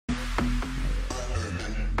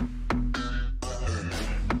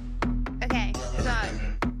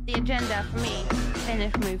the agenda for me,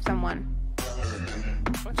 finish move someone.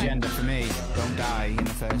 Agenda for me, don't die in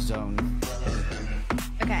the first zone.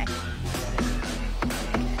 Okay.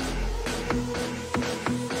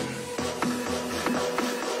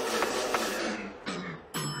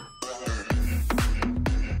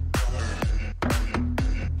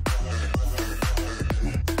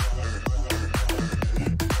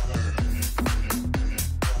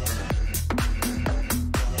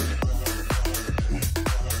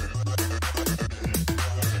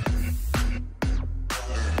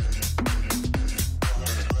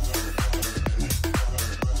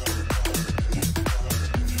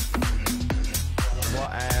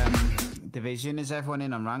 Division is everyone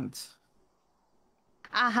in unranked?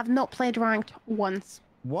 I have not played ranked once.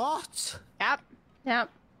 What? Yep. Yep.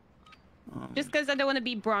 Just because I don't want to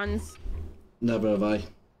be bronze. Never have I.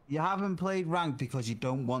 You haven't played ranked because you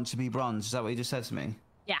don't want to be bronze. Is that what you just said to me?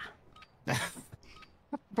 Yeah.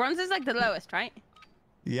 Bronze is like the lowest, right?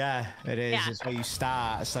 Yeah, it is. Yeah. It's where you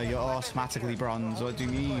start, so you're automatically bronze. What do you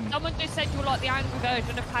mean? Someone just said you're like the angry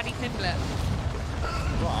version of Paddy Pimblett.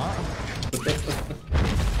 What?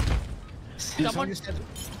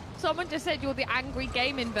 Someone just said you're the angry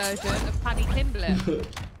gaming version of Paddy Pimblett.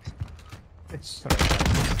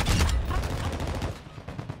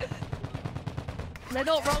 They're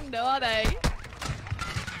not wrong though, are they?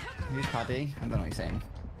 Who's Paddy? I don't know what you're saying.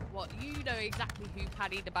 What, you know exactly who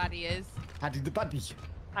Paddy the Baddie is. Paddy the Buddy.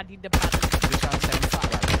 Paddy the Baddie. You're trying to say he's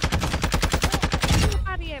fat, What?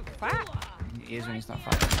 Paddy ain't fat. He is when he's not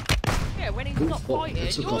fighting. Yeah, when he's not fighting.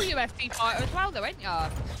 You're a UFC fighter as well though, ain't ya?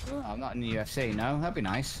 Oh, I'm not in the UFC, no. That'd be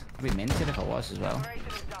nice. I'd be minted if I was as well.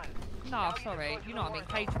 No, sorry. You know what I mean,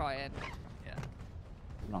 cage fighting. Yeah.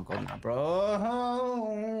 I'm not good now, bro.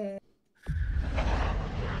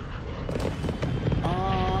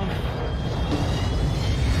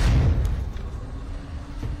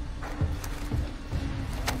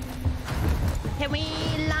 Can we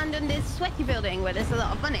land on this sweaty building where there's a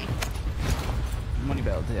lot of money? Money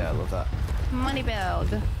build, yeah, I love that. Money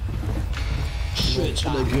build. Straight to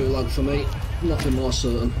the gulag for me. Nothing more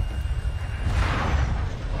certain.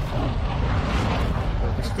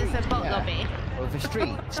 Is this a bot lobby? Go for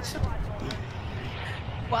streets.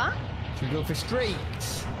 What? Should we go for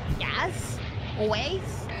streets? Yes.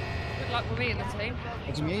 Always. Good luck with me in the team.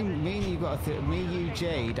 What do you mean? Me and you got me, you,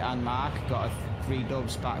 Jade, and Mark got 3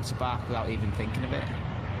 dubs back to back without even thinking of it. No,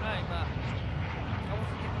 but I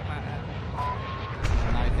wasn't thinking about it.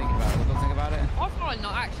 Now you think about it. Don't think about it. I find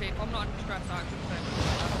not actually. If I'm not under stress, I actually think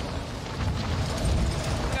about it.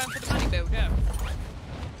 Going for the money build, yeah.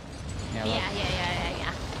 Yeah.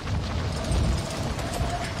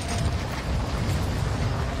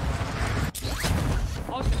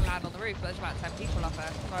 I was going to land on the roof, but there's about 10 people up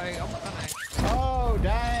there, so I'm not gonna. Oh,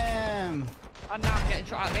 damn! And now I'm getting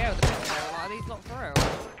shot out of the air with the pistol. Like, are these not for real?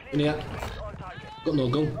 Yeah. Got no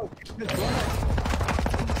gun.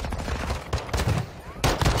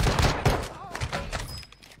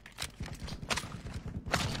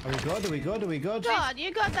 Are we good? God,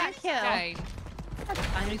 you got that kill. Game.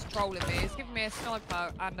 And he's trolling me. He's giving me a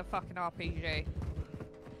sniper and a fucking RPG.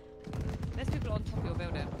 There's people on top of your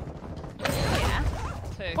building. Yeah.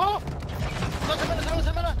 2. Oh!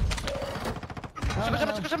 I'm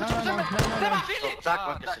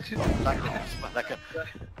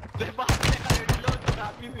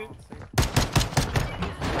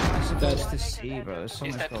supposed to see, bro. There's so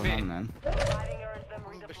much going on, man.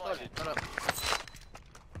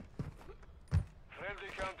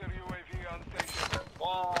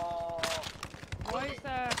 Why is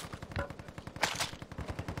there...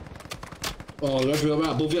 Oh, they're everywhere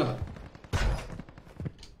right above you.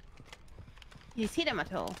 You see them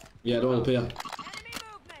at all? Yeah, they're all up here.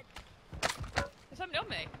 There's somebody on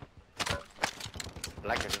me.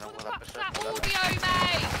 Like it, you know, What's that audio, mate?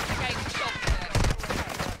 Okay, stop it.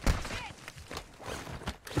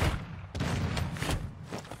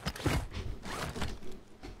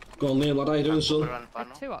 Go on, Liam, what are you doing, son?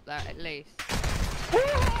 There's 2 up there, at least.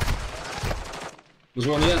 There's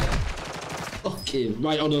one here. Okay,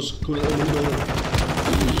 right on us. Coming in the middle.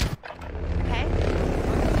 Okay.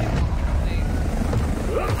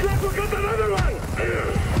 Looks like we got another one!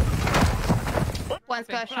 One's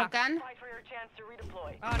got a shotgun. Oh,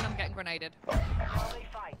 and I'm getting grenaded.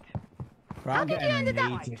 How did you end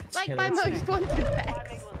up like my most wanted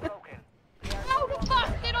effects? How the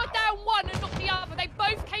fuck did I down one and not the other? They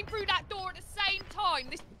both came through that door at the same time.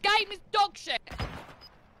 This game is dog shit.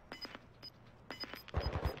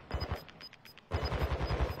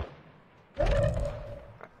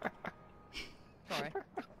 Sorry.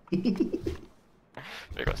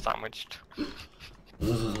 We got sandwiched.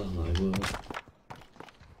 Oh my word.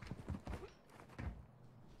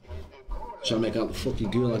 trying to make out the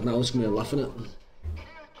fucking gulag now. It's gonna be laughing at.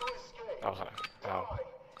 Oh,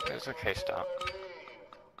 it's okay, start.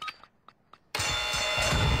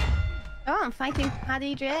 Oh, I'm fighting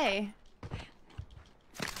Paddy J.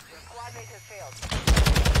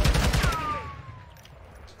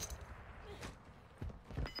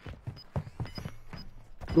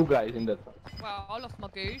 Two guys in that. Well, I lost my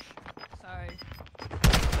goosh, so.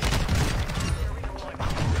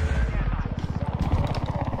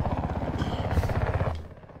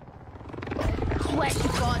 Swear to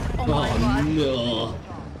God. Oh my God. No.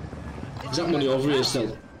 Is that money over here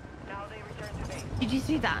still? Did you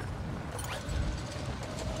see that?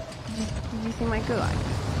 Did you see my gulag?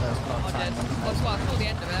 I did. That's why I saw the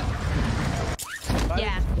end of it.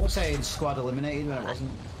 Yeah. I was saying squad eliminated when it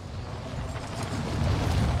wasn't.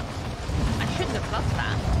 I shouldn't have lost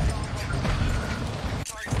that.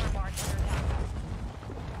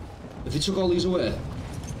 Have you took all these away?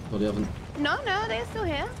 No, they haven't. No, they're still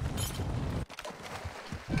here.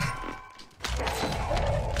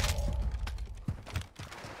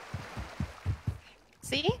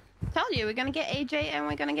 See? Told you, we're gonna get AJ and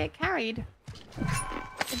we're gonna get carried.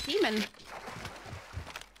 A demon.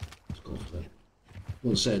 Let's go for it.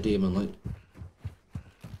 Won't say a demon, like.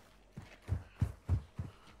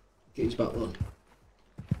 Get his back though.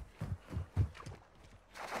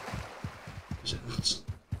 Is it that?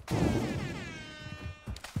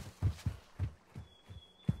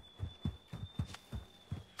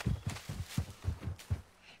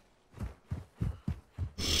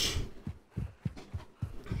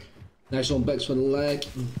 Nice one, Bex for the leg.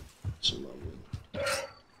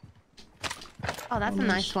 Oh, that's a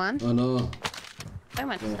nice one. I know. So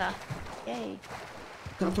much stuff. Yay.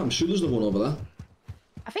 Can't find sure there's the one over there.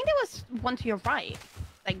 I think there was one to your right.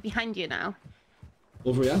 Like behind you now.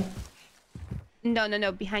 Over here?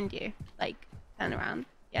 No, behind you. Like, turn around.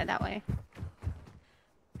 Yeah, that way.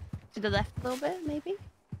 To the left a little bit, maybe?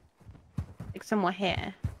 Like somewhere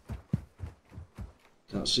here.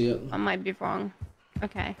 Can't see it. I might be wrong.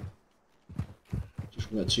 Okay. Just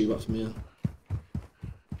gonna get two back from here.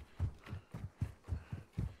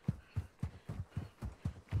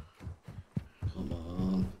 Come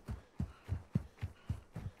on.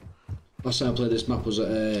 Last time I played this map was at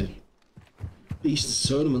a Beast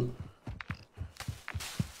tournament.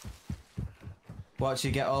 Watch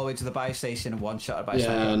you get all the way to the buy station and one shot at buy Yeah,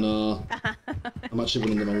 station. I know. I'm actually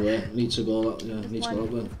running the wrong way. I need to go that. Yeah, I need to go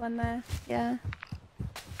that way. There's one there. Yeah.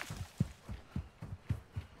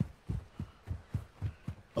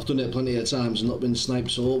 I've done it plenty of times and not been sniped,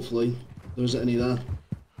 so hopefully there isn't any there.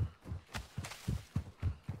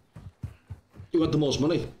 You had the most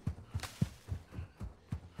money.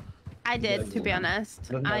 I did, to be honest.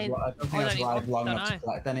 I don't think I was live long enough to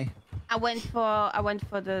collect any. I went for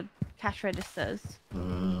the cash registers.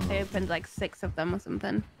 I opened like 6 of them or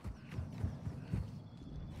something.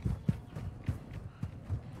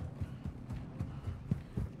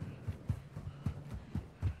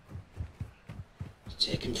 It's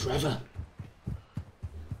taking forever.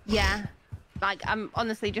 Yeah. Like, I'm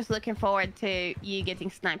honestly just looking forward to you getting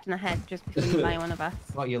sniped in the head just before you buy one of us.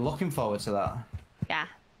 What, you're looking forward to that? Yeah,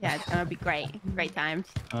 it's gonna be great. Great times.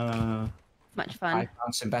 Much fun. I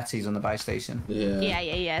found some Betty's on the buy station.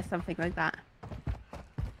 Yeah, something like that.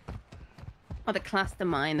 Or the cluster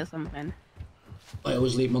mine or something. I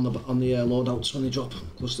always leave them on the loadouts when they drop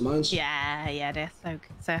cluster mines. Yeah, they're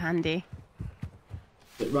so handy.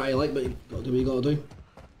 Bit ratty like, but you gotta do what you gotta do.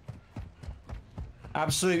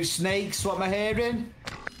 Absolute snakes, what am I hearing?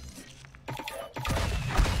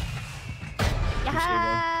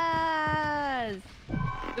 Yes!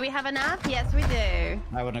 Do we have enough? Yes, we do.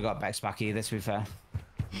 I wouldn't have got Bex back either, to be fair.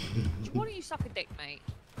 Why don't you suck a dick, mate?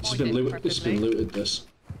 This has been looted. This has been looted. This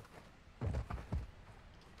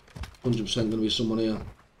 100% gonna be someone here.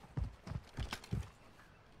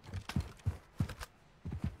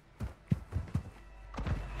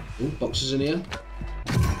 Ooh, boxes in here.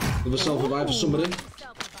 Give a self-revive for somebody. Do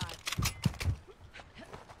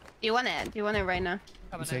you want it? Do you want it right now?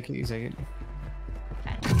 You take it, you take it.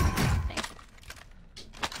 Okay. Thanks.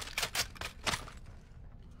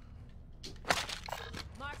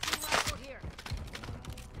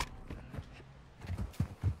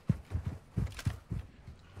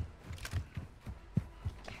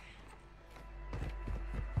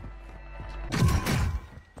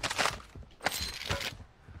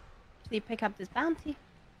 Did you pick up this bounty?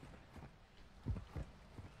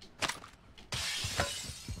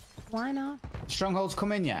 Why not? Strongholds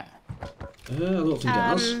come in yet? I don't think it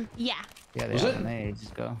has. Yeah. Yeah, they Was have, it? they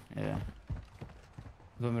just go. Yeah.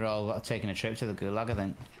 When we were all taking a trip to the Gulag, I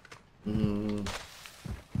think.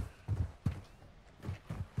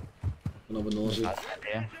 Another nosy.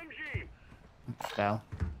 Yeah. Bell.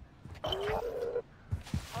 Positive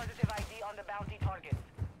ID on the bounty targets.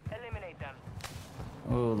 Eliminate them.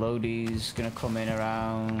 Oh, Lodi's gonna come in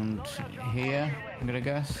around here, I'm gonna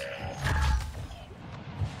guess.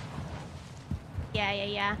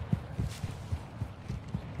 Yeah.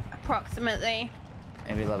 Approximately.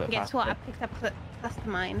 Maybe a little bit Guess past what? I it. picked up cluster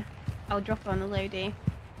mine. I'll drop it on the Lodi.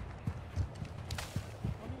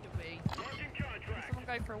 Wonder we. Can someone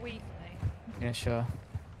go for a wee for me? Yeah, sure.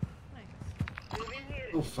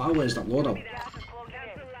 Thanks. How far away is that loadout? Gas is closing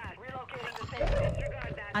in. Relocating the safe.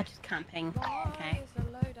 Disregard that. I just camping. Why Okay. is the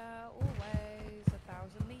loadout always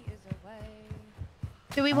 1,000 meters away?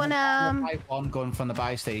 Do we want to Buy one gun from the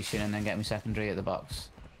buy station and then get me secondary at the box.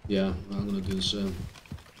 Yeah, I'm gonna do the same.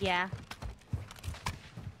 Yeah.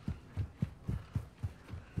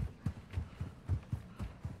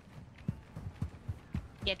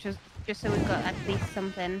 Yeah, just so we've got at least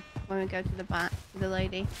something when we go to the back to the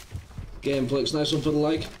lady. Gameflix, nice one for the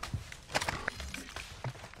like.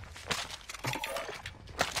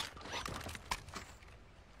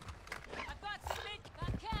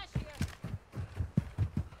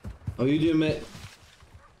 How you doing, mate?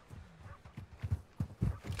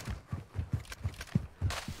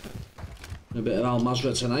 A bit of Al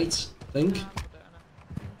Mazra tonight, I think. I'm not doing it.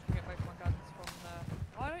 I'm trying to get both my guns from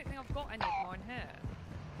the... I don't think I've got any of mine here.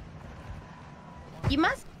 You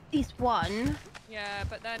must at least one. Yeah,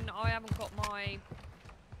 but then I haven't got my...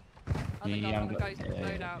 other Yeah, you gun haven't that got- goes to the yeah,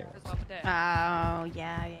 loadout yeah. because I'm dead. Oh,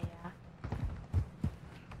 yeah.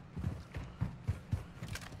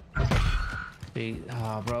 See,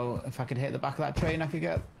 oh, bro, if I could hit the back of that train, I could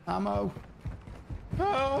get ammo.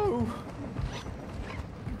 No!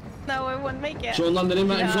 No, I wouldn't make it. Someone landed in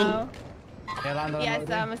right in front. No. Yeah, land on Yes,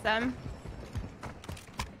 Lodi. Sam.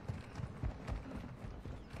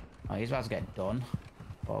 Oh, he's about to get done.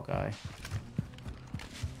 Poor guy.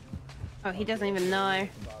 Oh, he doesn't even know.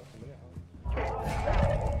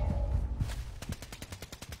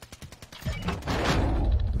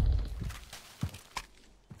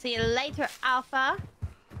 See you later, Alpha.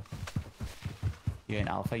 You ain't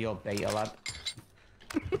alpha, you're beta, lad.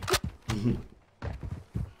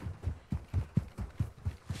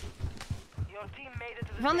 Your team made it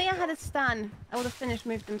to the If only I safe had zone. a stun, I would have finished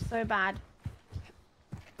moved them so bad.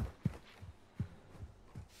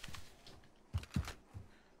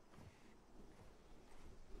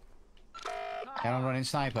 Am I running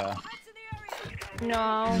sniper?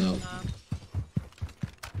 No. No.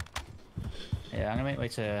 Yeah, I'm gonna make way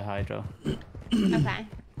to Hydro. Okay. I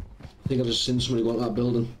think I've just seen somebody go out that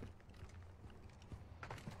building.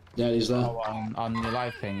 Yeah, he's there. Oh, on your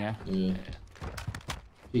live ping, yeah? Yeah.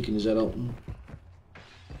 Peeking his head out.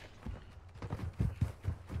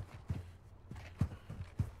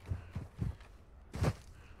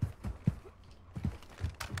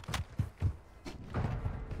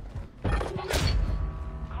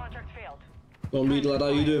 Contract failed. Go on, Reed, lad, how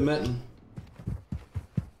you doing, mate?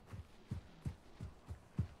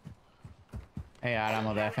 Hey, yeah,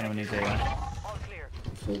 ammo there if anyone needs it. All clear.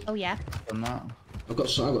 Full. Oh yeah. Done that. I've got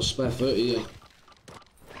spare 30 here.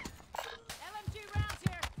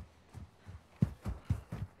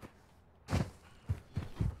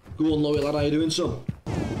 Go on, Laurie, lad, how you doing, son?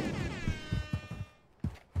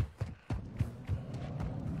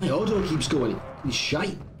 My audio keeps going. He's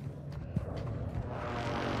shite.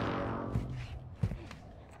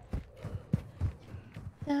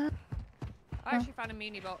 Uh, I actually found a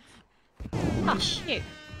muni box. oh, cute.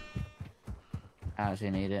 I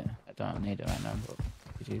actually need it. I don't need it right now, but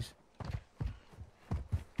could use.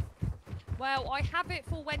 Well, I have it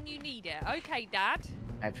for when you need it. Okay, Dad.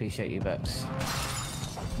 I appreciate you, Bex.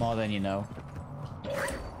 More than you know.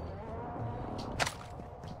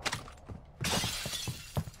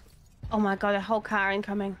 Oh my god, a whole car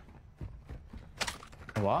incoming.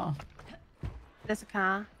 What? There's a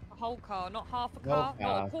car. A whole car, not half a Whole car, not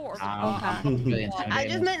car. a quarter of a Ah, car. car. really I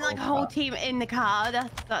intimidating. just meant like a whole car. team in the car.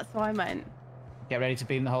 That's what I meant. Get ready to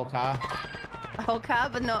beam the whole car. A whole car,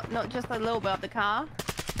 but not just a little bit of the car.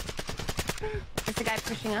 There's a guy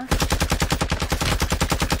pushing us.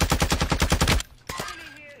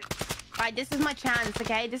 Right, this is my chance,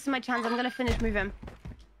 okay? This is my chance. I'm gonna finish move him.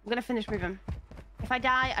 I'm gonna finish move him. If I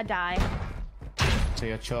die, I die. So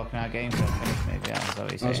you're chalking our game for a finish, maybe. Yeah, that's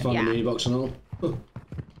what he's That's saying. found Yeah. the mini box and all.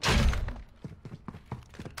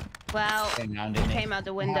 Well, Came round, he didn't he? came out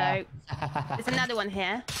the window. There's another one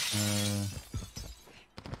here. Be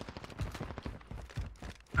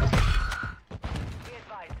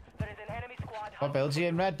advised, there is an enemy squad. What build's he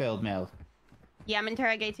in? Red build mill. Yeah, I'm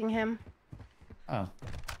interrogating him. Oh.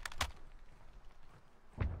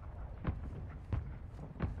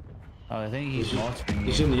 Oh, I think he's mortaring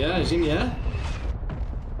He's you. in the air, he's in the air.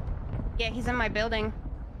 Yeah, he's in my building.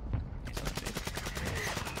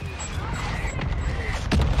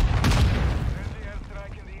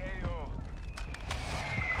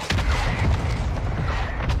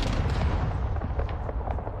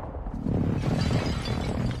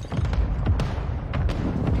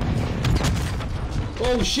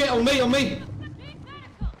 Oh shit, on me, on me!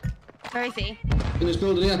 Where is he? In this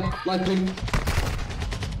building here, light pink.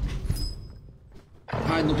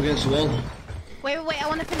 Hiding up against the wall. Wait, I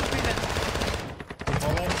want to finish moving.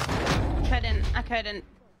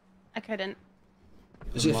 I couldn't.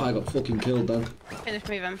 As if I got fucking killed then. Finish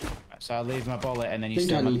moving. So I'll leave my bullet and then you I think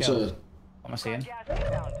steal I my need kill. to What am I saying?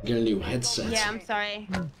 get a new headset. Yeah, I'm sorry.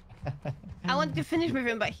 I wanted to finish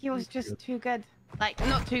moving, but he was just too good. Like,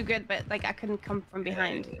 not too good, but like I couldn't come from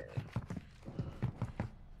behind.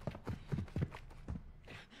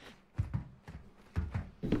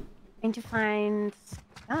 Need to find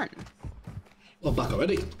guns. Oh, back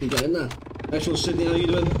already. You get in there. Excellent, Sydney, how you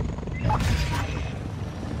doing?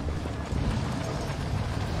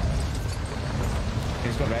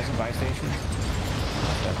 He's got res and buy station.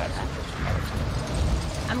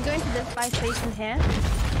 I'm going to this buy station here.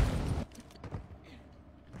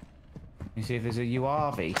 You see if there's a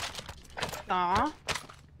URV. Aww.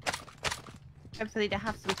 Hopefully they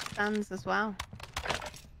have some stands as well.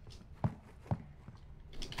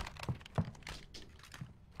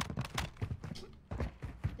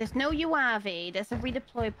 There's no URV, there's a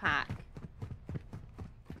redeploy pack.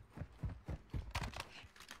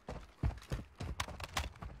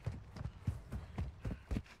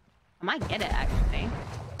 I might get it actually.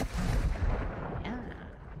 Yeah.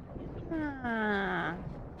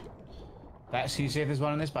 Let's see if there's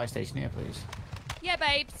one on this buy station here, please. Yeah,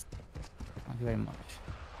 babes. Thank you very much.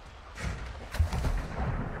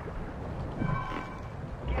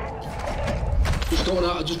 Just got one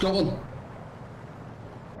out, I just got one.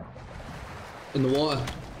 In the water.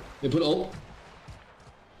 They put it up.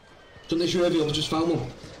 Done this UAV, I've just found one. No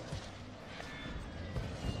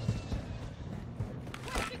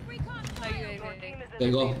UAV. There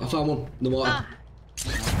you go, I found one in the water. Ah,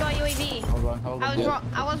 got UAV. Hold on. I was wrong.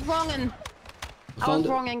 I was wronging. I was found it.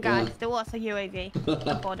 wronging, guys. Yeah. There was a UAV.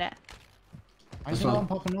 I bought it. Why is no one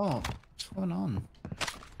popping up? What's going on?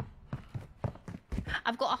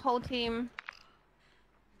 I've got a whole team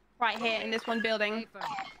right here in this one building.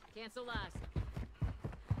 Cancel last.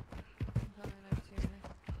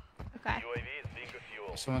 Okay. UAV is being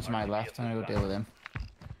refueled. Someone to my left, I'm gonna go deal with him.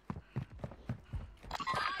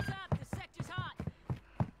 Eyes up, the sector's hot.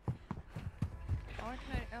 I'll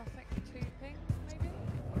think 2 pings, maybe?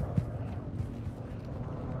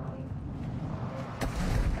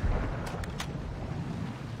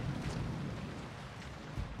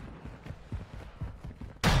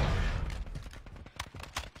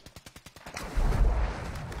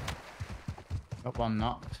 Got one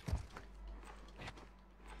knocked.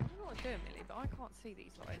 I don't know what I'm doing, Millie, but I can't see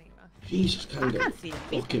these lot anywhere. Jesus, I can't can't get see them.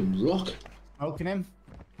 fucking rock. Smoking him.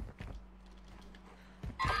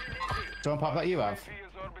 Don't pop that you have.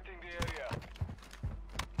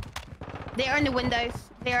 They are in the windows.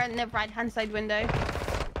 They are in the right-hand side window.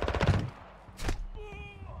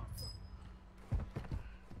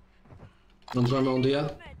 One's run around here.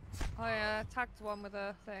 I tagged one with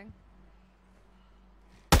a thing.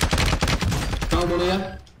 Found one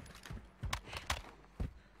here.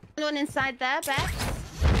 One inside there, Bex.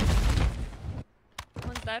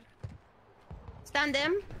 One's dead. Stand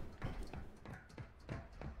him.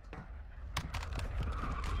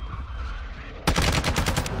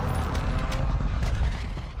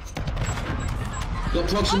 Got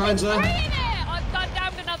proxy mines there. I've done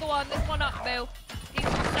downed another one. There's one up, Bill. He's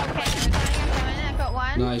Okay, I'm coming. I got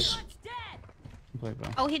one. Nice. Wait, bro.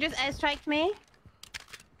 Oh, he just airstriked me.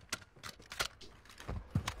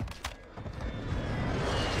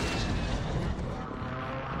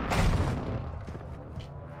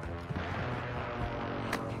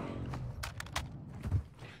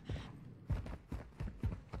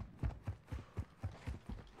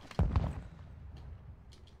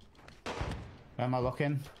 Where am I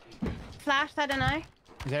looking? Flashed, I don't know.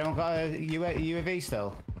 Has anyone got a UAV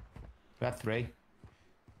still? We had 3.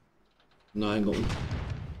 No, I ain't got one.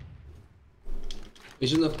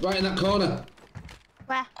 He's in the right in that corner.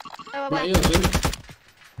 Where? Oh, Right where? here, I think.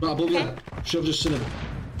 Right above Okay. you. Should have just seen him.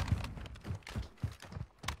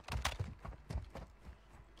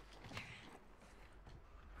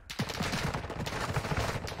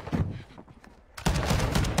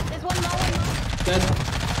 There's one more. Dead.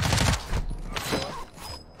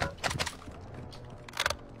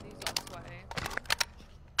 These lot sweaty.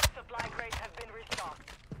 Supply crates have been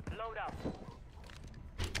restocked. Load up.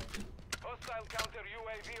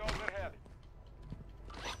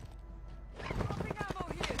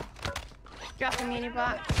 Dropping me in your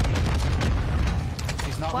back.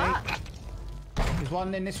 He's not What? me. There's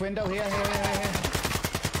one in this window here.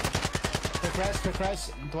 Quick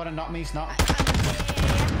res. The one that knocked me, he's not.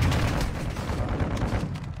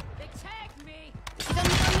 They tagged me. He's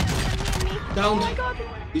on me. Downed. Oh my god.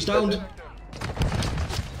 He's downed.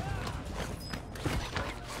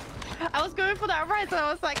 I was going for that right, so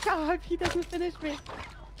I was like, oh, I hope he doesn't finish me.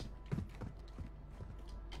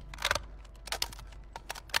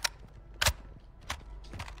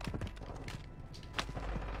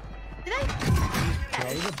 Did I? Yeah,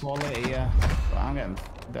 there's a bullet here. But I'm getting.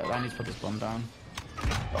 I need to put this bomb down.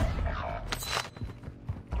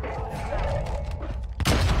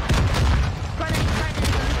 Running.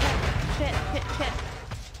 Shit.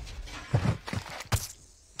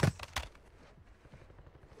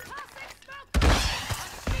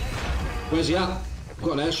 Where's he at? I've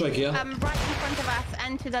got an airstrike here. Right in front of us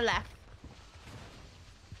and to the left.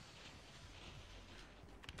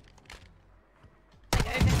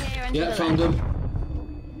 Like over here and to Yeah, the found left. him.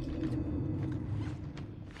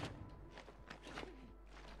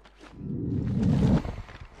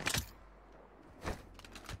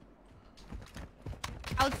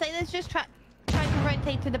 I would say let's just try to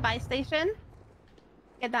rotate to the buy station.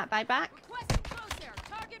 Get that buy back. Requesting close air.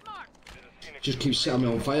 Target marked. Just keep setting me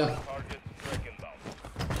on fire.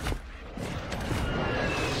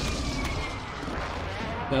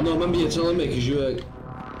 Yeah, no, I remember you telling me because you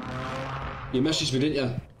messaged me, didn't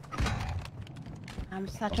you? I'm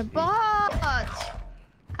such a bot.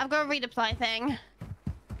 I've got a redeploy thing.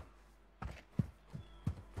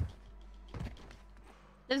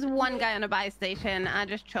 There's one guy on a buy station. I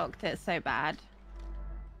just chalked it so bad.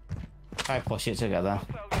 Try to push it together.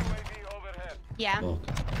 Yeah. Oh.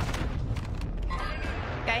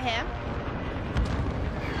 Go here.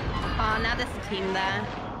 Oh, now there's a team there.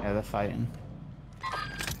 Yeah, they're fighting.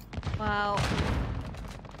 Well,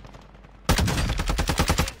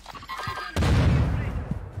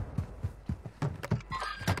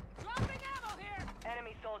 Dropping ammo here.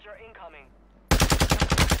 Enemy soldier incoming.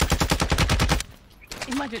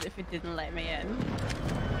 imagine if it didn't let me in.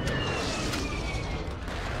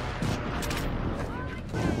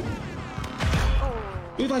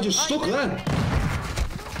 Who have I just stuck there?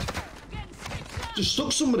 Just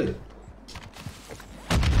stuck somebody.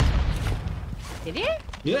 Did you?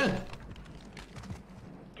 Yeah.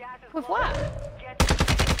 Gas is With low. what? Get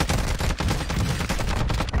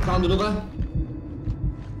Found another.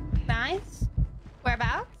 Nice.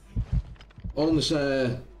 Whereabouts? All on this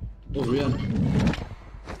over here. Using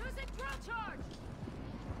ground charge.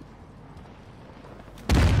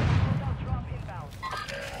 drop inbound.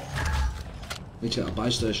 Need to get a buy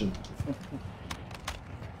station.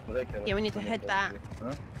 Yeah, we need to hit that.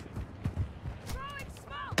 Throwing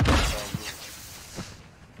smoke.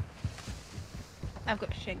 I've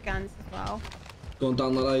got shit guns as well. Going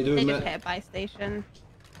down that, how you They doing, just mate? hit a buy station.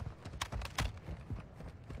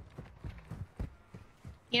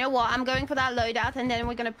 You know what? I'm going for that loadout and then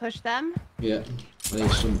we're gonna push them. Yeah. I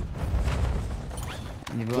need some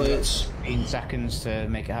You've got plates. 15 seconds to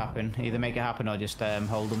make it happen. Either make it happen or just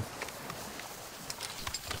hold them.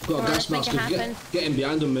 Got a Alright, gas let's make mask. it happen. Get in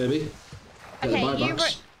behind them, maybe. Get the Okay,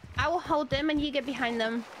 buybacks. I will hold them and you get behind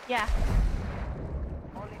them. Yeah.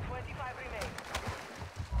 Only 25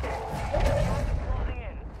 remain. Closing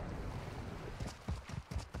in.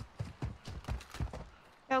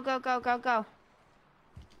 Go, go, go, go, go.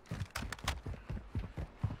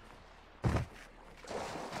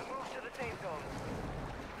 Move to the safe zone.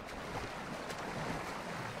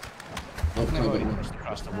 Oh, They've can't already get pushed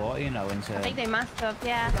across the water, you know, into I think they must have,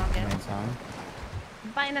 yeah. the main town.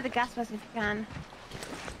 Buy another gas mask if you can.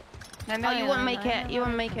 No, no, Oh, you won't make it. You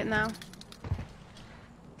won't make it now.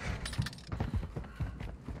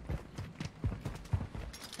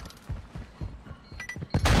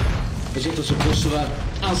 As if there's a cluster there.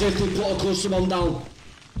 As if they put a cluster bomb down.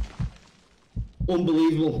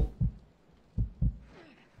 Unbelievable.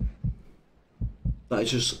 That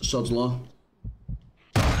is just sod's law.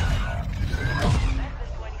 Less than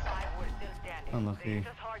 25 were still standing. Unlucky. They hit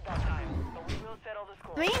us hard that time, but we will settle the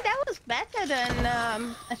score. I mean, that was better than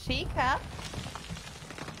a Sheikah.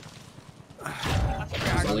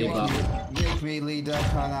 I believe that. Make me leader,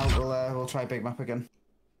 and we'll try big map again.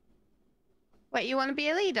 Wait, you want to be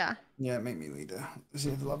a leader? Yeah, make me leader. See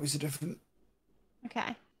if the lobbies are different.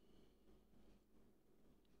 Okay.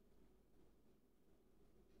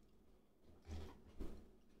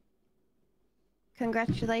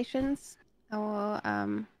 Congratulations. Oh,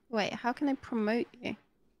 wait, how can I promote you?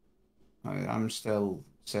 I'm still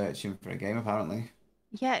searching for a game, apparently.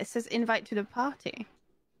 Yeah, it says invite to the party.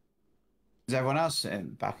 Is everyone else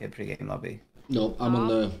back at pre-game lobby? No, I'm on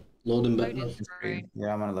the loading bit. Loading screen.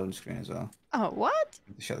 Yeah, I'm on a loading screen as well. Oh, what?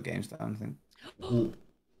 To shut the games down, I think. Mm.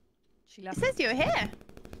 She It left. says you're here.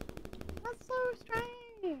 That's so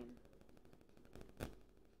strange.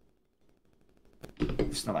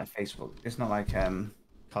 It's not like Facebook. It's not like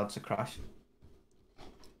COD's a crash.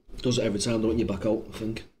 Does it every time, don't you? Back out, I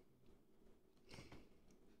think.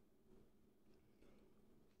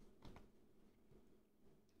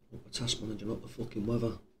 What the task manager, not the fucking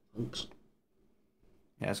weather. Thanks.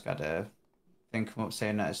 Yeah, it's got a thing come up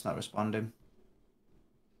saying that it's not responding.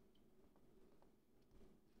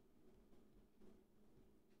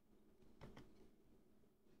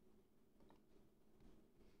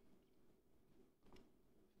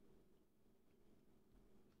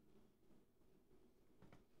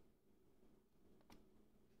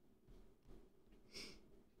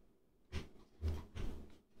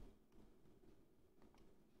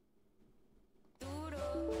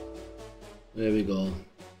 There we go.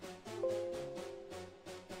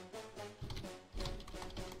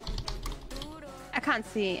 I can't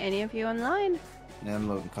see any of you online. Yeah, I'm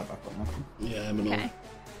loading COD back up now. Yeah, I'm in. Okay.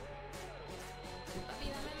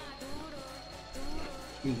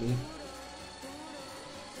 Excuse me.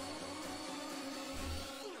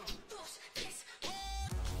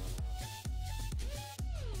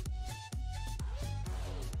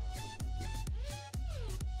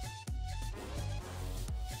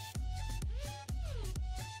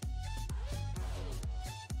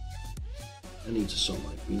 I need to sort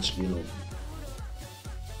my green screen out.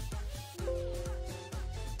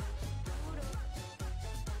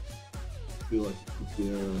 I feel like it could be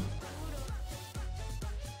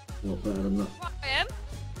not better than that. Ryan,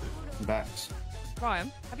 Backs.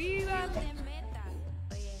 Ryan, have you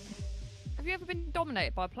ever been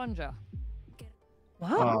dominated by a plunger?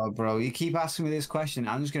 What? Oh, bro, you keep asking me this question.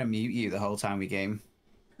 I'm just gonna mute you the whole time we game.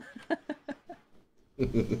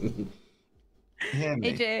 You hear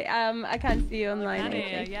me? AJ, I can't see you online.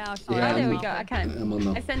 Yeah, AJ. yeah, I saw Yeah, Oh, there I'm- we go. I can. I'm on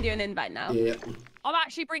I that. send you an invite now. Yeah. I'm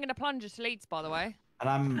actually bringing a plunger to Leeds, by the way.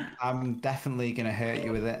 And I'm definitely gonna hurt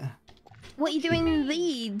you with it. What are you doing in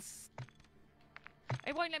Leeds?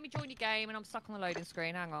 It won't let me join your game, and I'm stuck on the loading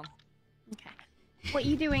screen. Hang on. Okay. What are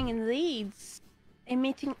you doing in Leeds? In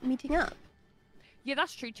meeting up? Yeah,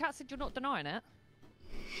 that's true. Chat said you're not denying it.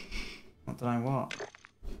 Not denying what?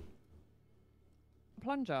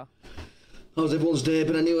 Plunger. How's everyone's day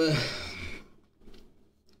been anyway?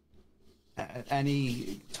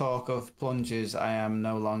 Any talk of plungers, I am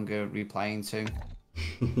no longer replying to.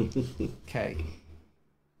 Okay.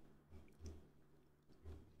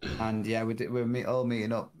 And yeah, we're all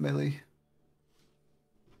meeting up, Millie.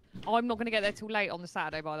 I'm not going to get there till late on the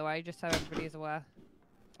Saturday, by the way, just so everybody is aware.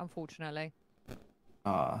 Unfortunately.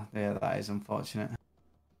 Oh, yeah, that is unfortunate.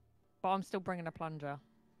 But I'm still bringing a plunger.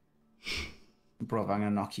 Bro, I'm gonna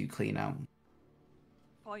knock you clean out.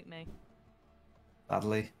 Fight me.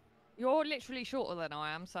 Badly. You're literally shorter than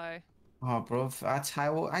I am, so... Oh, bruv, I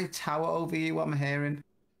tower over you, what I'm hearing.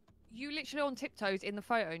 You literally on tiptoes in the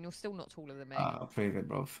photo and you're still not taller than me. Oh, prove it,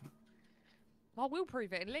 bruv. I will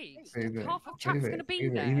prove it in Leeds. Prove it. Half of Prove chat's it, going to be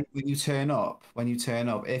prove it. there. When you turn up,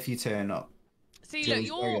 if you turn up. See, Jill's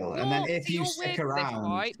look, you're, real. And then if see, you you're stick weird with this,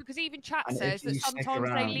 around, right? Because even chat and says if you that stick sometimes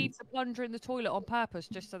they around- leave the plunger in the toilet on purpose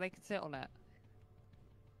just so they can sit on it.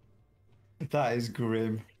 That is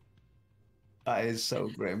grim. That is so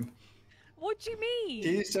grim. What do you mean?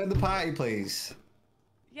 Can you join the party, please?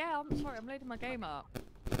 Yeah, I'm sorry, I'm loading my game up.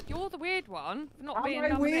 You're the weird one for not Am being I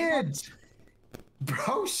dominated. weird?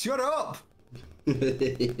 Bro, shut up! I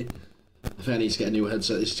think I need to get a new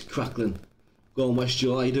headset. It's crackling. Go on, West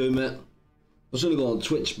Joe. How you doing, mate? I was going to go on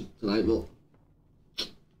Twitch tonight, but...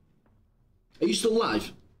 Are you still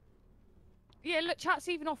live? Yeah, look, chat's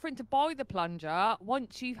even offering to buy the plunger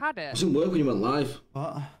once you've had It it. doesn't work when you went live.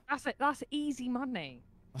 What? That's easy money.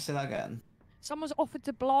 I'll say that again. Someone's offered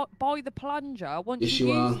to buy the plunger once Yes, you've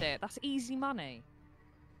you are. used it. That's easy money.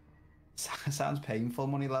 Sounds painful,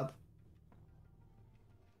 money lad.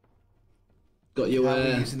 Got you How are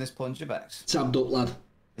we using this plunger, Bex? tabbed up, lad.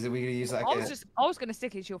 Is it we gonna use like I was gonna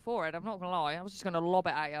stick it to your forehead, I'm not gonna lie. I was just gonna lob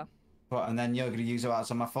it at you. what, and then you're gonna use it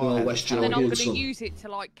outside my Oh, forehead? West Joe. And then I'm good gonna son. use it to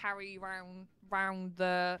like carry round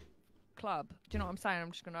the club. Do you know what I'm saying?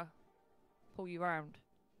 I'm just gonna pull you round.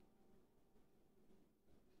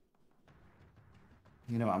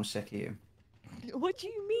 You know what, I'm sick of you. What do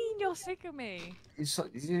you mean you're sick of me?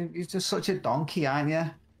 You're just such a donkey, aren't you?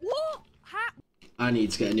 What? I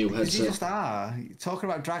need to get a new 'Cause you headset. just are. You're talking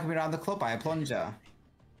about dragging me around the club by a plunger.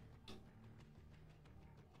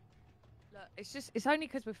 Look, it's only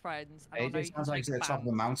because we're friends. And I know It you sounds can like make it's at the top of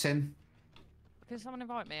the plans. mountain. Can someone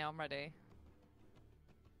invite me? I'm ready.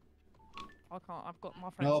 I can't. I've got my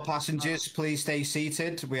friends. No passengers, please stay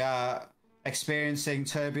seated. We are experiencing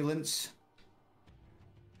turbulence.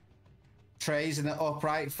 Trays in the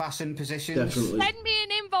upright, fastened positions. Definitely. Send me an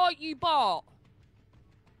invite, you bot.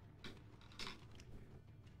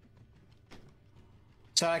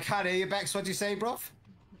 So I can't hear you, Bex. What'd you say, bruv?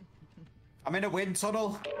 I'm in a wind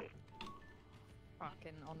tunnel.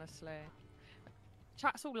 Fucking honestly.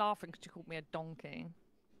 Chat's all laughing because you called me a donkey.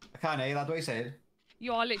 I can't hear you, lad. What are you saying?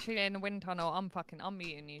 You are literally in a wind tunnel. I'm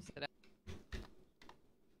muting you today.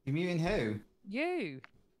 You muting who? You.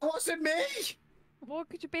 It wasn't me! What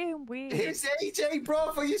could you being weird? It's AJ, bruv.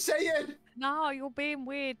 What are you saying? No, you're being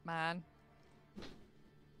weird, man.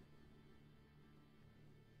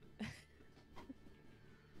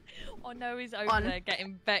 I know he's over there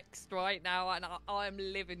getting vexed right now, and I am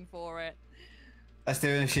living for it. Let's do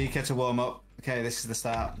an Ashika to warm up. Okay, this is the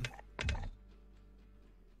start.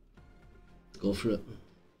 Go for it.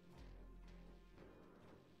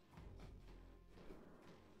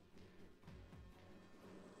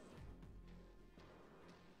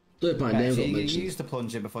 Don't mind name got You mentioned. use the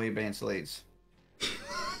plunger before you bring it to Leeds.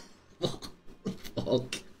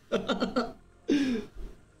 Fuck.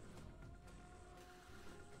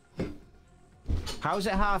 How's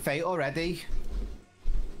it 8:30 already?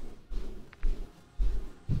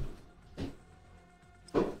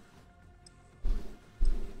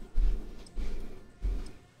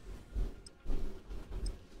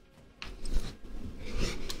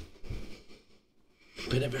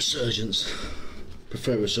 Bit of resurgence.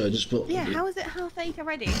 Prefer resurgence, but Yeah, how is it 8:30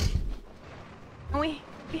 already? And we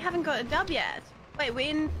haven't got a dub yet. Wait, we're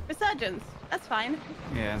in resurgence. That's fine.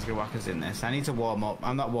 Yeah, let's get whackers in this. I need to warm up.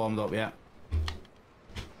 I'm not warmed up yet.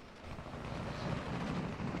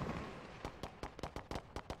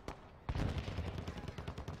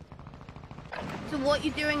 So what you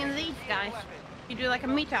doing in Leeds, guys? You do like a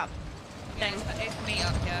meetup thing? It's a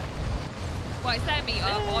meetup, yeah. Well, it's their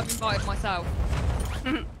meetup, but I've invited myself.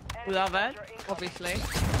 Love it. Obviously.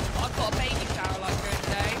 I've got a baby shower like during the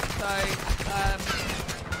day, so I'm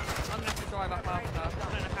gonna have to drive up after. I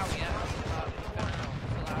don't know how yet.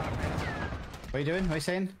 What are you doing? What are you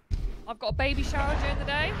saying? I've got a baby shower during the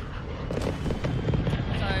day, so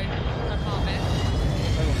I can't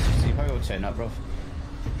miss. You probably won't turn up, bro.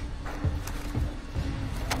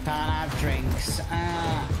 Can't have drinks.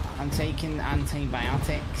 I'm taking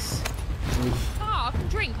antibiotics. Ah, I can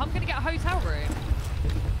drink. I'm gonna get a hotel room.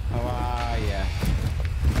 Oh, yeah.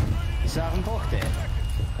 You still haven't booked it?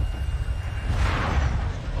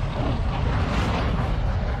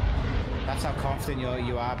 That's how confident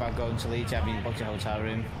you are about going to Leeds, having booked your hotel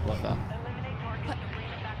room. Love that.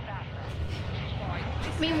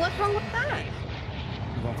 I mean, what's wrong with that?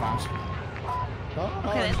 You going fast? Oh,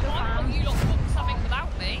 Okay, let's go Why farm. can't you lot book something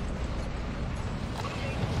without me?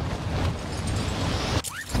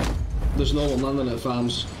 there's no one landing at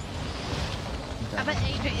farms. I bet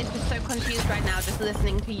Adrian is just so confused right now just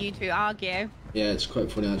listening to you two argue. Yeah, it's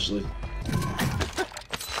quite funny actually.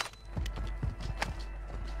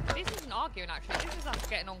 This isn't arguing actually, this is us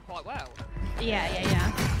getting on quite well.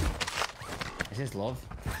 Yeah. This is love.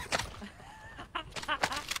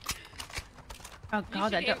 Oh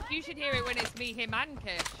god, I don't... You should hear it when it's me, him and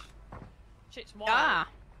Kish. Shit's wild. Ah!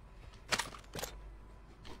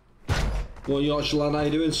 Go on, Yorkshire lad, how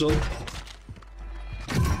you doing, son?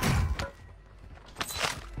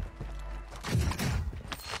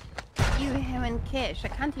 You, him and Kish, I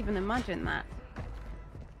can't even imagine that.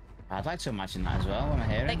 I'd like to imagine that as well when I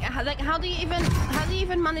hear it. Like how do you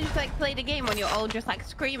even manage to like play the game when you're all just like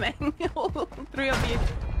screaming? All three of you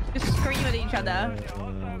just scream at each other.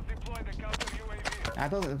 I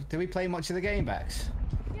don't. Do we play much of the game, Bex?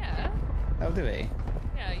 Yeah. Oh, do we?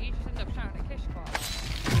 Yeah, you just end up shouting at Kish quite a lot.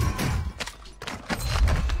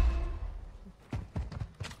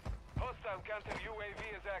 Hostile counter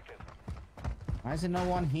UAV is active. Why is there no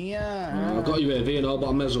one here? I've got UAV and all, but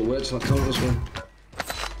I may as well wait till I count this one.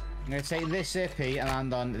 I'm gonna take this zippy and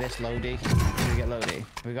land on this loady. Should we get loady?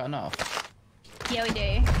 Have we got enough? Yeah, we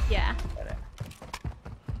do. Yeah.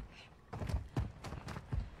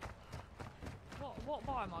 What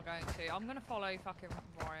bar am I going to? I'm gonna follow fucking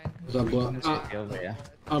Ryan. 'Cause Over here.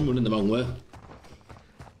 I'm running the wrong way.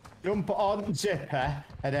 Jump on zipper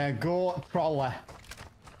and then go trolley.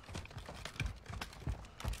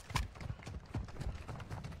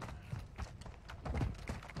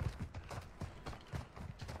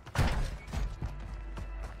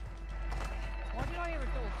 Why did I hear a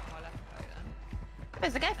door to my left though then?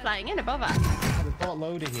 There's a guy flying in above us. We've got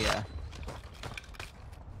loady here.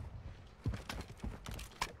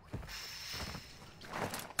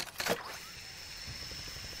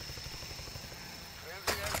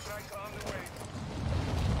 Friendly airstrike on the way.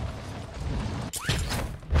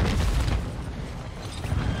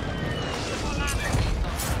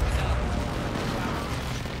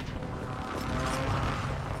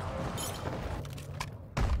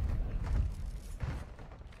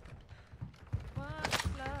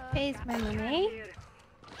 Pays my money.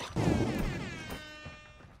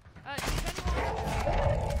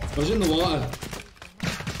 I was in the water.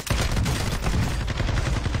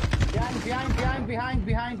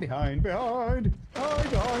 Behind.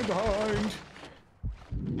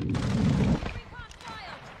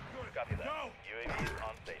 Copy that. UAV is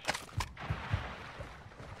on station.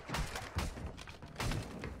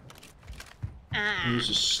 Ah, He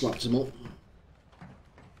just slapped him up.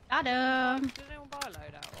 got him. Did anyone buy a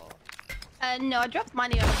loadout or? No, I dropped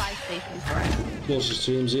money on a buy station for it. Closest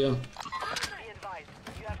team's here. Be advised,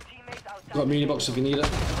 you have teammates outside. Got a mini box if you need it.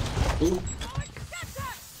 Ooh,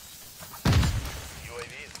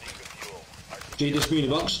 UAV is secret fuel. G this mini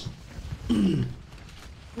box.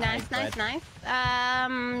 Nice.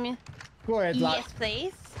 Go ahead, lad. Yes,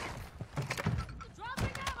 please. Dropping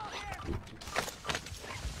ammo here.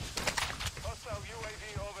 Hostile UAV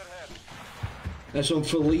overhead. That's one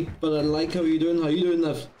for Leap, but I like how you doing. How you doing,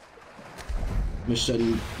 Nev? Mr.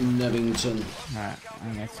 Nevington. Right,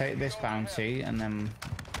 I'm gonna take this bounty and then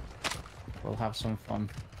we'll have some fun.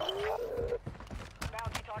 Bounty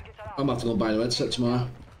targets are out. I'm gonna have to go buy the headset tomorrow.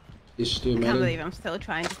 This is doing Can't Medan. believe I'm still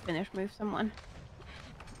trying to finish move someone.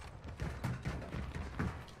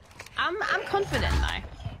 I'm confident though.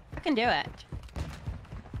 I can do it.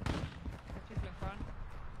 People in front.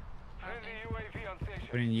 Friendly UAV on station.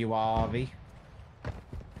 Putting URV. You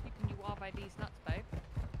can URV these nuts, babe.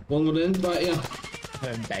 One gun in, right here.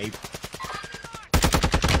 Babe.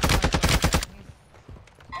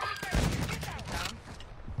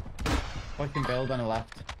 I can build on the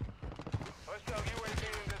left. Hostile UAV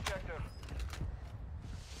in this sector.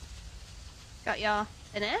 Got your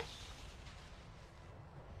finish.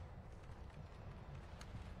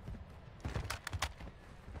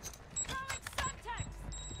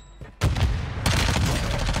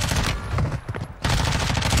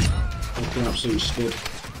 Fucking absolute spud.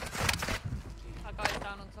 Our guy's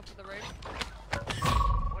down on top of the roof.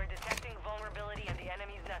 We're detecting vulnerability in the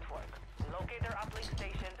enemy's network. Locate their uplink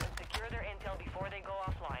stations and secure their intel before they go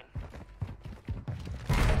offline.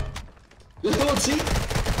 Let's see.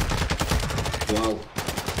 Wow.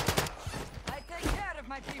 I take care of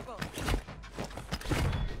my people.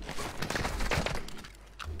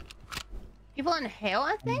 People on hill,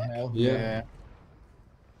 I think. Yeah.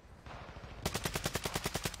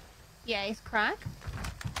 Yeah, he's cracked.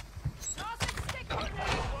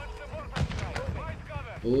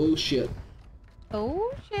 Oh shit.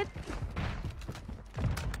 Oh shit.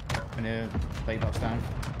 I'm gonna play box down.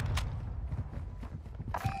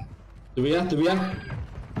 Do we?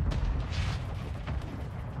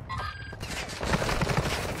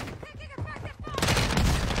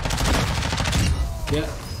 Yeah.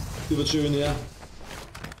 The other two in the air.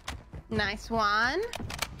 Nice one.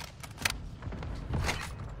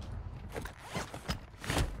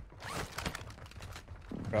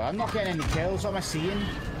 Bro, I'm not getting any kills. What am I seeing?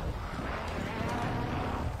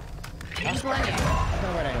 He's one here. I don't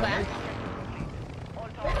know where anyone Where? is. All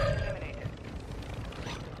targets eliminated.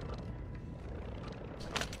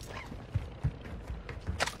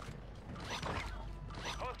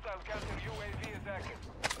 Hostile counter UAV is active.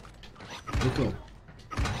 Look up.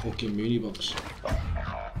 Fucking mini box.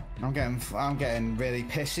 I'm getting really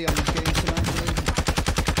pissy on this game tonight. Dude.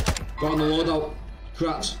 Got on the loadout.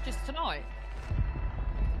 Cracked. Just tonight.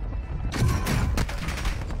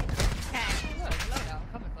 Okay. Look, loadout.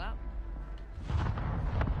 I'm coming for that.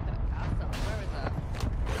 Castle. Where is it?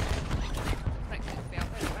 Expecting it to be out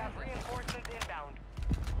there. We have reinforcements inbound.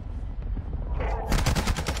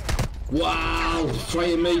 Wow.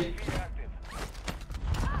 Fighting me. Be active.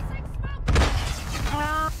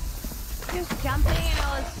 Just jumping and I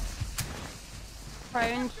was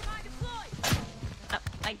prone.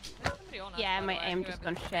 Like, There's somebody on us, yeah, by my the way, aim whoever just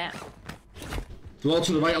gone this is. shit. Go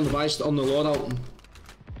to the right on the vice on the loadout. Eyes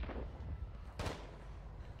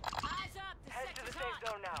up. The Head to the sector's safe hot.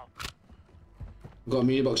 zone now. Got a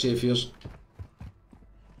mini box here for us.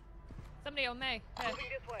 Somebody on me. Here. Moving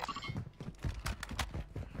this way.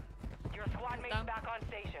 Your squad mate's Down. back on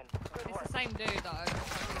station. Good It's work. the same dude that I was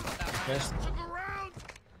talking about that round. First.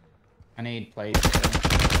 I need plates. I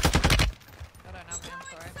don't have them,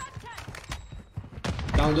 sorry.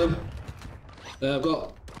 Downed him. I've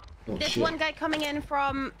got. Oh There's shit. one guy coming in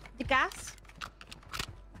from the gas.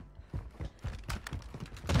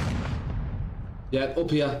 Yeah,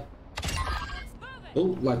 up here.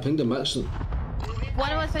 Oh, like pinged him, excellent.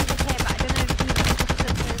 One of us is okay, but I don't know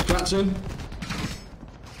if he's Cracked him.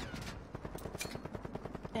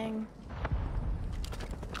 thing.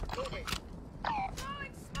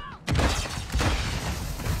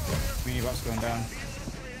 Mini box going down.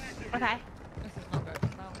 Okay. This is not good.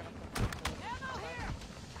 Now I'm gonna put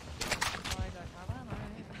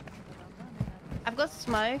I've got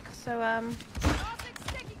smoke, so Tossing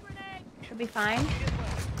sticky grenade. should be fine.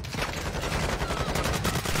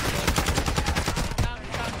 Down.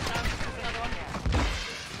 Another one.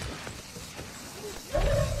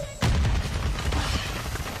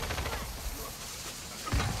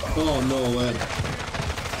 Oh no way.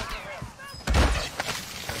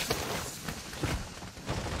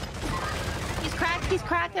 He's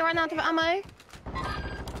cracked, they ran out of ammo.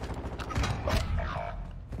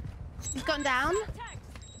 He's gone down.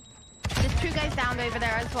 There's 2 guys down over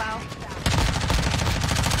there as well.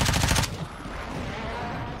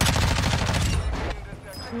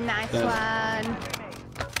 Nice one.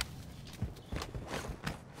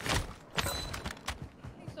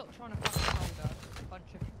 He's not trying to fucking hold us. A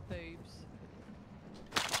bunch of boobs.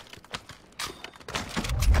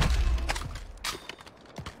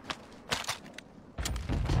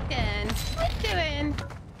 What you doing?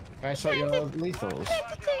 I shot your lethals.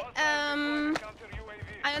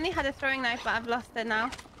 I only had a throwing knife, but I've lost it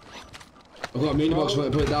now. I've got a mini box, I'm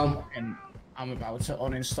going to put it down. And I'm about to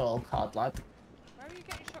uninstall Card Lab. Where are you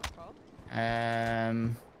getting shot from?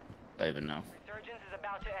 Don't even know. Resurgence is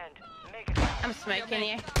about to end. Make it count. I'm smoking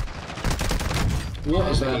you.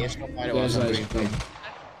 What is that? Yes, right, it There's was on those. green.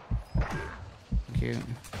 Thank you.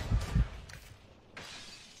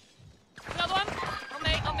 Another one.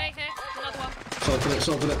 On me here. Another one.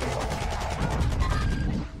 Solve it.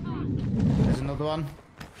 There's another one.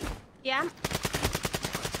 Yeah.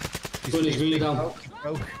 Put his green down.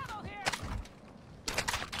 Broke.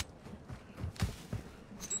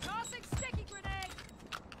 Tossing sticky grenade.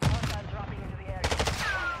 Hostile dropping into the area.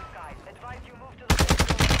 Guys, advise you move to the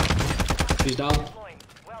safe zone. He's down. Deploying.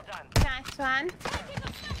 Well done. Nice one. Taking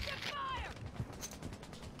effective fire.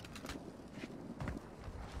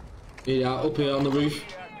 Yeah, up here on the roof.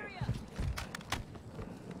 Area.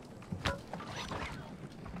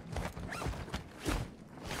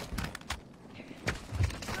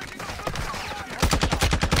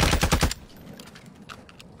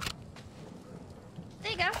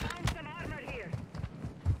 There you go. Find some armor here.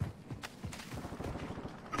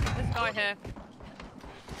 This guy here.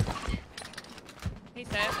 He's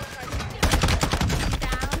here.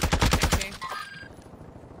 Down. Thank you.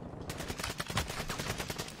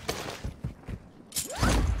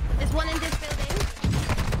 There's one in this building.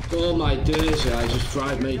 Oh my days, yeah, I just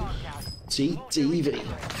drive me. TV.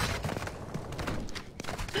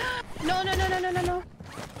 No.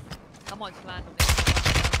 I might just land on this. So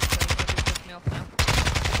he's me off now.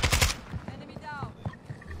 Enemy down.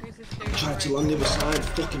 Who's this dude? Tried to land the other side,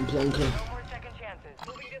 fucking plonker. No more second chances.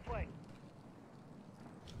 Moving this way.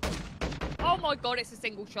 Oh my god, it's a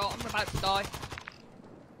single shot. I'm about to die.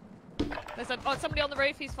 There's somebody on the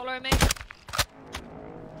roof. He's following me.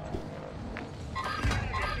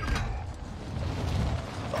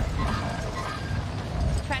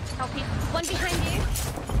 Trying to help you. One behind you.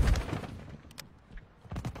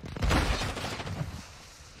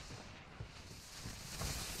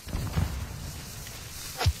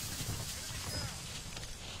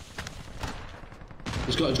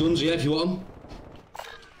 He's got his guns, yeah, if you want them.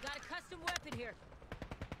 Got a custom weapon here.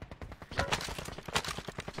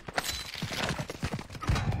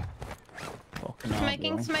 Fucking hard,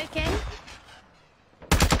 bro. Smoking.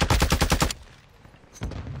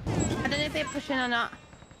 I don't know if they're pushing or not.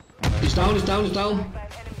 He's down. By an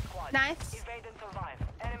enemy squad. Nice. Evade and survive.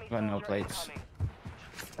 Enemy Got no soldier plates. incoming.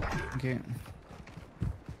 Thank you.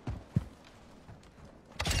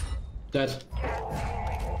 Dead.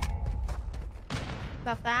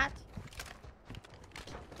 Love that.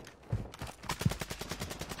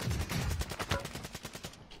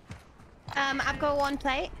 I've got 1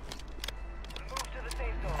 plate. Move to the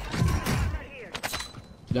safe zone. Armor here.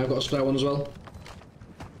 Yeah, I've got a spare one as well.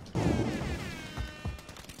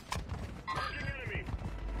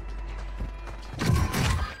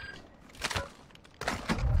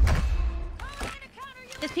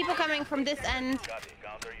 There's people coming from this end.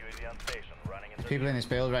 People in this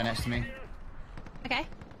build right next to me. Okay.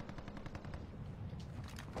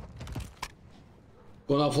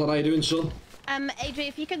 Go on, Alpha, how you doing, son? AJ,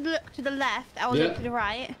 if you could look to the left, I will Yeah. look to the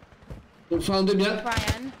right. Don't found him yet?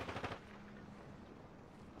 Ryan.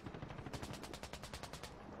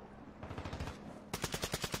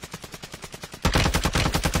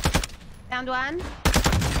 Found one.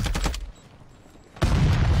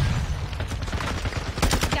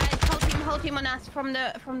 Guys, whole team on us from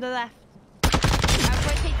the left.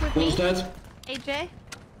 Rotate with One's me. dead. AJ.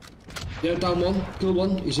 Yeah, down one. Killed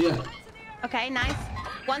one. He's here. Okay, nice.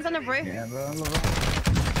 One's on the roof. Yeah, bro, I love it.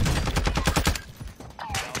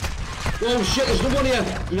 Oh shit, there's another one here.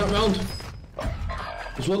 You're not round.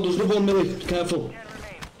 There's another one, Millie. Careful. 10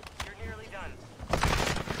 remain. You're nearly done.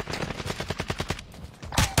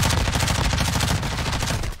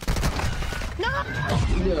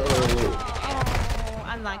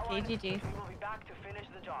 Unlucky, GG. We will be back to finish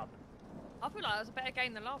the job. I feel like it was a better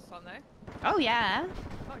game than last time though. Oh yeah.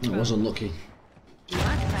 Much It better. was unlucky. Much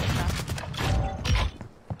better.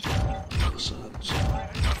 So,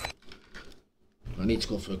 I need to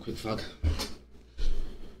go for a quick fag.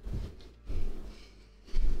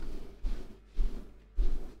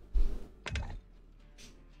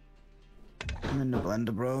 I'm in the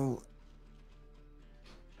blender, bro.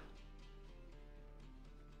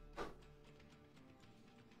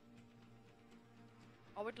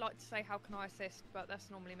 I would like to say how can I assist, but that's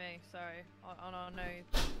normally me, so I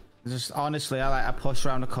know. Just honestly, I push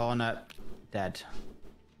around the corner, dead.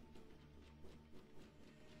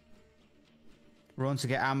 Run to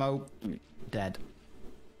get ammo, dead.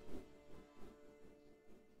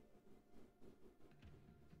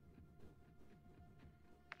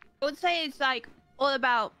 I would say it's like all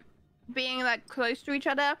about being like close to each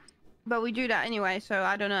other, but we do that anyway, so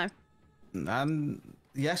I don't know.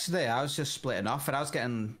 Yesterday I was just splitting off, and I was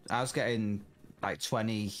getting like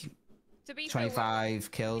 20, To be fair,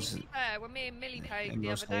 25 kills. To be fair, when me and Millie played in the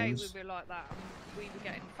those other day, games. we were like that, and we were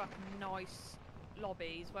getting fucking nice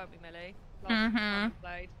lobbies, weren't we, Millie? Last time we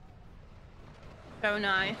played. So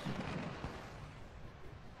nice.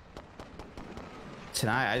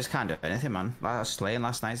 Tonight I just can't do anything, man. I was slaying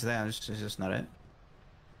last night today. It's just not it.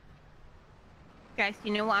 Guys,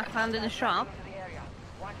 you know what I found in the shop? To the area.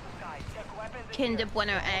 Watch the sky. Check weapons and Kinder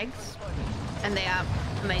Bueno eggs, and they are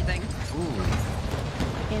amazing. Ooh,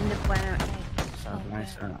 Kinder Bueno eggs. sounds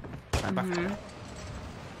nice. I'm back.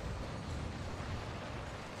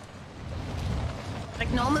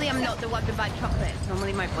 Like normally I'm not the one to buy chocolate. It's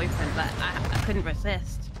normally my boyfriend, but I couldn't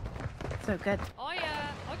resist. So good. I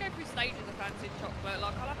go through stages of fancy chocolate.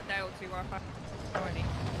 Like I'll have a day or two where I fancy already.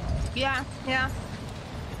 Yeah, yeah.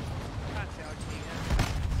 Fancy I'll just eat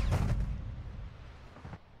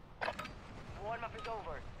it. warm-up is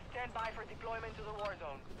over. Stand by for deployment to the war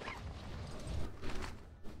zone.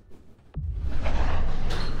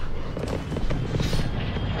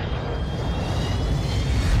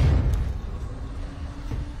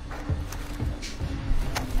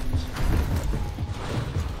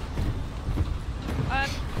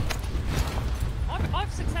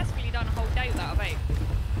 I've successfully done a whole day without a vape.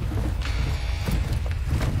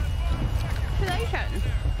 Congratulations.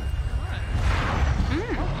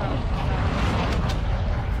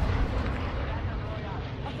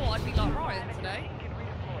 I thought I'd be like Ryan today.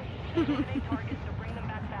 Eliminate targets to bring them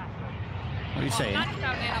back faster. What are you saying? I'm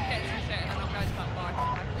down there, I'm getting some shit, and then I'm going to that bar.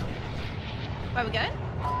 Where are we going?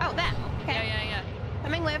 Oh, there. Okay. Yeah.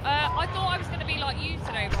 Coming with. I thought I was going to be like you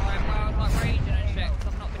today, Ryan, where I was like raging and shit,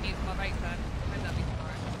 because I've not been using my vape pen. Maybe that'd be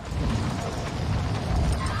tomorrow.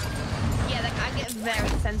 Yeah, like I get very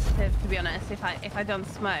sensitive, to be honest, if I don't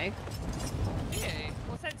smoke. Yeah.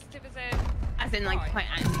 Well, sensitive as in... As in, like, Why? quite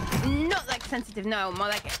angry. Not like sensitive, no, more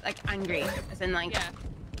like angry. As in, like, Yeah.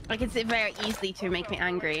 like it's very easy to make me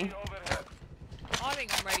angry. I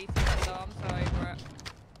think I'm ready to go, though. I'm so over it.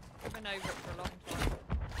 I've been over it for a long time.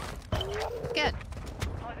 Good.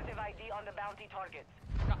 Positive ID on the bounty targets.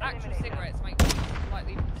 Like, actual cigarettes make me, like,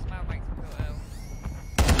 the smell makes me feel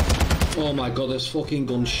ill. Oh my god, this fucking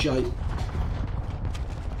gun's shite.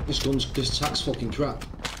 This tack's fucking crap.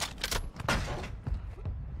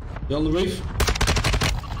 You on the roof?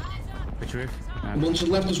 Which roof? One to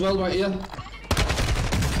the left as well, right here.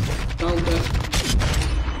 Down there.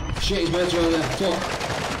 Shit, he's way as well there. Fuck.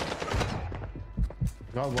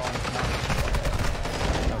 Got one.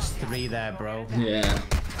 There's 3 there, bro. Yeah.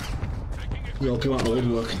 We all come out of the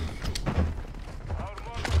woodwork.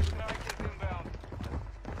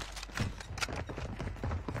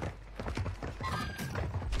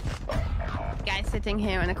 Guy sitting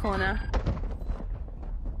here in a corner.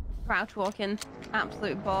 Crouch walking.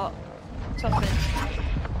 Absolute bot. Sausage.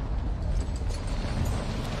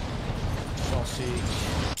 Sausage.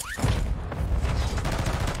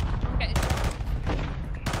 I'm getting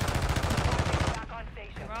Back on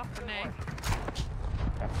station. you're after me.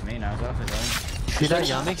 That's me now, that's it, Je suis là, il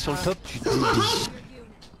y a un mec sur le top, tu te dis.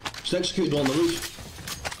 Just executed on the roof.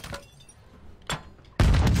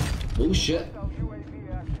 Oh shit.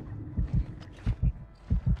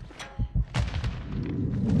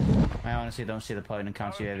 I honestly don't see the point in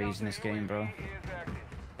counter UAVs in this game, bro. No,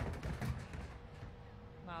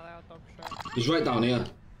 they are dog shit. He's right down here.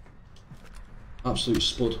 Absolute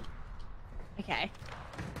spud. Okay.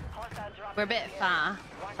 Hostile drop We're a bit far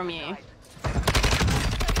from you.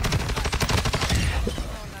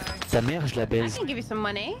 Ta mère, je la I baise. can give you some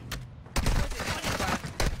money. I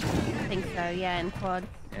think so, yeah, in quad.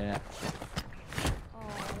 Yeah. Oh,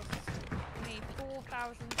 I need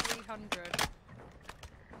 4,300.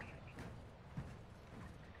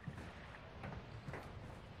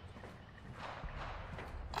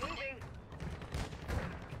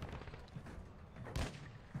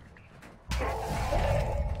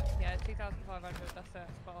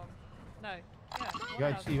 You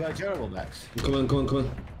got a durable Bex? Come on, come on, come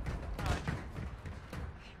on.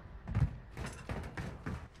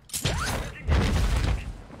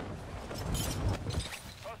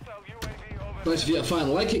 Nice of you to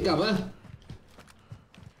finally like it, Gabba.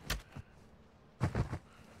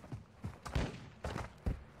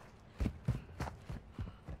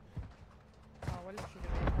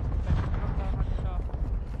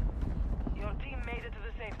 Your team made it to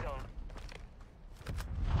the safe zone.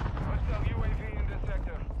 Hostile UAV in this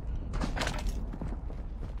sector.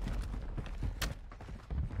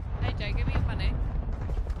 Hey Jay, give me your money.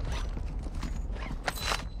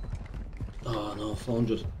 Oh no,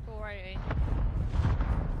 400. 480.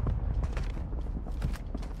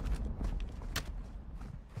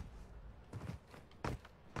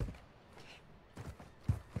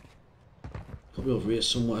 Probably over here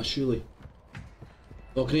somewhere, surely.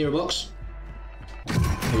 Oh, can you hear a box?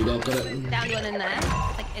 There we go, got it. Down one in there,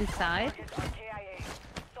 like inside. Targets are KIA.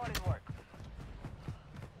 Solid work.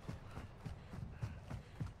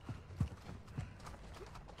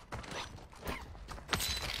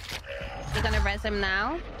 You're gonna res him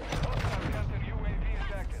now. Hostile counter UAV is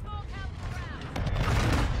active.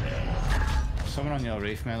 Someone on your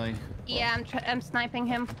roof, Millie. Yeah, I'm sniping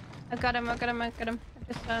him. I got him. I just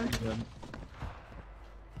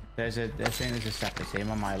I think there's a separate team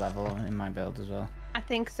on my level in my build as well. I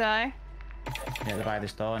think so. Yeah, they're by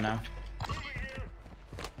this door now.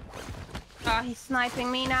 Oh, he's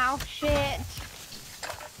sniping me now. Shit.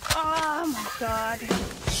 Oh my god.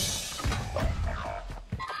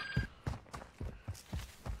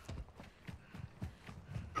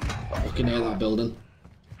 Looking at that building.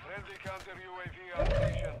 Friendly counter UAV on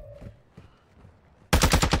station.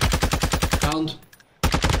 Found.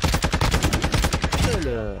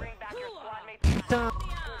 Bring back your squad mates. Good work.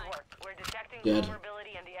 We're detecting Dead.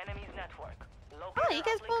 vulnerability in the enemy's network. Locate Oh, you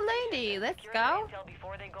their guys pulled uplink lady. stations and Let's secure go. their intel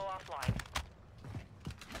before they go offline.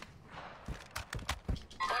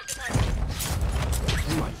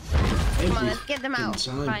 Oh my. Come on, let's get them out.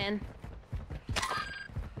 Time. Ryan.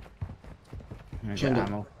 I'm gonna Try get and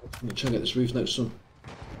ammo. I'm gonna try and get this roof next to him.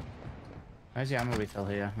 Where's the ammo refill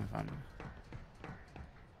here? I found it.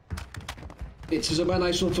 It's a very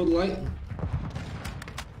nice one for the light.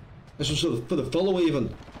 This one's for the follow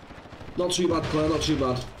even. Not too bad, Claire, not too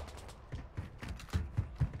bad.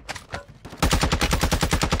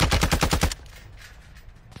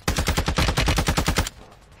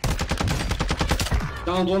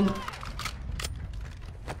 Downed one.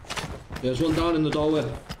 There's one down in the doorway.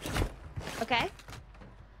 Okay.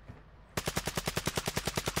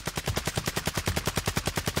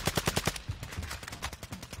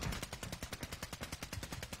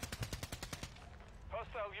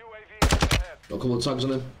 Hostile UAV overhead. Got a couple of tags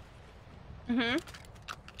on him. Mhm.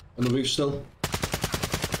 On the roof still.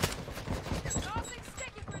 Tossing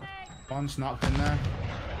sticky grenade. One's knocked in there.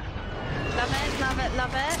 Love it, love it,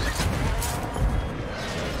 love it.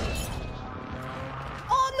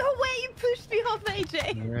 Oh no way! You pushed me off, AJ.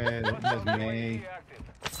 Yeah, that was me. Active.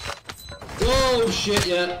 Oh shit,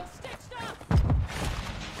 yeah. Stitched up.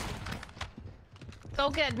 It's all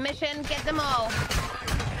good. Mission, get them all.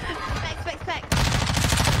 Spec.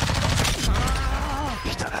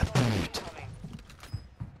 Putain la pute.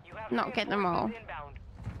 You have Not get them all. inbound.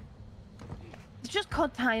 It's just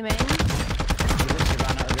called timing. He literally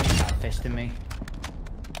ran out of reach, started fisting me.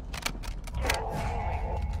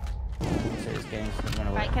 So this game's run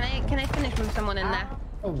away. Right, can I finish with someone in there?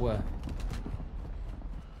 Oh,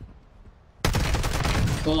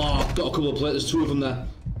 Oh, I've got a couple of plates. There's two of them there.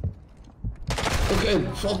 Look at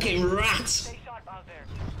him, fucking rat! Stay sharp out there.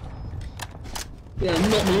 Yeah,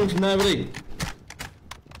 not me from there, really.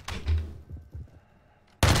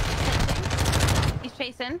 He's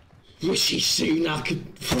chasing. Rishi Sunak,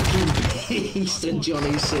 fucking beast, and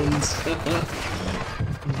Johnny Sins.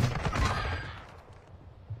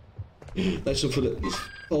 Nice one for the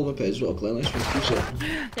all my page as well, Claire. Nice one. Appreciate it.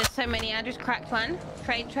 There's so many. I just cracked one.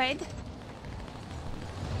 Trade.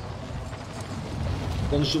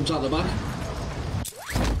 One jumped out the back.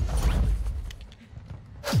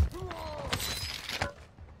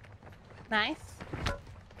 Nice.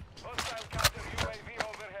 Hostile counter UAV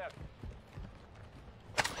overhead.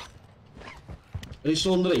 Are he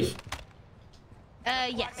still underneath?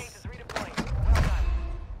 Yes. Is redeploying. Well done.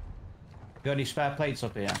 you got any spare plates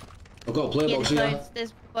up here? I've got a plate Yeah, box there's here. loads.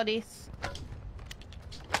 There's bodies.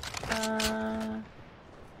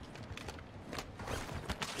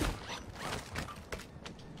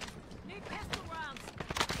 Need pistol rounds.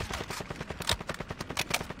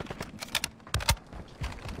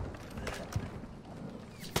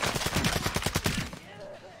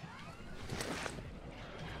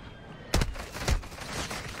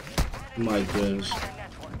 My goodness.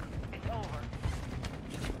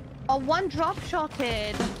 Oh, one drop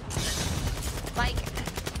shotted. Like,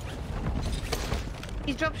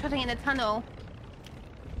 he's drop shotting in the tunnel.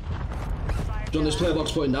 John, this player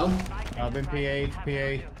box putting down. I've been PA'd,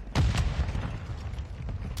 PA.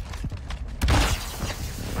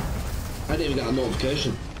 I didn't even get a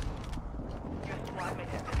notification.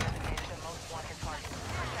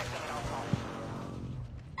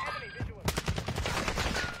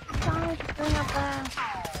 Guys, going up there.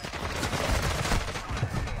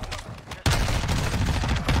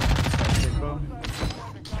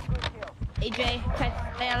 AJ, try to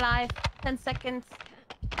stay alive. 10 seconds.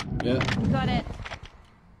 Yeah. Got it.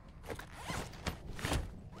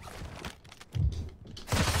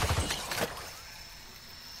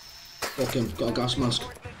 Fucking got a gas mask.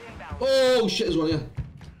 Oh shit, there's one here.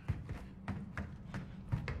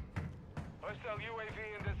 Hostile UAV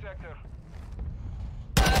in this sector.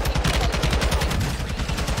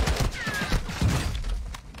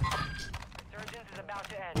 Surgeons is about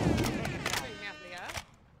to end.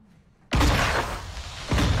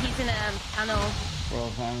 He's in a tunnel. Well,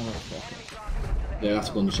 hang on. Yeah, I have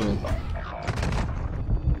to go in the tunnel.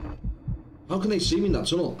 How can they see me in that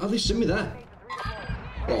tunnel? How have they seen me there?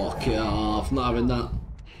 Fuck off, not having that.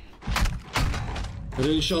 How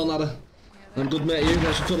doing, Sean Ladder? I'm good, mate. You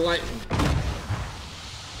guys for the light.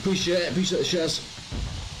 Appreciate it. Appreciate the shares.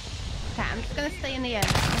 Okay, I'm just gonna stay in the air.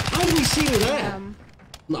 How did he see me there?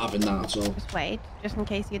 Not having that at all. Just wait, just in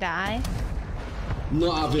case you die.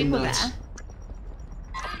 Not having People that. there.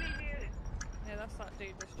 Yeah, that's that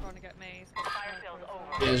dude that's trying to get me. He's got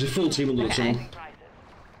Yeah, there's a full team under the Okay. tunnel.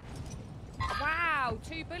 Wow,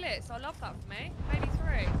 2 bullets. I love that for me. Maybe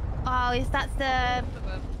 3. Oh, is that the... Look at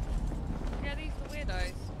them. Yeah, these are the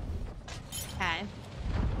weirdos. Okay.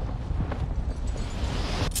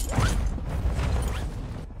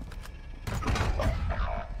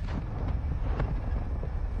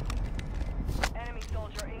 Enemy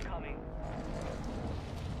soldier incoming.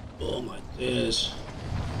 Oh my days.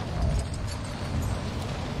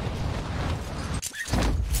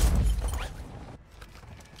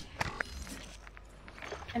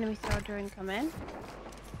 Enemy soldier incoming.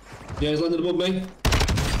 Yeah, he's landed above me.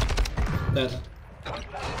 Dead.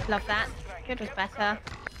 Love that. Good was better.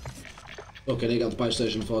 Okay, they got the fire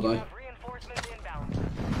station before I die. Reinforcements inbound.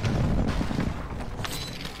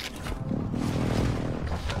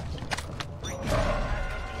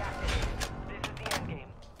 This is the end game.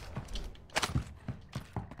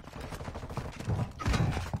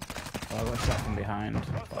 Oh, I got shot from behind.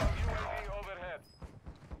 Hostile UAV overhead.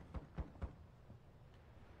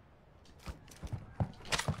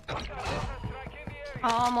 Strike in the area.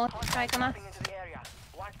 Almost strike on us. Dropping into the area.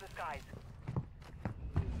 Watch the skies.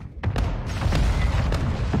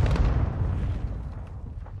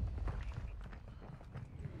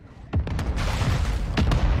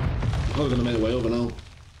 Probably gonna make their way over now.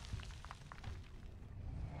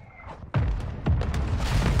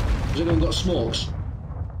 Has anyone got smokes?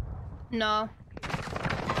 No.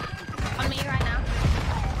 On me right now.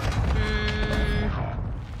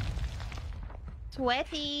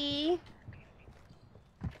 Sweaty.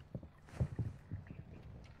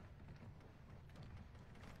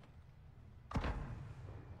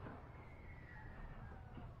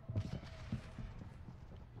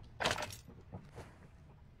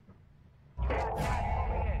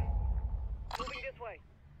 Moving this way.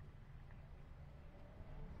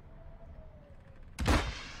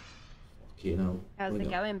 Okay, now. How's it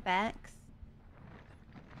going, Bex?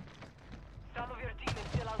 Some of your team is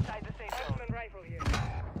still outside the safe zone. Rifle here.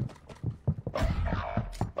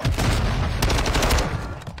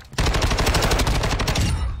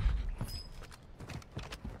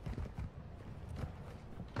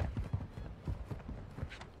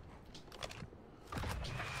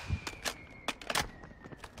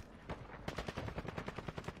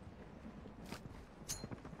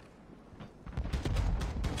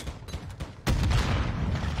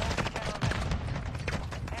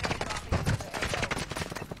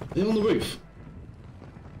 They're on the roof.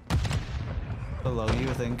 Below you,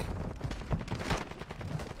 I think.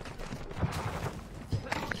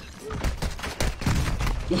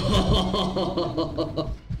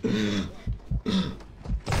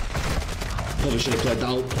 Probably should have played that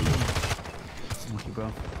out. Thank you,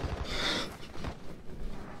 bro.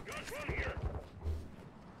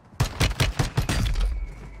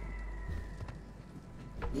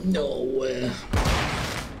 No way.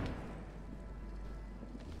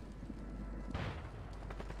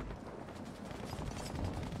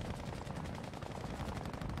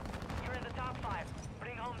 You're in the top 5.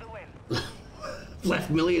 Bring home the win. Left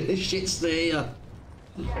million of shits there.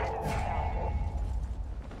 Gas is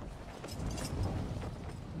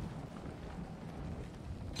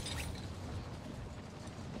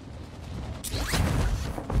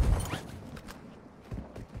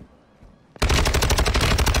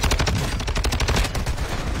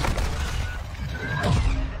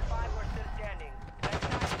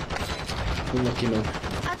Lucky man.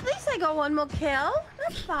 At least I got one more kill.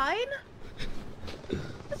 That's fine.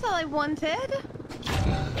 That's all I wanted.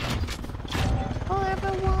 All I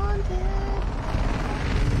ever wanted.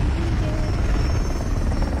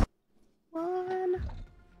 One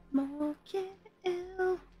more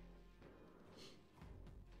kill.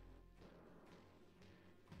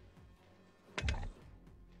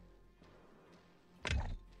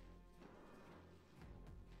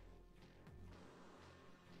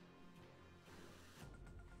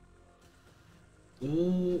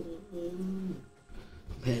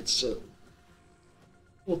 Headset.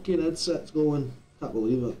 Fucking headset's going. Can't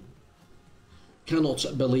believe it. Cannot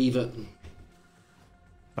believe it.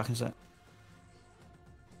 Back in a sec.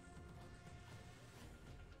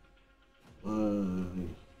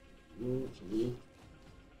 Let's have a look.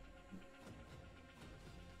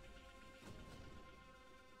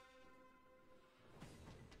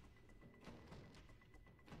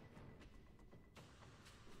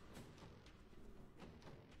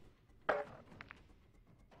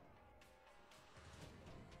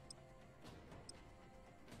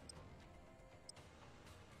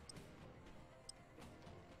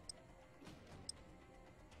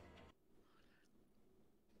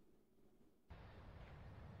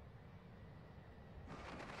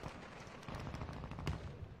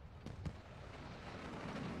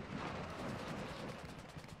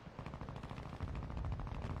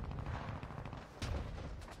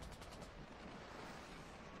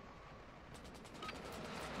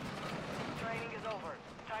 Training is over.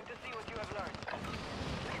 Time to see what you have learned.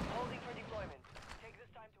 Holding for deployment. Take this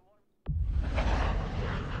time to warm.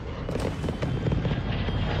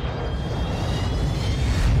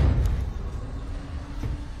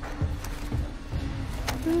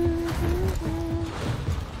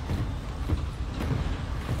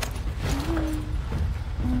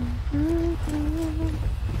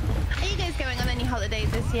 Are you guys going on any holidays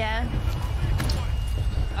this year?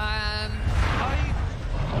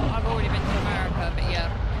 I've already been to America, but yeah.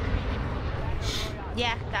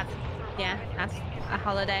 That's a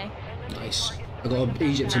holiday. Nice. I got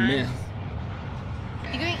Egypt in May.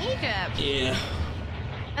 You going to Egypt? Yeah.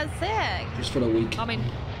 That's sick. Just for a week. I mean,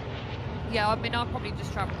 yeah, I'll probably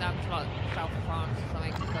just travel down to like south of France or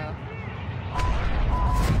something. So.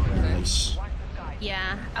 Nice.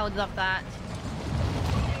 Yeah, I would love that.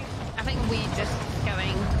 I think we're just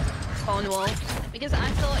going Cornwall because I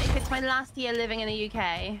thought if it's my last year living in the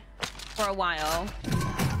UK for a while,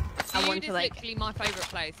 I want to like. Literally my favourite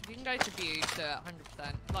place. If you can go to Bude, do it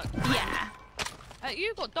 100%. Like. Yeah.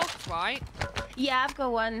 You've got dogs, right? Yeah, I've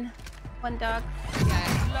got one dog.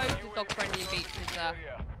 Yeah, loads of dog-friendly beaches there.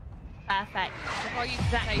 Perfect. I used to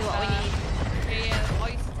Exactly take, what we need. Yeah, I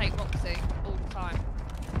used to take Roxy all the time.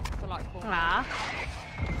 For like Cornwall. Ah.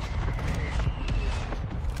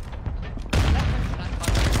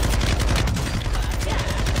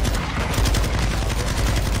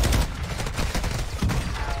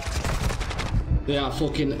 They are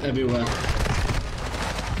fucking everywhere.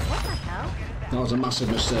 What the hell? That was a massive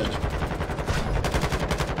mistake.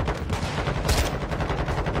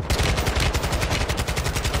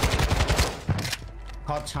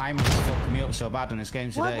 Hard time is fucking me up so bad on this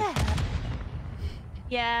game What today. the hell?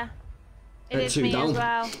 Yeah. It is two me down. as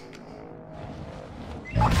well.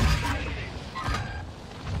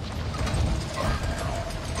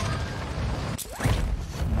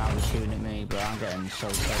 Now they're shooting at me, bro. I'm getting so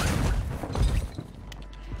scared.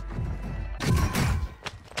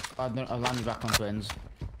 I landed back on twins.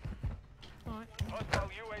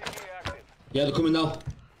 Yeah, they're coming now.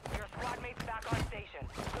 Your squad mates back on station.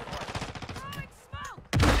 Good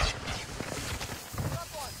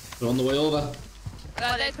work. They're on the way over.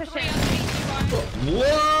 There's pushing. 3 underneath you,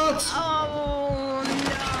 What? Oh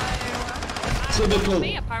no. Typical.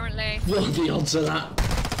 Me, apparently. What are the odds of that?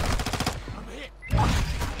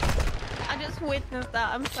 I just witnessed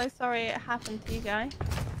that. I'm so sorry it happened to you guys.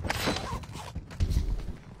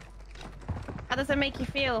 How does it make you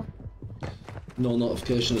feel? No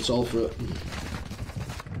notification at all for it.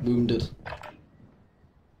 Wounded.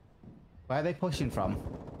 Where are they pushing from?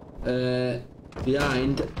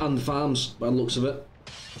 Behind and farms, by the looks of it.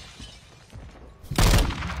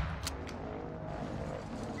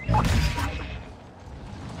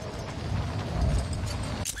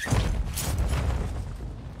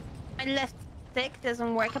 My left stick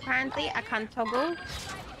doesn't work apparently. I can't toggle.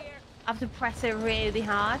 I have to press it really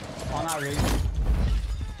hard. On our route.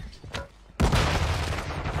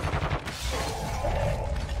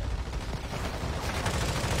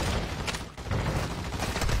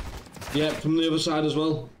 Yeah, from the other side as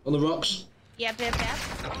well, on the rocks. Yep.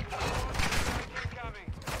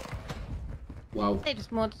 Wow. They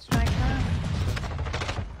just mod strike now.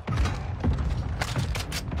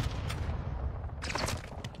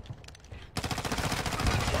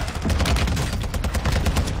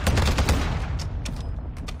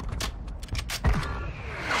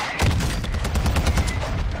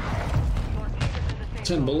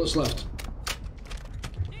 10 bullets left.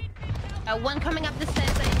 One coming up the stairs,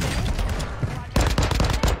 AJ.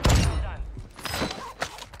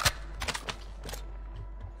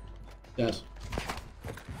 Dead.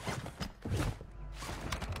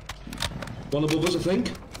 One above us, I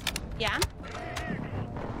think. Yeah.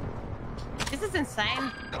 This is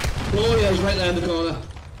insane. Oh yeah, he's right there in the corner.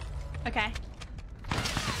 Okay.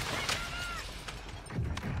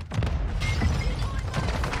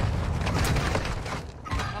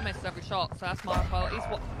 I missed every shot, so that's my fault. He's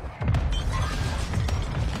what?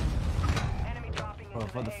 Oh,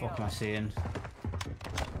 what the fuck am I seeing?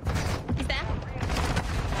 He's there.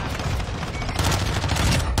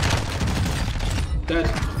 Dead.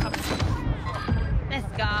 Let's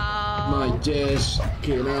go. My days.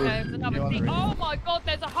 Get out. There's another team. Oh my god,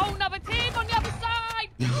 there's a whole nother team on the other side!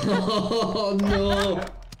 Oh no.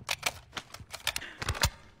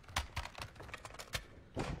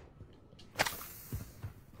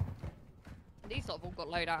 These lot have all got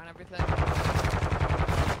loadout and everything.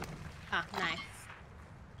 Ah, nice.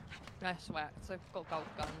 I swear, so they've got gold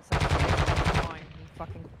guns. So fine, you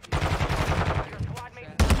fucking.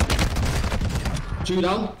 Shit. 2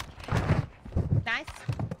 down. Nice.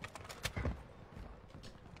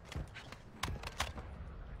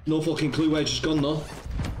 No fucking clue where it's just gone though.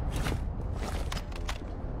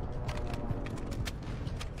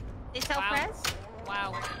 They self-res?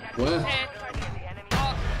 Wow. Where? Here.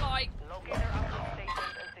 Oh, like. Locate their outpost stations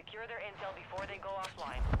and secure their intel before they go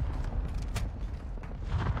offline.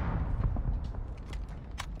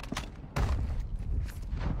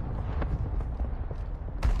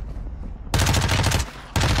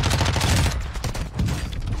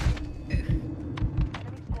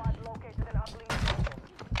 Enemy squad located an uplink vehicle.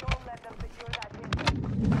 Don't let them secure that intel.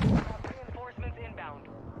 Reinforcements inbound.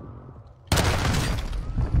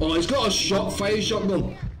 Oh, he's got a fire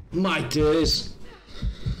shotgun. My days.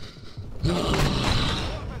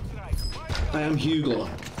 I am Hugo.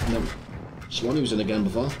 No. Swan who was in again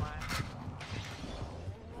before.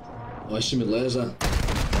 Oh, I see my laser.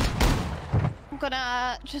 I'm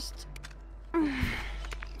gonna just...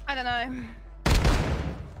 I don't know.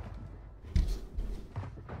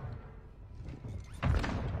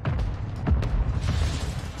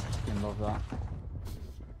 I love that.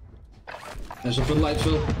 There's a floodlight,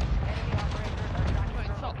 Phil. I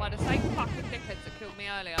got shot by the same fucking dickheads that killed me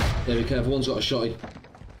earlier. Yeah, be careful. One's got a shotty.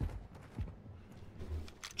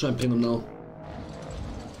 Try and ping them now.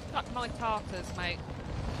 Fuck my tartars, mate.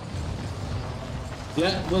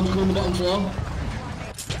 Yeah, one's coming on the bottom floor.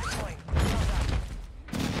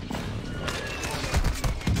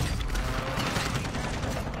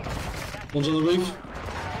 One's on the roof.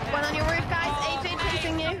 One on your roof, guys. AJ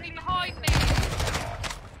chasing you. Somebody behind me.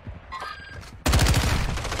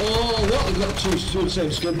 Oh, what? They've got two of the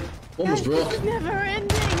same skin. One was broke. This is never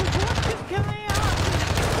ending. What is going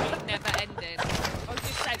on? It's never ending. I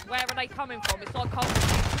just said, where are they coming from? It's like coming me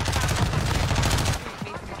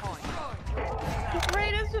from behind.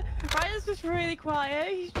 Ryder's just really quiet.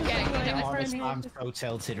 He's just Yeah, really you know, Honest, friendly. I'm so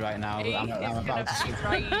tilted right now. He I'm is about gonna to be speak.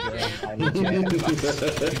 crazy.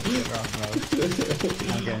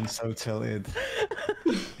 I'm getting so tilted.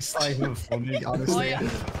 It's not even funny, honestly. I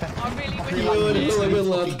really I wish feel Oh, like yeah, this like a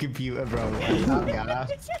lad. fucking computer, bro. Like, that gas.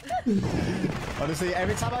 Honestly,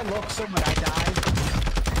 every time I look somewhere, I die.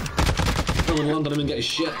 Someone landed him and get his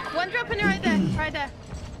shit. One dropping right there. Right there.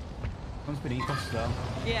 One's beneath us as well.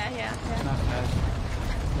 Yeah. Not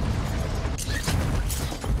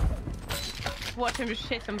Watch him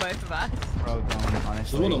shit on both of us. bro, don't,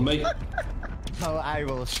 honestly. There's one on me. Oh, I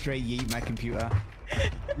will straight yeet my computer.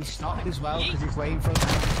 He stopped as well because he's waiting for us.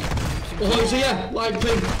 Oh, he's here! Live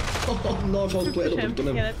ping! Oh no, I thought I plated Push him.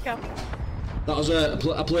 him. Yeah, let's go. That was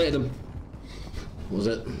I plated him. What was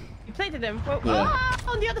it? You plated him. Whoa. Yeah.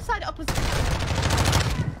 Oh, on the other side, opposite.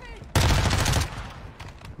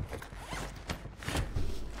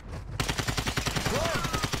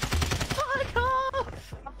 Fuck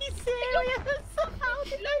off! Are you serious? How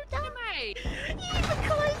did you do Mate. You even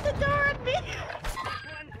closed the door on me.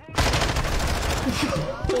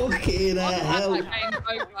 Fucking hell! That game's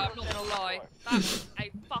over, I'm not gonna lie. That's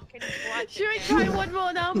a fucking tragic Should we game. try one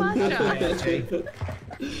more now, Master?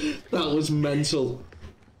 That was mental.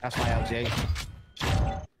 That's my LG.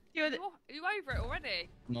 You're the... Are you over it already?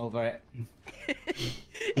 I'm over it.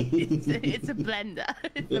 it's a blender.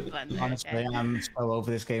 It's a blender. Honestly, okay. I'm so over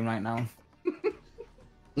this game right now.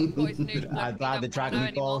 Got his new I'd don't rather wanna drag know my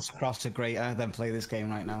anymore. balls across the grater than play this game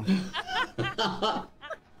right now.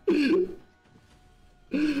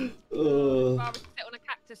 Rather sit on a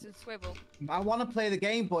cactus and swivel. I want to play the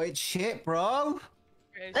game, but it's shit, bro.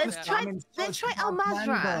 Let's try Al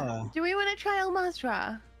Mazrah. Do we want to try Al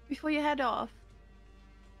Mazrah before you head off?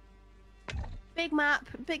 Big map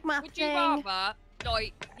Would you thing. rather,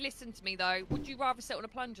 like, listen to me though, would you rather sit on a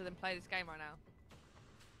plunger than play this game right now?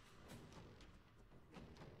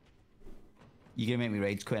 You're gonna make me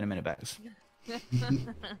rage quit in a minute, Bex.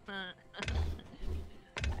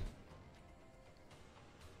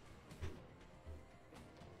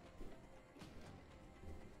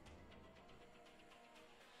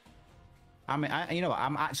 I mean, you know what?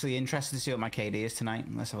 I'm actually interested to see what my KD is tonight.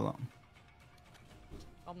 Let's have a look.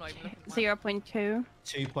 I'm not even looking at 0.2.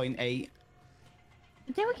 2.8.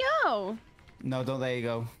 There we go. No, don't. There you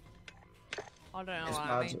go. I don't know It's what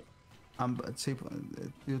I bad. mean. I'm 2.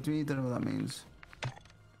 You don't know what that means.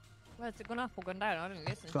 Where's it gone up or gone down? I didn't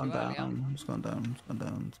listen It's to gone you earlier. down. It's gone down. It's gone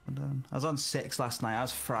down. It's gone down. I was on 6 last night. I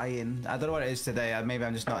was frying. I don't know what it is today. Maybe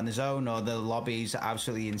I'm just not in the zone, or the lobby's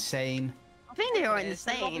absolutely insane. I think they are It's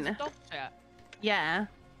the lobby's insane. dog shit. Yeah.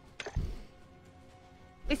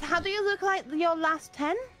 How do you look like your last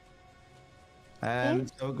 10?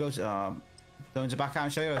 So it goes. Going to back out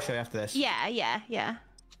and show you, or show you after this? Yeah.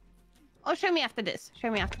 Oh, show me after this.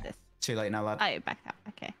 Too late now, lad. Oh, back out.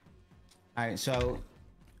 Okay. All right. So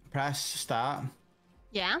press start.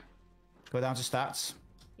 Yeah. Go down to stats.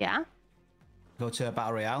 Yeah. Go to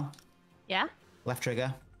battle royale. Yeah. Left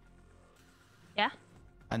trigger. Yeah.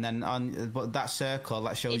 And then on that circle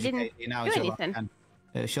that shows It you didn't now. do is your anything. left-hand.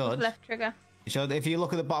 It should. Left trigger. It should. If you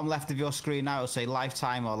look at the bottom left of your screen now, it'll say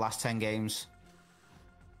lifetime or last 10 games.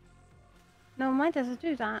 No, mine doesn't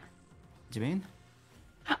do that. Do you mean?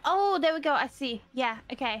 Oh, there we go. I see. Yeah.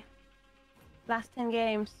 Okay. Last 10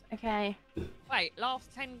 games. Okay. Wait,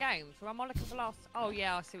 last 10 games? Or am I looking for last... Oh,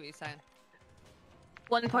 yeah, I see what you're saying.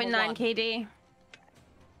 1.9 1. KD.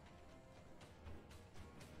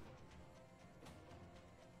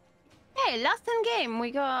 Hey, last 10 game,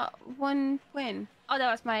 we got 1 win. Oh,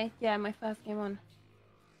 that was my first game on.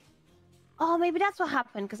 Oh, maybe that's what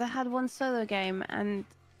happened, because I had 1 solo game and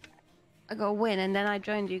I got a win, and then I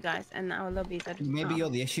joined you guys, and our lobbies are just Maybe you're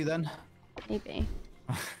the issue then. Maybe.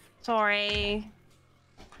 Sorry.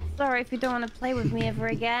 Sorry if you don't want to play with me ever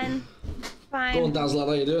again. Fine. Go on, Dazzler,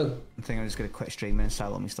 how you doing? I think I'm just gonna quit streaming and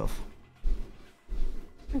start all my stuff.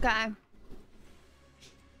 Okay.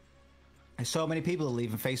 There's so many people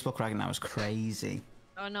leaving Facebook right now. It's crazy.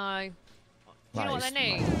 I know. Do you know what That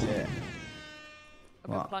they is need? legit. A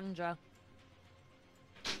good What? plunger.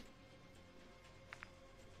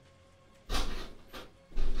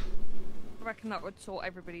 I reckon that would sort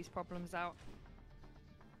everybody's problems out.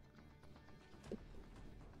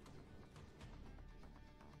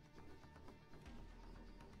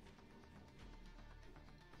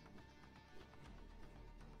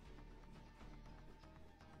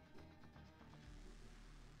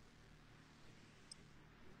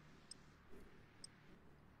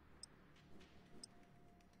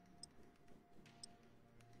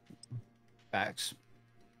 Bex,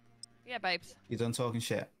 Yeah, babes. you done talking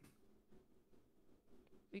shit?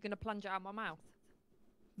 You're gonna plunge it out my mouth.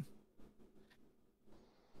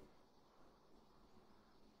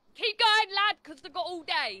 Keep going, lad, because they've got all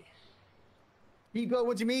day. Keep going.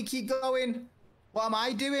 What do you mean? Keep going. What am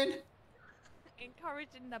I doing?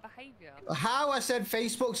 Encouraging the behaviour. How? I said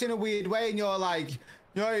Facebook's in a weird way, and you're like, you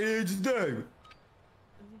know what you need to do.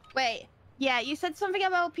 Wait. Yeah, you said something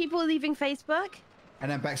about people leaving Facebook? And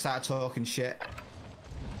then Bex started talking shit.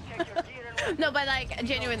 Check your gear and No, but like,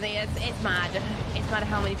 genuinely, it's mad. It's mad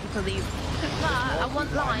how many people leave. But I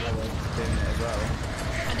won't lie. Doing it as well.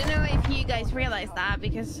 I don't know if you guys realize that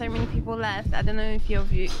because so many people left. I don't know if you're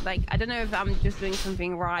like, I don't know if I'm just doing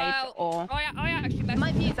something right or. I actually messaged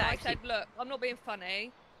My views them. are I said, look, I'm not being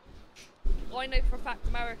funny. I know for a fact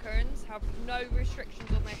Americans have no restrictions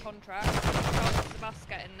on their contract. Regardless of us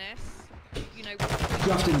getting this, you know.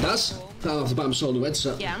 Grafting does. Don't have to buy him solo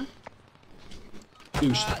headset. Yeah.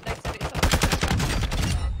 Boost. They said it's up to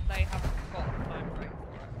them. They haven't got time for it.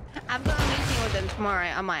 I've got a meeting with them tomorrow.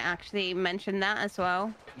 I might actually mention that as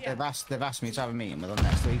well. Yeah. They've asked me to have a meeting with them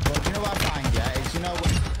next week. But you know what I find, yeah, is you know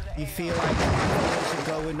when you feel like it's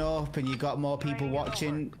going up and you got more people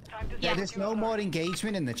watching. Yeah. There's no more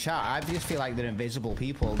engagement in the chat. I just feel like they're invisible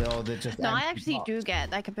people. They're just. No, I empty actually bots. do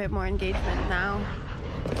get like a bit more engagement now.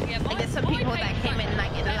 Yeah, Like there's some my people page that came in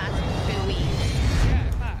like in the last 2 weeks.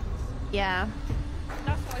 Yeah, facts. Yeah.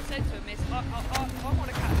 That's what I said to him is, I want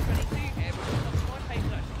to catch 22 here because my page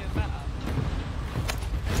is actually doing better.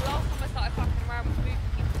 And the last time I started fucking around with moving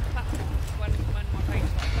people to platforms when my page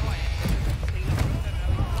started dying. Obviously, I don't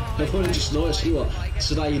know. I probably just noticed you. I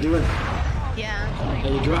said, how you doing? Yeah.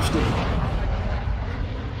 Are you grafting?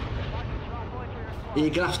 Are you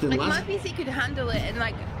grafting, Like my lad? PC could handle it, and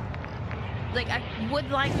like I would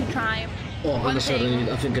like to try. Oh, one honestly, thing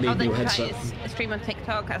I think I need I'd a new like to try headset. is stream on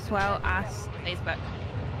TikTok as well as Facebook.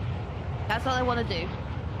 That's all I want to do.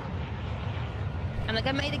 And like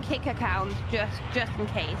I made a Kick account just in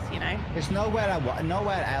case, you know. There's nowhere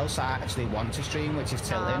else I actually want to stream, which is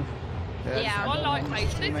tilting. Yeah, I like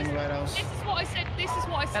Facebook. Facebook. This is what I said. This is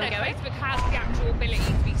what I said. we go. Facebook has the actual ability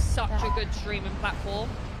to be such a good streaming platform.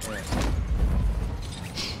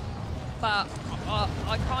 But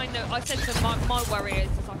I said to him, my worry is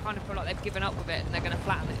I kind of feel like they've given up with it and they're going to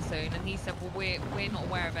flatten it soon. And he said, well, we're not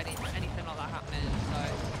aware of anything like that happening.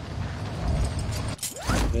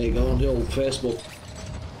 So There you go, on the old Facebook.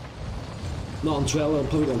 Not on Twitter, I'll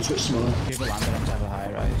put it on Twitch tomorrow. People landed on top of a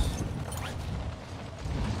high rise.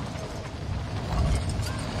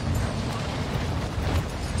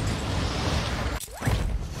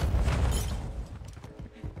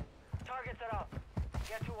 Target set up.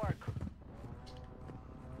 Get to work.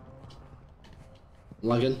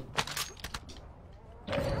 Lagging.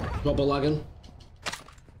 Proper lagging.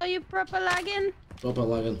 Are you proper lagging? Proper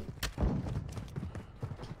lagging.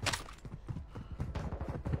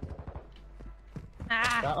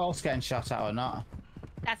 Ah, That all getting shot at or not?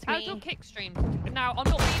 that's how's your me. Kick stream? Now, I'm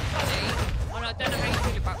not being funny, and I don't know how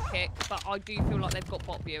you feel about Kick, but I do feel like they've got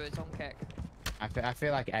bot viewers on Kick. I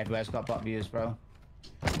feel like everywhere's got bot views, bro.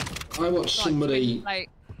 I watched somebody Like,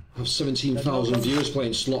 have 17,000 viewers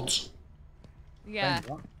playing slots. yeah.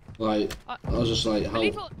 Like, I was just like, how?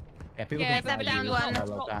 Believe it or- Yeah, people Yeah, can but find down views one. on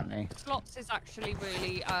Hello, can't they? Slots is actually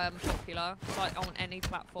really popular, like on any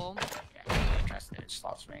platform. Yeah, interested in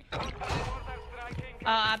slots, me.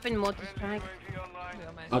 I've been more distracted.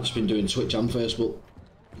 I've just been doing Twitch and Facebook.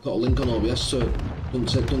 I've got a link on OBS, so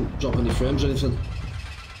don't drop any frames or anything.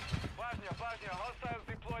 Hostiles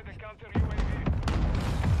deploy the counter UAV.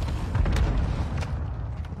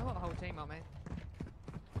 I've got a whole team on me.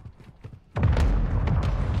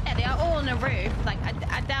 Yeah, they are all on the roof. Like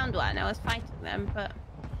I downed one. I was fighting them, but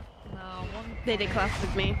No, one. they did clash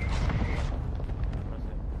with me.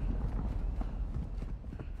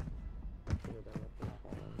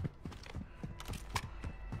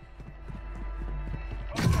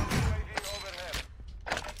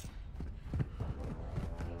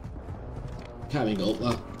 Can't even go up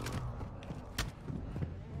there.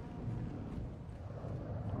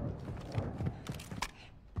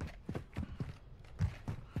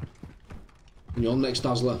 And you're next,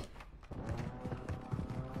 Dazzler.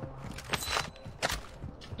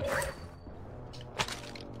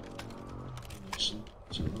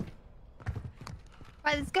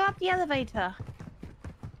 Right, let's go up the elevator.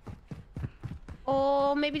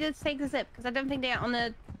 Or maybe let's take the zip, because I don't think they're on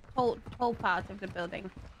the whole part of the building.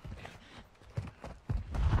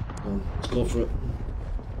 Let's go for it.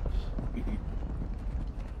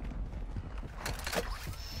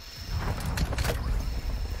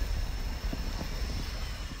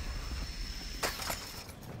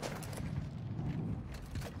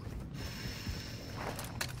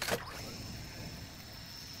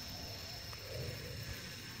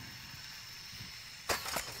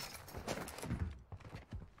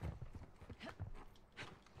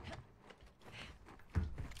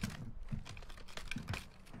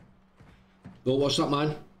 Go watch that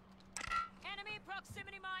mine. Enemy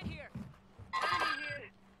proximity mine here.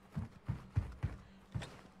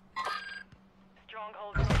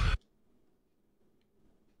 Stronghold.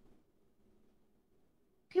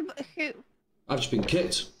 Who? I've just been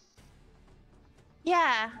kicked.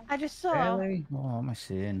 Yeah, I just saw. Really? Oh, what am I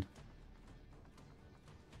seeing?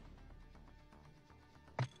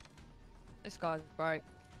 This guy's great.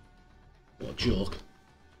 What a joke.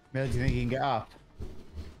 Mel, do you think you can get up?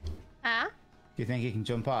 Huh? Do you think you can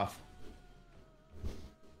jump off?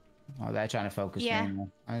 Oh, they're trying to focus Yeah. me.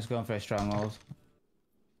 I'm just going for a stronghold.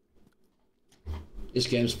 This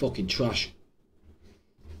game's fucking trash.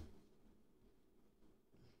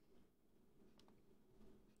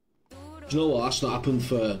 Do you know what? That's not happened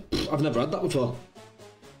for... I've never had that before.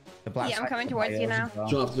 The black Yeah, I'm site coming for towards you Wales now. as well.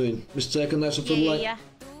 Do you know what I've doing? Mistaken there, something Yeah, like... yeah.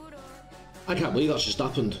 I can't believe that's just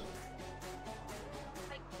happened.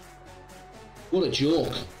 What a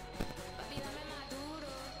joke.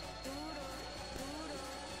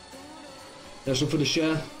 There's some for the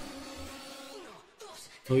share.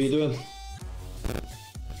 How are you doing?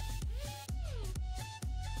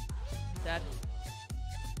 Dead.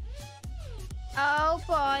 Oh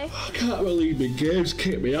boy. I can't believe the game's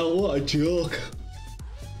kicked me out. What a joke.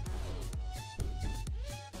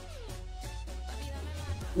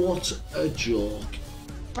 What a joke.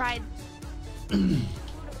 Right.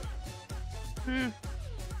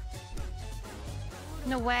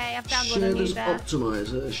 No way, I've downloaded a new Shaders death.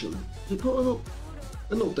 optimization. They put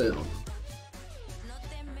an update on.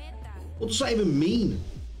 What does that even mean?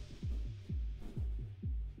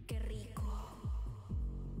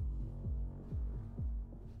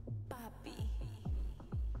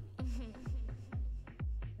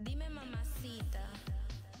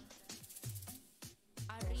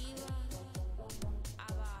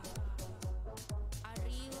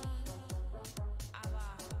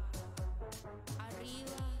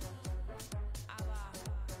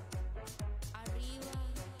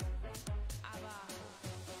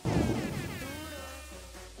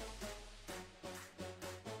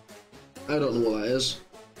 I don't know what that is.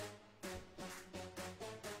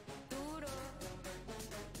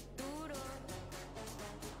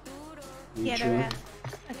 Yeah, Sure. there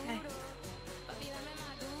is. Okay.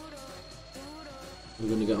 We're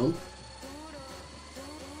gonna get on.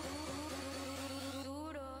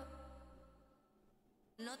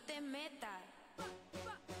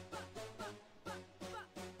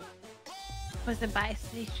 Was the buy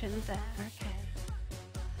station there? Okay.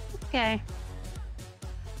 Okay.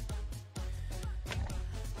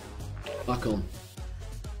 Back on.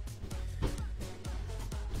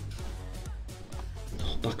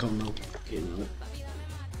 Back on now. Okay, now.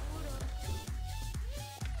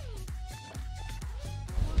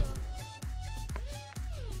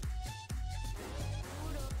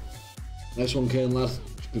 Nice one, Kane, lad.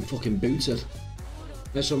 Just been fucking booted.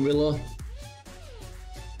 Nice one, Rillo.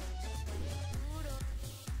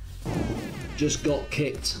 Just got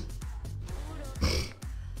kicked.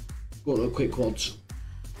 Go on to a quick quads.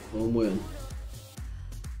 Oh, I'm waiting.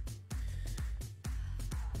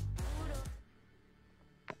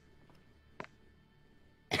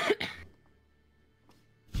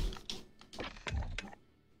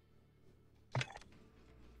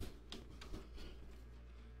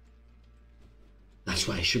 That's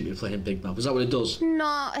why I shouldn't be playing Big Map. Is that what it does?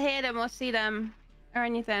 Not hear them or see them or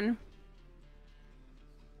anything.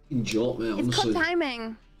 In joke, mate, It's honestly. called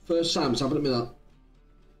timing. First time it's happened to me that.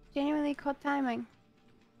 Genuinely called timing.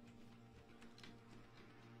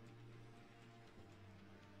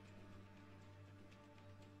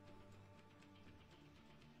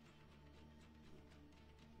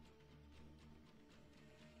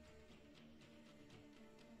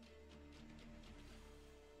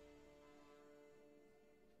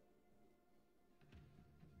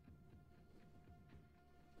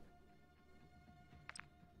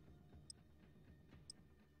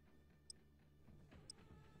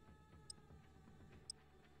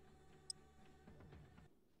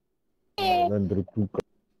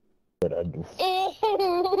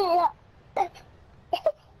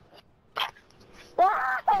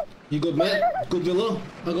 You good, mate? Good, Villa?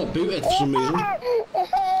 I got booted for some reason.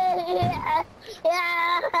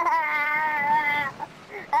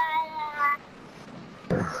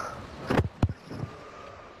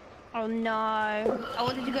 Oh no. I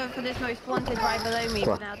wanted to go for this most wanted right below me,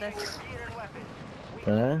 but now this.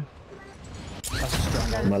 That's a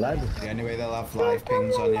strong My lad. The only way they'll have live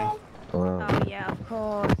pings on you. Wow. Oh yeah, of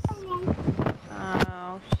course.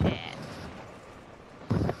 Oh shit.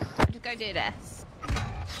 I'll just go do this.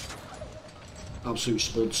 Absolute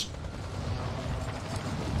spuds.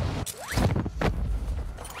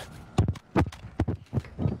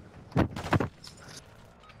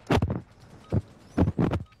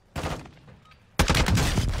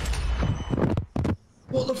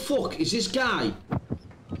 What the fuck is this guy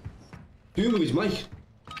doing with his mic?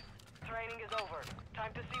 Training is over.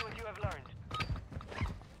 Time to see what you have learned.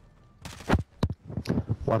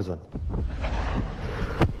 Warzone.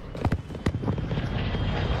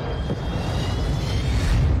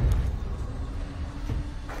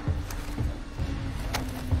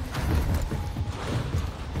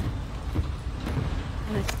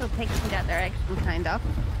 And it still takes me that direction, kind of.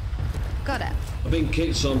 Got it. I've been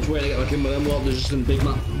kicked, so I'm just waiting to get back in with them lot. They're just in Big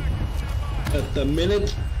Map. At the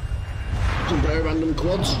minute, some very random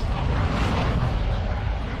quads.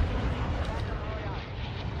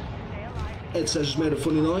 It says it's made a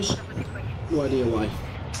funny noise. No idea why.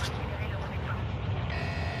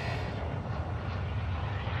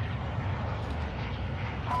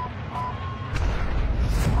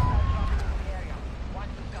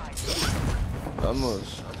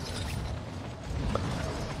 Vamos.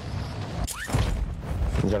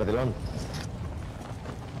 Jardelón.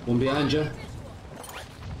 One behind you.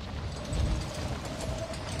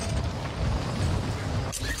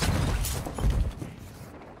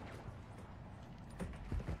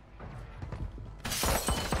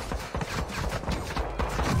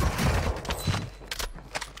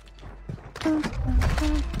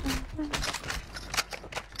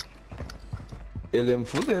 Ele é me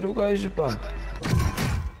foder o gajo, pá.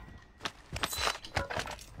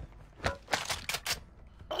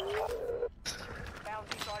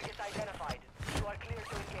 Bounty target identified. You are clear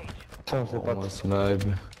to engage. Uma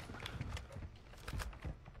sniper.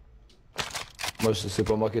 Mas c'est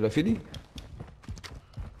pas moi qui l'a fini.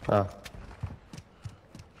 Ah.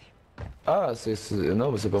 Ah,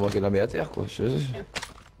 non, mais c'est pas moi qui l'a mis à terre, quoi.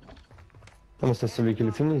 Non, mais c'est celui qui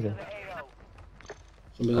le finit, ça.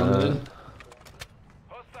 Somebody landed in.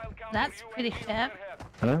 That's pretty shit.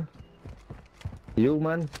 Hein? You,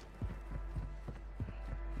 man.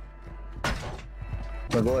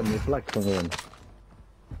 Go on, you flag, go on.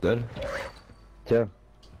 There. Tiens.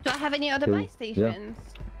 Do I have any other Two. buy stations?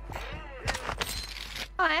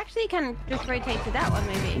 Oh, I actually can just rotate to that one,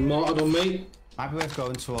 maybe. Mortared on me. Might be worth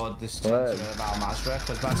going toward this to Ouais. Val Mazra,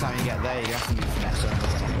 because by the time you get there, you have to be finesse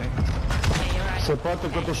anyway. Yeah, you're right. C'est pas ton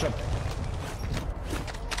côté shop.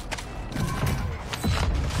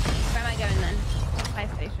 Where am I going then? Buy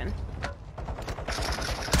station.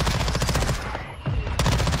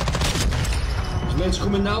 His mate's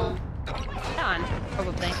coming now. Done,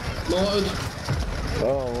 probably. Mortared.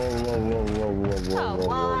 Oh, whoa, whoa, whoa, whoa, whoa, Oh, whoa,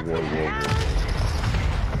 what? whoa, whoa.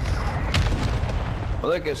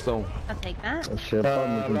 Onde é que eles estão? I'll take that. Je sais pas,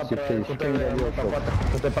 mais je me suis fait spring ali ao chão.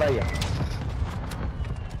 Côté praia.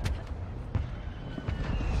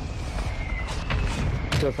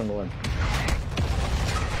 Tiens, Sangoan.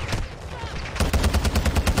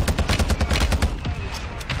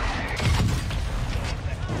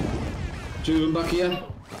 Two of them back here.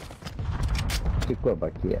 C'est quoi,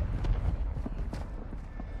 Baki?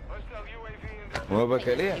 Uma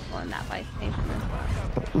bacaria? People on that buy station as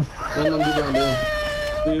well. One landed down there.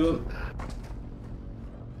 Two of them.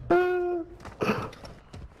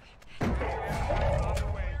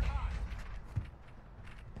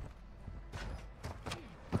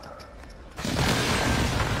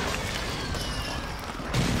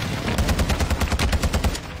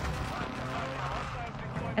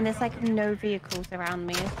 And there's like no vehicles around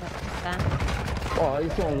me, is there? Oh,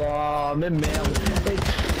 ils sont là, mais merde.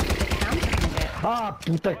 Ah,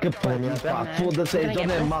 puta que pariu, pá. Foda-se, j'en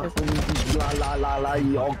ai marre. Lá, e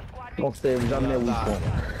on sait jamais où ils sont.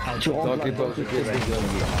 Tu rentres là, tu fais des gueules.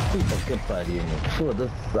 Puta que pariu, mec.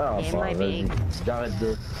 Foda-se, ah, Yeah, pá, might vas-y. be. J'arrête de...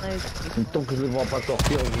 Loads. Tant que je ne vois pas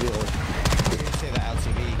sortir, je vais... You can see that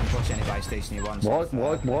LTV, you can push any buy station you want.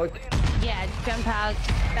 Brock. Yeah, jump out,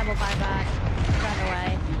 double buyback, run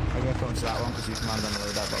away. I'm going to come to that one because you command on the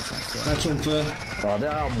loadout box next to it. That's unfair. Ah,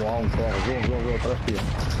 derrière moi encore. Go, transpire.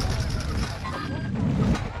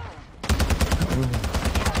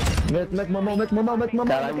 Mec, maman.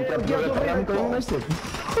 Caralho, quer pegar no caminho, mas tudo.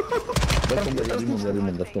 Vai tomber, il y a du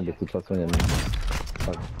monde, laisse tomber, de toute façon, il y a du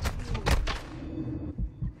monde.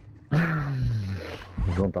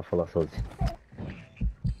 Ils vont pas falar sozinho.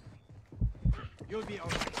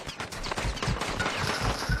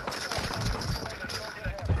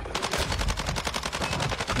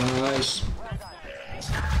 Nice.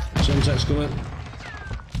 Semtex coming.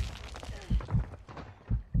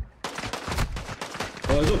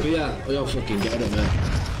 Oh, he's up here. Oh, you'll fucking get him, man.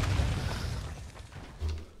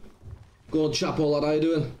 Go on, chap, all that, how you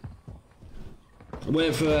doing? I'm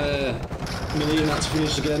waiting for Medan to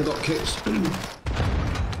finish again, got kicked.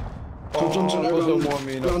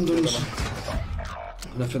 Randoms.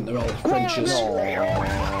 And I think they're all Frenches.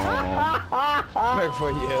 Como é que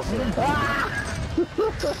foi essa?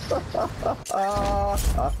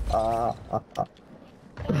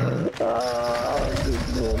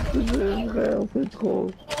 C'est trop.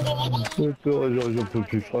 J'en peux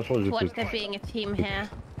plus, franchement, je peux Watch plus. there being a team here.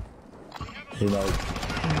 C'est marrant.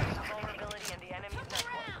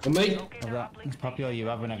 On me? Of that, it's popular you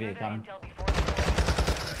have whenever you can.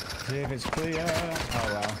 See if it's clear. Oh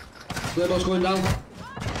well. Playboy's going down.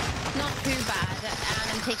 Not too bad,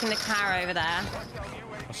 and I'm taking the car over there.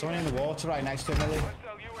 There's someone in the water right next to him, Millie.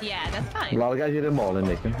 Yeah, that's fine. Largage il est mort, le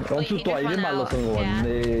mec. En dessous de toi, il est mal, le Sangoan.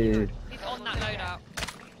 Mais... He's on that loadout.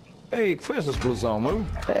 Ei, que foi essa explosão, meu?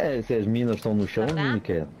 Se as minas estão no chão, Tá.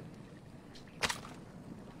 Miquel.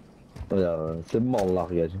 Olha, c'est mort le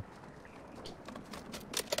largage.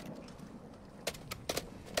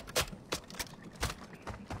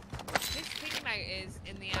 His teammate is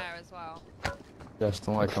in the air as well. Já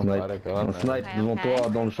estão a acampar aquela, Un né? snipe devant toi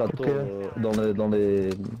dans le château, dans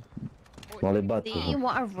les battes. See,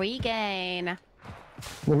 what a regain.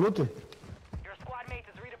 L'autre. Your squad mate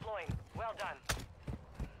is redeploying. Well done.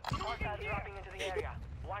 Hostiles dropping into the area.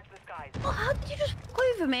 Watch the skies. Well, how did you just walk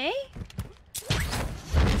over me?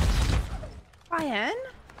 Ryan?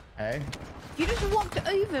 Hey? You just walked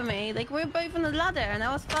over me. Like, we were both on the ladder and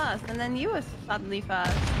I was first, and then you were suddenly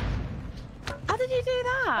first. How did you do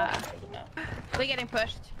that? We're getting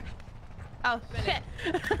pushed. Oh, shit.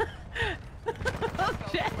 Oh,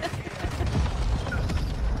 shit.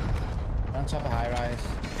 On top of high rise.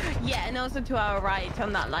 Yeah, and also to our right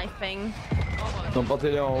on that life thing. Sont pas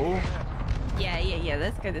télé en haut. Yeah,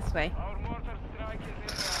 let's go this way.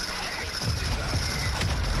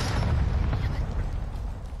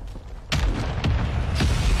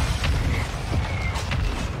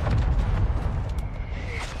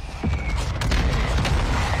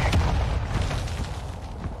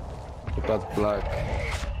 J'ai pas de plaque.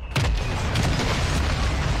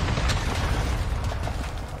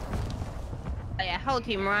 Oh yeah, whole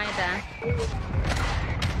team right there.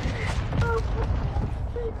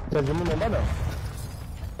 Y'a du monde en bas là.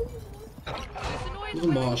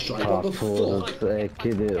 Mars strike, what the fuck?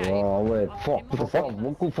 Oh ouais, fuck,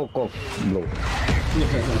 beaucoup fuck off, bro.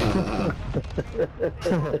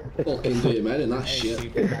 Fucking do it, man, in that shit. I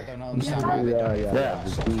don't understand why they don't. Yeah. I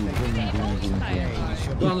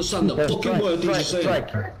don't understand the fucking word he's saying. Still don't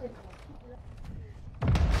understand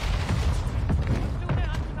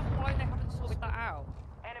why they haven't sorted that out.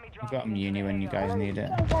 I've got Muni when you guys need it.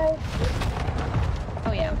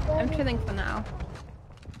 Oh yeah, I'm chilling for now.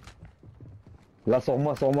 Là,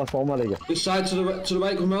 sors-moi, les gars. This side to the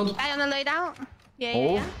right, come round. Guy on the loadout?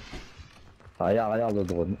 Yeah. Ah, regarde le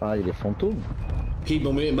drone. Ah, il est fantôme. Keep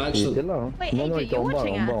on waiting, Max. Il était là, hein. Wait, Non, AJ, il était en you're bas,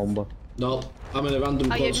 watching en bas. No, I'm in a random Oh,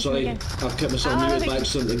 code, you're just sorry. thinking. I've kept myself Oh, muted okay. by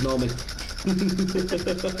accident, ignore me.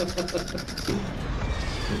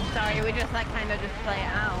 Sorry, we just like kind of just play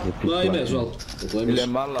it out. No, you may as well. Il est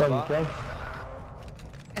mal là-bas.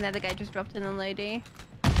 Another guy just dropped in a lady.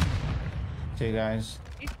 Two guys.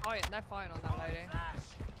 He's fine, they're fine on that lady.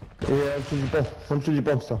 Et en dessous du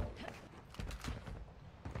pont, ça.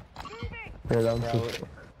 Et là, en dessous.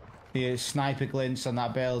 The sniper glints on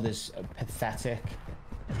that build is pathetic.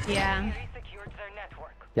 Yeah.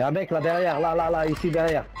 Y'a un mec là derrière, là, ici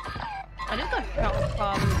derrière. I just got shot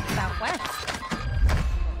from southwest.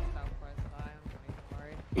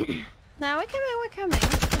 No, we're coming.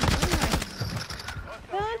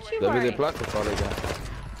 Don't you Vous avez des worry. plaques ou pas les gars?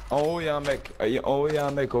 En haut y'a un mec. En haut y'a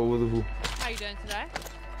un mec au haut de vous. How you doing today?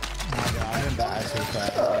 I'm better to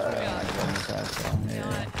fair.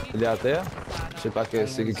 Il est à terre? Je sais pas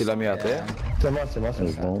c'est qui l'a mis à terre. C'est moi. I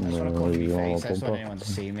just want to cover your face. I just On want anyone to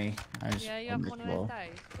see me. I just Yeah, you have one of those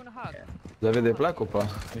days. You want a hug? Vous avez des plaques ou pas?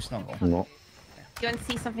 It's not good. Non. You want to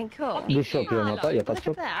see something cool? Des shots, il y en a pas, y'a pas de Look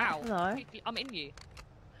at shot. that. Ow. Hello. I'm in you.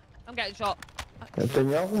 I'm getting shot. T'es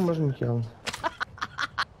bien ou moi je me calme?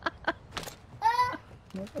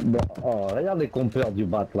 Bon, oh, regarde les compeurs du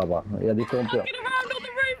bat là-bas. Il y a des compeurs. Get around on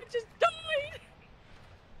the roof and just died!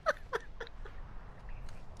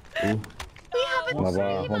 We haven't On va seen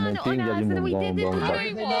voir, him on remonting, il y a du us, and we monde didn't dans le hear bat. How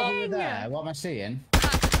did they know we were there? What am I seeing?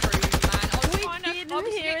 That's rude, man. I was We trying to, I didn't was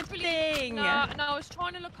hear a literally- thing. No, I was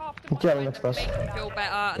trying to look after my Okay, friend let's and pass. make him feel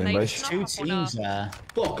better, and Yeah, they but snuck Two up on teams us. there.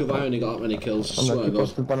 Fuck, have I only got that many kills, I Onde é swear que to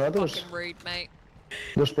posso God. para duas? Fucking rude, mate.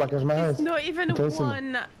 Duas placas mais. Not even Então, assim,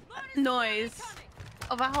 one noise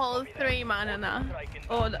of a whole 3-man and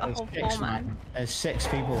or a whole 4-man. There's 6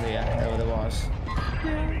 people here. There was.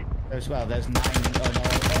 There's 9. Oh no,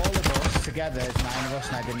 all of us together. There's 9 of us,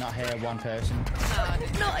 and I did not hear one person.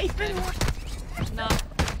 Not even one. No.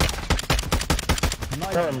 I'm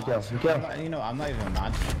not Ah, even Miguel, mad. Miguel. You know, I'm not even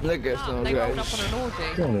mad. Lekker No, staan they rolled up guys. on an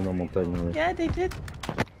orgy, On est dans la montagne. Yeah, they did.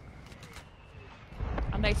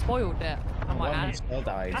 and they spoiled it. I might One add. still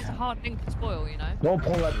died. That's a hard thing to spoil, you know. Non, on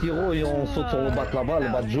prend la tiro et on saute sur le bat là-bas, le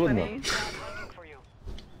bat jaune. Funny.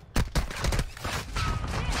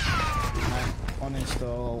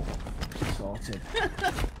 Uninstall. Sorted.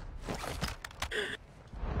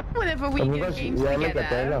 Whenever we Ah, do mais vas-y, games il y a un mec à together,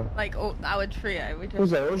 terre, là. like our trio, we Vous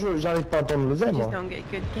just, savez, j'arrive pas à entendre le Z, just moi. don't get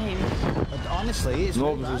good games. But honestly, it's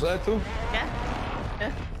Non, really vous bad. êtes tout? Yeah.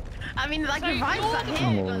 Yeah. I mean, like the So vibes you're- are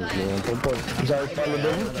here, Non, but like, j'entends pas. J'arrive pas à le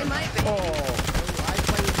donner. it might be. I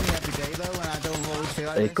play with me every day though, and I don't always feel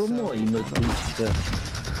like Et this, comment so- il me touche?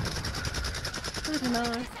 I don't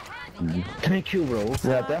know. Thank you, bro. Il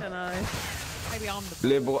est à I terre? don't know. Maybe I'm the.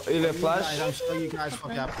 Il est You flash. guys, I'm sure you guys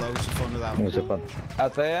fucking have loads of fun with that. Non, c'est pas. À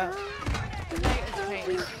terre.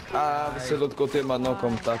 Ah, c'est l'autre côté maintenant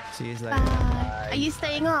comme tape. See you later. Are you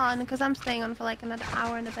staying on? Because I'm staying on for like another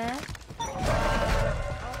hour and a bit.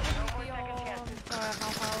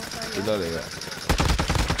 C'est là les gars.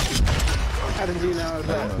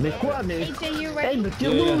 Mais quoi, mais. AJ, you Hey, ready? mais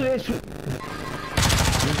tire-nous, wesh. Juste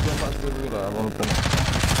qu'on passe de vous là avant le pont.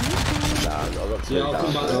 Yeah, I'll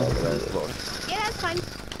come back now. Yeah, that's fine.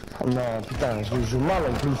 Non, putain, je joue mal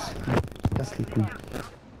en plus. Casse les couilles.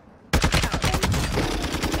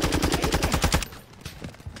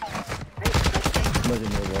 Doesn't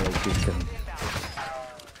know what I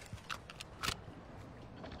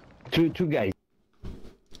kitchen. Two guys.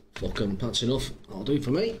 Fucking, that's enough. That'll do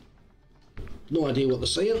for me. No idea what they're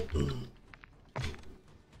saying.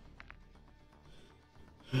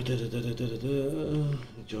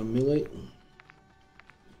 John Milley.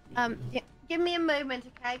 Give me a moment,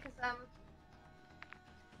 okay? Because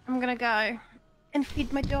I'm gonna go and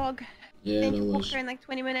feed my dog. Yeah, Then no walk worries. her in like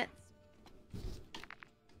 20 minutes.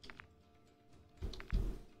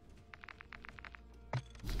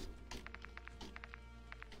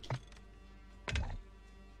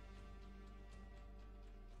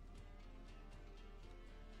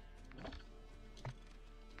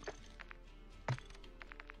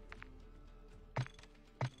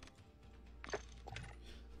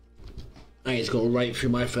 I need to go right through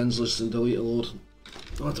my friends list and delete a load.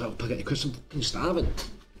 I want to have a packet of crisps. I'm fucking starving.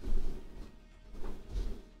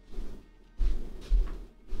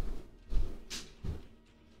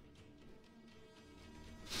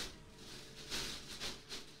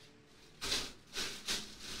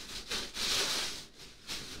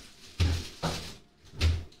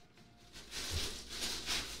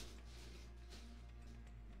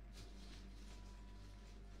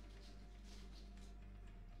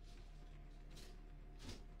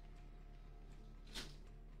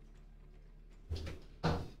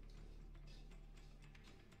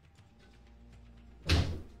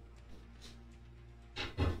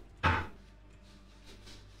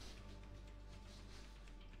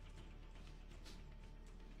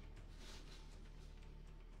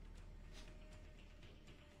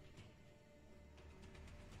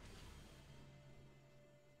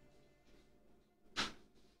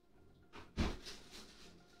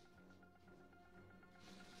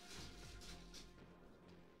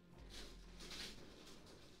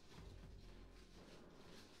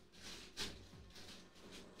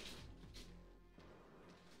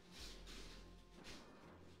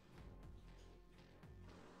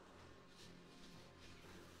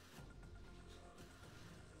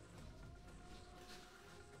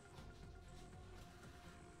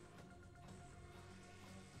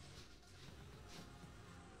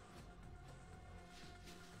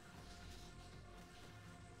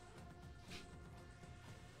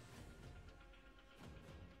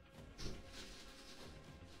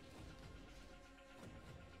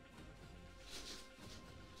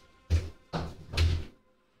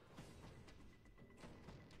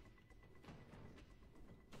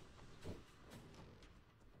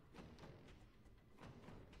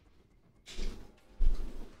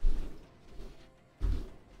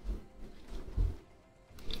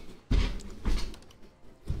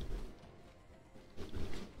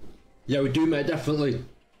 Yeah, we do, mate, definitely.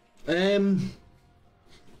 I'm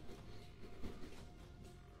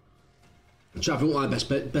trying to think what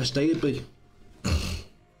my best day would be.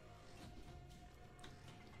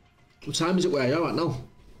 What time is it where you're at now?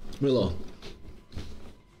 Milo.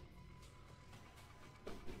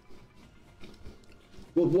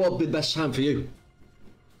 What would be the best time for you?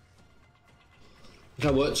 If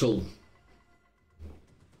I work till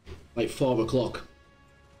like 4 o'clock.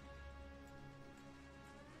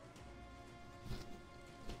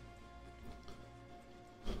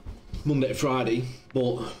 Monday to Friday,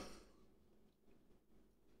 but...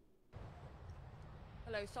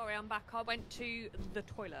 Hello, sorry, I'm back. I went to the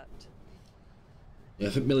toilet. Yeah,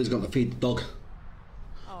 I think Millie's got to feed the dog.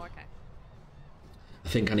 Oh, okay. I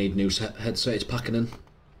think I need new headset, it's packing in.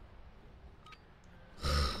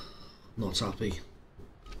 Not happy. Use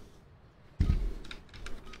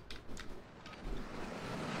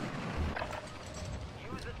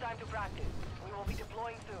this time to practice. We will be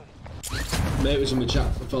deploying soon. Mate was in the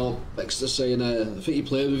chat before, Dexter saying, I think he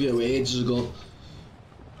played with you ages ago.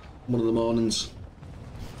 One of the mornings.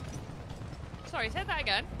 Sorry, say that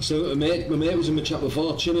again. So my mate was in the chat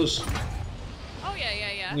before, Chinners. Oh,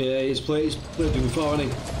 yeah. Yeah, he's played with you before,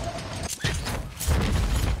 hasn't he?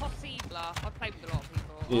 Possible. I've played with a lot of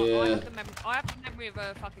people. Yeah. I have the memory of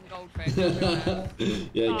a fucking goldfish.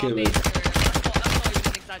 Yeah, Oh, kill me. that's not even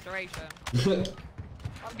an exaggeration.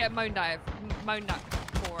 I'm getting moaned at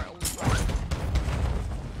for it all the time.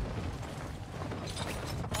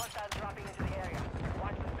 Hostiles dropping into the area.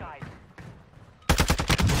 Watch the skies.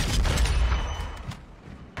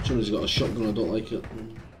 Chinners got a shotgun, I don't like it.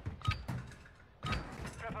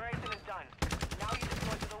 Preparation is done. Now you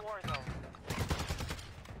deploy to the war zone.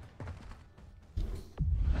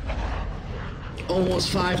 Oh, what's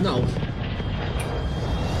 5 now?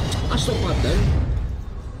 That's not bad then.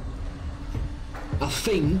 I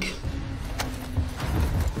think...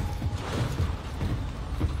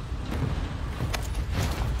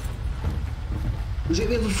 Was it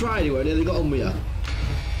the other Friday where I nearly got on with you?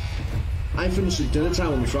 I finished at dinner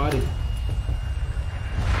time on Friday.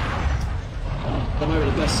 That might be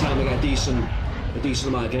the best time to get a decent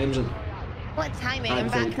amount of games in. What timing? I'm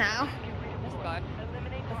back now. Let's go.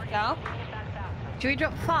 Let's go. Should we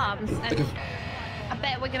drop farms? And I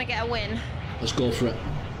bet we're gonna get a win. Let's go for it.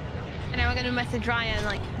 And then we're gonna message Ryan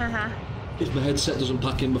like, haha. If my headset doesn't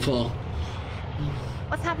pack in before.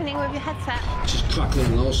 What's happening with your headset? It's just crackling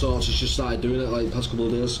and all sorts. It's just started doing it like the past couple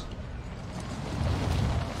of days.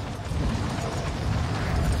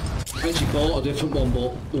 I actually bought a different one,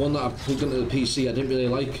 but the one that I plugged into the PC I didn't really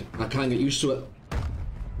like. I can't get used to it.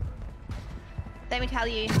 Let me tell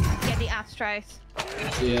you, get the Astros.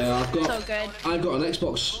 Yeah, I've got an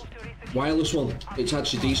Xbox wireless one. It's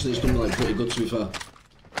actually decent. It's done like pretty good, to be fair.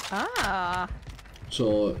 Ah.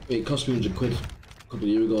 So it cost me £100 a couple of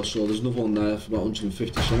years ago. So there's another one there for about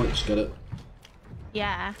 150. So I might just get it.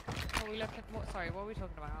 Yeah. Are we looking? What? Sorry, what are we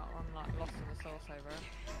talking about? I'm like lost in the sauce over it.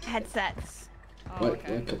 Headsets. Oh,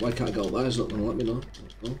 okay. Why can't I go up there? It's not going to let me know.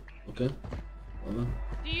 Oh, okay. Whatever.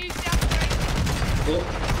 Do you use the upgrade?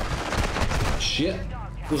 Oh. Shit.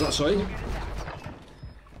 What was that, sorry?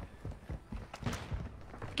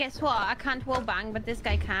 Guess what? I can't wallbang, but this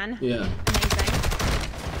guy can. Yeah. Amazing.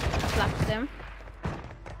 Slapped him.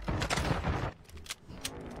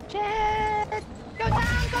 Shit! Go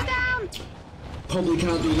down! Go down! Probably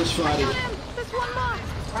can't do this Friday. Got him. There's one more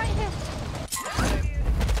right here.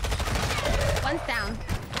 One's down.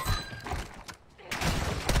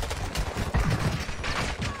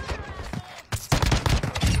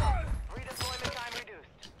 Redeployment time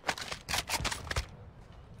reduced.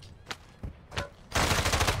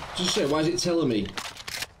 Just say, why is it telling me?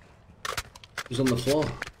 He's on the floor.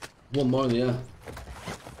 One more in the air.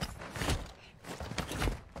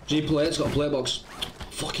 G plates, got a play box.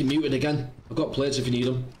 Fucking muted again. I've got plates if you need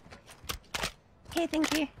them. Okay,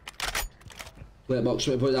 thank you. Plate box,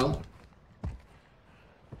 should we put it down?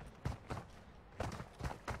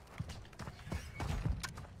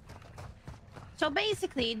 So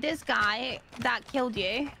basically, this guy that killed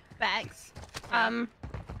you, Bex, I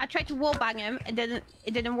tried to wallbang him. It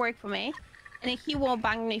didn't work for me, and then he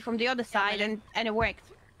wallbanged me from the other side, and it worked.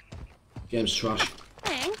 Game's trash.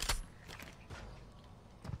 Thanks.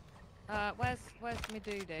 Where's my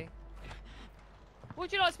doody?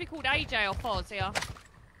 Would you like to be called AJ or Foz here?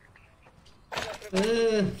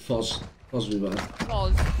 Foz. Foz would be better.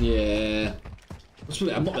 Foz. Yeah.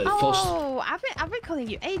 I'm not really fussed. Oh, I've been calling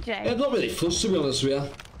you AJ. Yeah, I'm not really fussed, to be honest with you.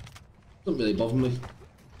 Doesn't really bother me.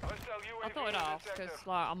 I thought I'd ask because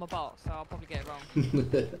like I'm a bot, so I'll probably get it wrong.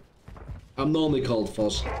 I'm normally called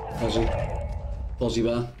Foz. Fozzie. Fozzie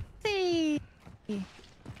Bear. See.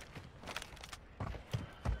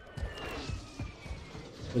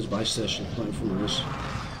 There's a buy station right in front of us.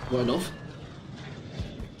 Right enough.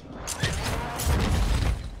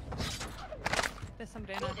 There's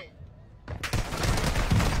somebody in there.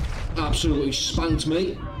 Absolutely spanked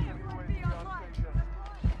me.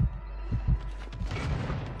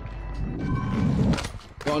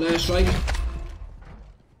 Got an airstrike.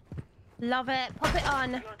 Love it. Pop it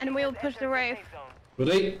on, and we'll push the roof.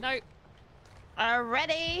 Ready? No.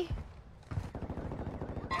 Ready?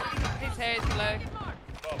 He's here, he's below.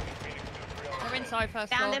 They're inside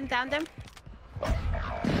first floor. Down them, down them.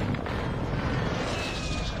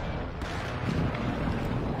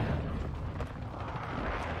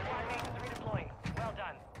 Well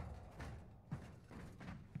done.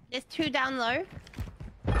 There's two down low.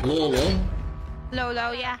 Low, low. Low,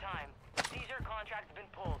 low, yeah. Time. Seizure contract's been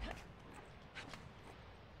pulled.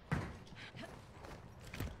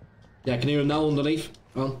 Yeah, I can hear him now underneath.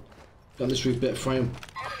 Oh, got this roof bit of frame.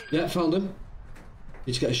 Yeah, found him.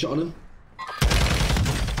 Need to get a shot on him.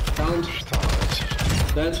 Found.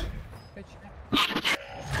 Dead. Good.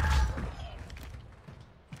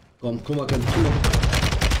 Come on, come on, come on.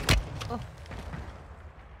 Oh.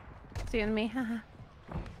 Seeing me, haha.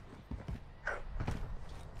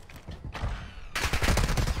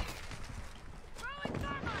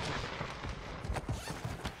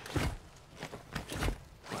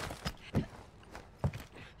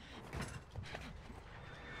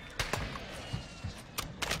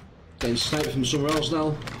 Getting sniped from somewhere else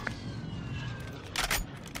now.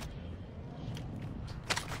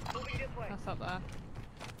 That's up there.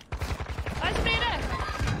 There's somebody in there!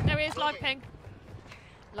 There he is, live ping.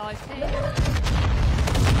 Live ping.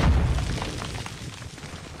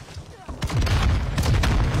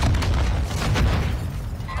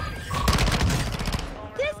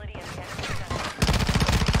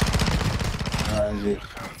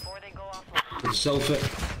 Self it.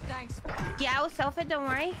 Thanks. Yeah, I'll self it, don't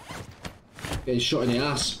worry. Getting shot in the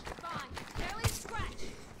ass. Fine. Barely scratched.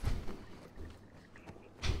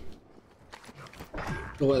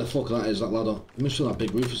 know where the fuck that is, that ladder. He must be on that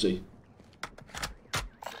big roof, is he?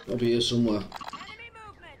 Gotta be here somewhere. Enemy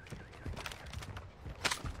movement.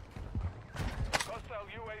 Hostile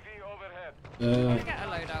UAV overhead. Can I get a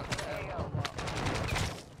loadout?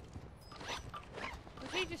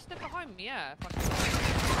 Was he just stood behind me? Yeah.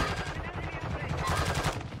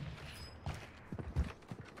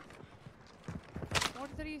 Why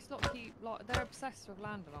did these lot keep like they're obsessed with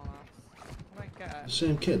landing on us? I don't get The it.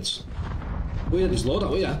 same kids. Oh yeah, there's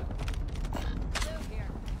loadout, yeah. Here.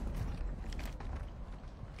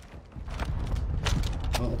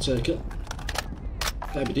 I'll take it.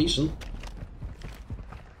 That'd be decent.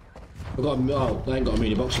 I've got a, oh, I ain't got a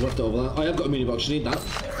mini box, I left it over there. I have got a mini box, you need that.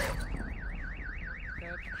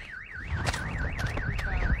 Good.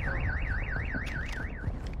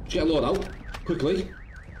 Just get a load out, quickly.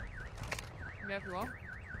 Yeah, everyone.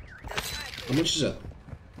 How much is it?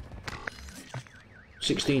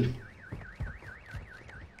 16.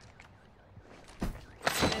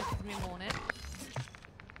 There's me morning.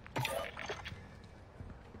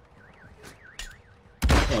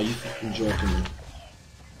 Oh, you fucking joking me.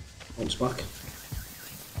 Once back.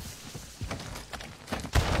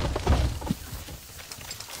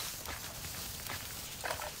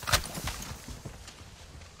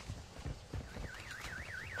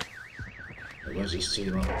 Where's his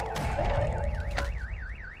team at?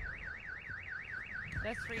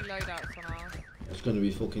 There's 3 loadouts on ours. It's gonna be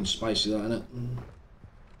fucking spicy, that, innit?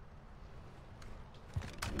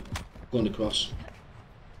 Going across.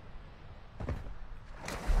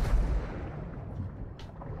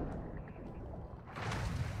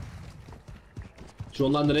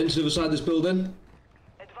 Someone landed into the other side of this building.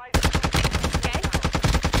 Okay.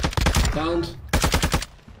 Downed.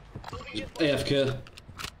 He's AFK.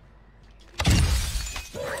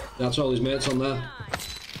 That's all his mates on there.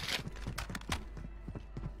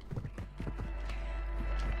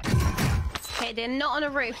 Okay, they're not on a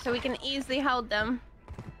roof, so we can easily hold them.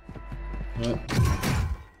 Right.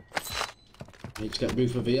 Need to get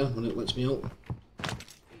roof over here when it lets me out.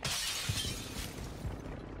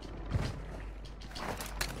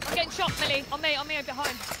 I'm getting shot, Millie. On me,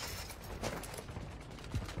 behind.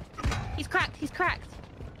 He's cracked, he's cracked.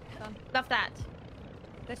 Done. Love that.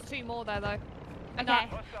 There's 2 more there though. Okay.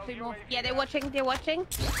 2 more. Yeah, they're watching, they're watching.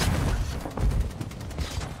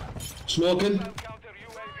 Smoking. Counter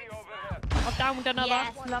UAV overhead. I've downed another.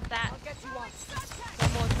 Yes, love that.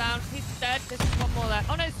 One more down. He's dead. There's 1 more there.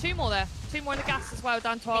 Oh no, there's 2 more there. 2 more in the gas as well,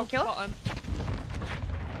 down to our Thank you. bottom.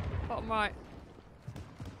 Bottom right.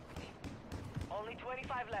 Only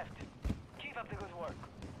 25 left. Keep up the good work.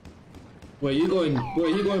 Where are you going? Where are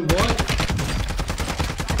you going, boy?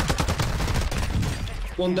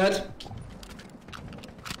 One dead.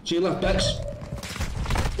 To your left, Bex.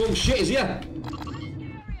 Oh shit, is he here?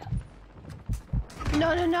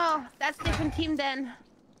 No, no, no. That's a different team then.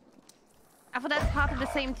 I thought that's part of the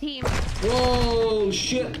same team. Whoa,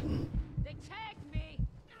 shit. They tagged me.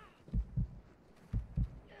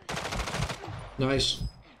 Nice.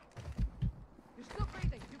 You're still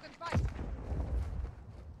breathing. You can fight.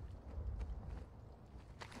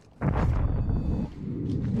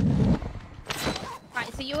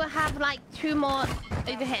 Right, so you will have like 2 more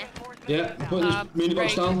over here. Yeah, put this mini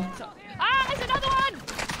box great. down. Ah, there's another one!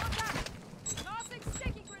 Tossing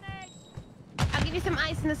sticky grenade. I'll give you some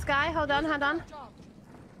ice in the sky. Hold on, hold on.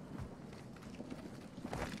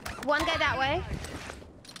 One guy that way.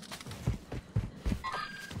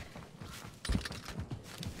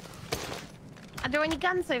 Are there any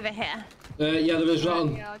guns over here? Yeah, there is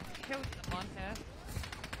round. Yeah, I killed someone here.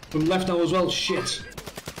 From left now as well, shit.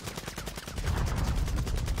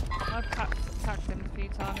 I've attacked him a few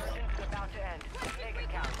times. About to end. Take it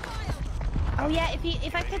count. Oh yeah,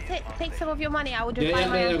 if I could take some of your money, I would do Yeah, yeah,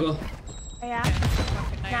 there you go. Oh, yeah.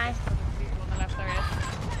 Nice. On the left, there he is.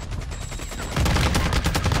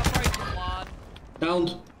 I've broken one.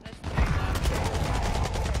 Downed. There's 2 there.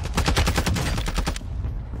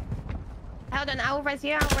 Hold on, I will res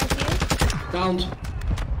you, I will res you. Downed.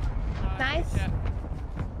 Nice. Yeah.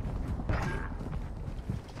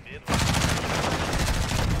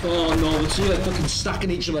 Oh no, the two are fucking stacking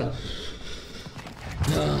each other.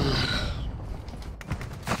 That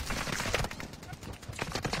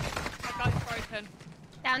guy's broken.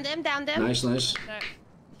 Down them, down them. Nice, nice. No.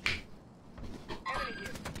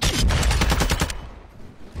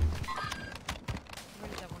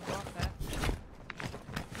 Really don't want to go up there.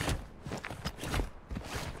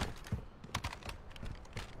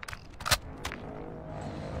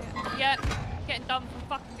 Yeah, getting done from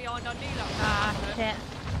fucking behind. I knew that was Ah, gonna happen. shit.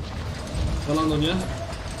 Well on, on you.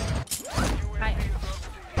 Right.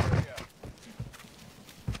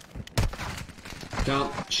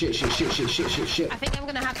 Can't. Shit, shit, shit, shit, shit, shit, shit. I think I'm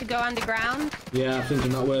gonna have to go underground. Yeah, I'm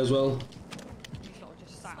thinking that way as well. Sort of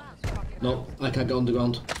just sat on this fucking No, I can't get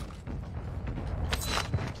underground.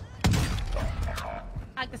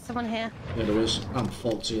 There's someone here. Yeah, there is. I'm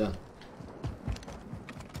fucked here.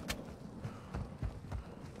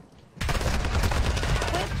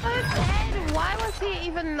 We're both dead. Why was he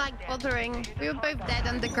even like bothering? We were both dead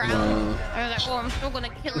underground. I was like, oh, I'm still gonna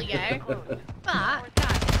kill you. But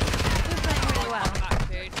guys, we're playing really well. back,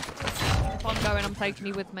 dude. If I'm going, I'm taking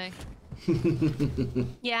you with me.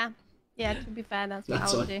 Yeah. Yeah, to be fair, that's what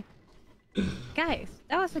That's I would do. Guys,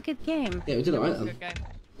 that was a good game. Yeah, we did alright then. Good game.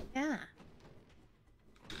 Yeah.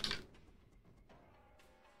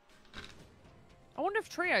 I wonder if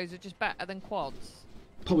trios are just better than quads.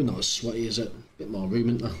 Probably not as sweaty, is it? Bit more room,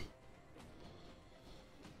 isn't there?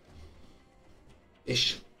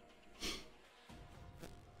 Ish.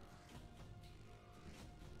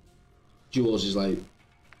 Duos is like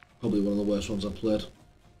probably one of the worst ones I've played.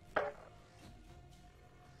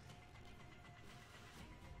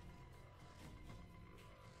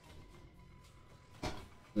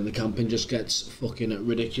 And the camping just gets fucking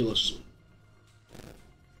ridiculous.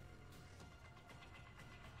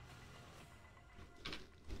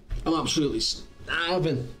 I'm absolutely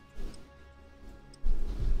starving.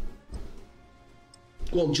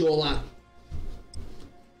 Go on, Joe, lad.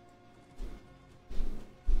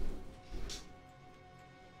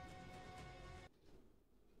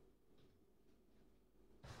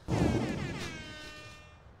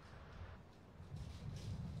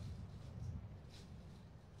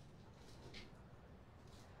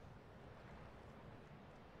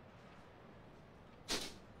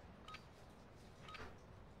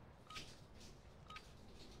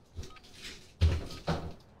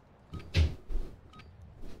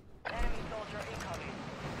 Enemy soldier incoming.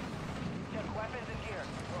 Check weapons and gear.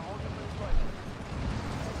 We're holding for deployment.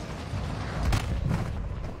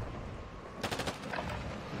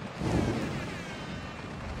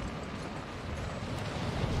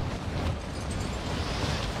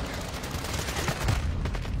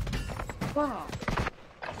 Whoa.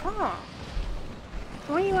 Oh.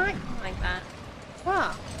 Why are you acting like that?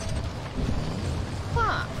 What?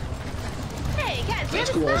 What? Hey, guys,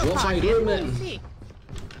 Let's we go, have a Oz. What's star how you party. doing, Let me mate? see.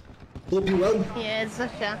 Hope you well. Yeah, it's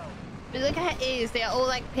Zusha. But look at her ears, they're all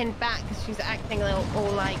like pinned back because she's acting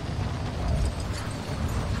all like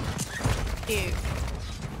cute.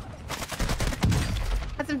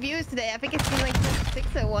 Had some viewers today. I think it's been like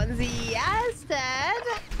 6 ones. Yes, Dad.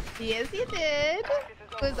 Yes, you did.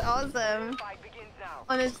 It was awesome. Fight begins now.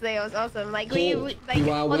 Honestly, it was awesome. Like Cool. like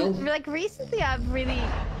You are well? like recently, I've really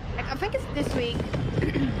like I think it's this week.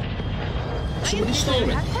 Somebody's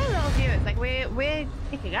story. I've had a lot of viewers. Like we're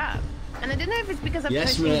picking up, and I don't know if it's because I'm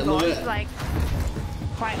Yes, posting mate, love vlogs it. like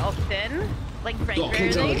quite often, like Got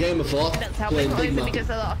kicked out of the regularly. game before. That's helping, Playing or Big is it Map. because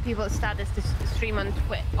a lot of people started to stream on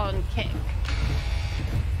on Kick?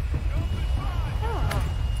 Oh,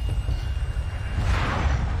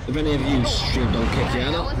 If any of you streamed on Kick, yeah,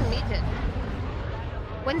 I no? wasn't muted.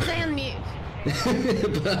 Wednesday unmute.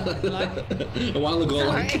 A while ago,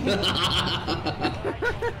 Sorry. like.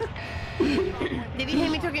 Did you hear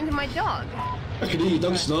me talking to my dog? I could hear your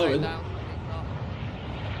dog snoring. Wow,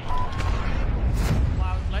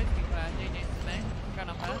 loads of people are doing it to me. I'm going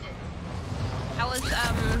up there. I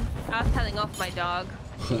was telling off my dog.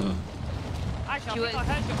 Actually, She I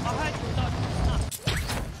heard your dog snuff.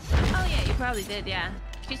 Oh yeah, you probably did, yeah.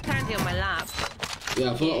 She's currently on my lap.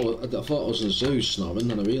 Yeah, I thought it was a zoo snoring,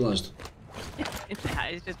 then I realised.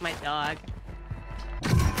 It's just my dog.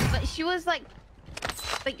 But she was like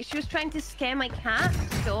she was trying to scare my cat,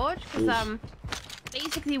 George, because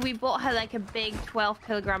basically we bought her like a big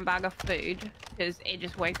 12-kilogram bag of food because it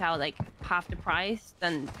just worked out like half the price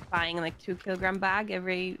than buying like 2-kilogram bag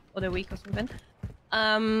every other week or something.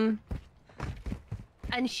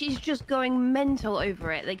 And she's just going mental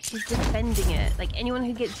over it. Like she's defending it. Like anyone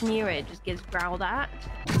who gets near it just gets growled at.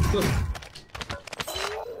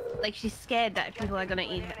 Like she's scared that people are gonna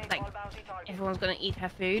eat like everyone's gonna eat her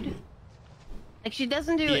food. Like she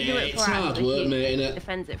doesn't do it it's for hard us. work, She mate, innit?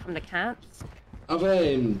 defends it from the cats. I've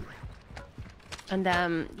And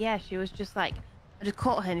yeah, she was just like I just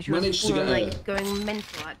caught her and she was managed to full get on, a like going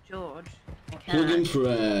mental at George. the plug in cat. for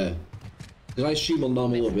did I stream on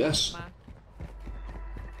normal OBS?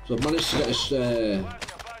 So I've managed to get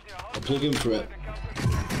a plug in for it.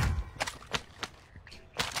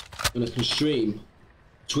 And I can stream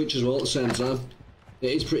Twitch as well at the same time. It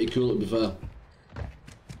is pretty cool, to be fair.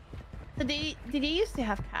 So did you used to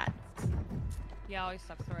have cats? Yeah, I used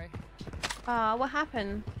to have 3. Oh, what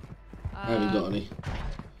happened? I haven't got any.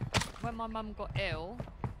 When my mum got ill,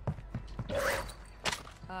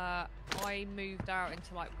 I moved out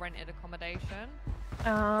into like rented accommodation.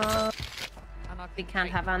 And we can't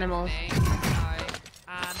have animals. No.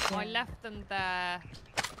 And I left them there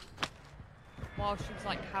while she was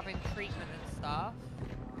like having treatment and stuff.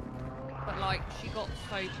 But like she got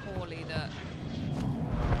so poorly that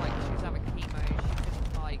like she was having chemo, she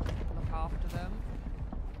couldn't like look after them.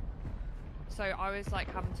 So I was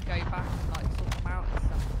like having to go back and like sort them out and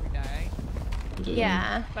stuff every day.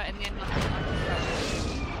 Yeah. But in the end, like, I just felt really,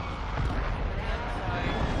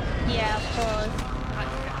 so yeah, of course. I had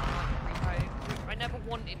to get them like free home, which I never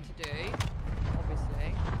wanted to do, obviously.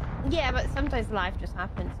 Yeah, but sometimes life just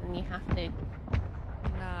happens and you have to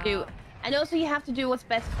do, and also you have to do what's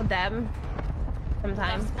best for them.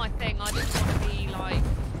 Sometimes. That's my thing. I just want to be like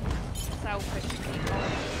selfish and be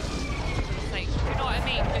for the sake. Do you know what I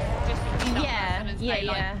mean? Just be that person and say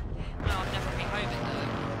like, no, I'll never be home at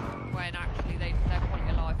them. When actually their quality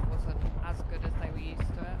of life wasn't as good as they were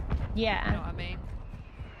used to it. Yeah. You know what I mean?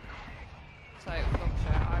 So it was dog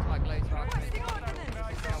shit. I had like loads of arguments.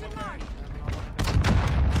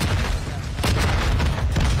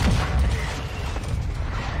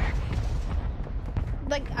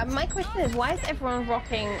 Like, my question is, why is everyone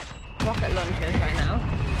rocking rocket launchers right now?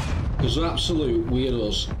 Because they're absolute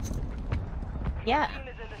weirdos. Yeah.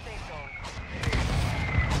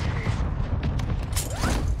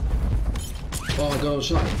 Oh my god,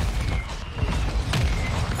 shot.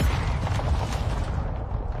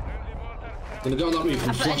 Gonna go on that roof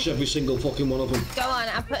and flash every single fucking one of them. Go on,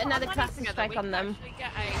 I'll put another cluster strike on them.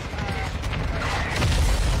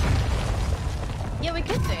 Yeah, we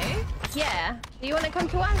could do. Yeah. Do you want to come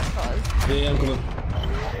to us, Cos? Yeah, I'm coming.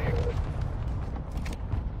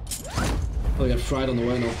 I'll get fried on the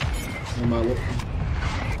way now. On my look.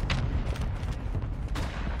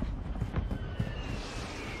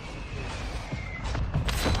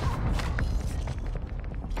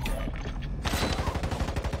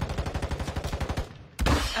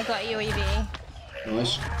 I got UAV.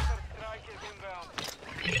 Nice.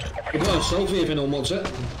 We've got a selfie if anyone wants it.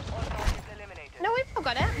 No, we've all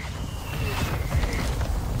got it.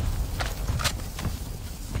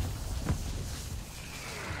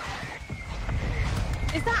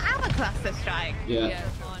 Is that our cluster strike? Yeah. Yeah,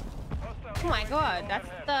 it's mine. Oh my god, that's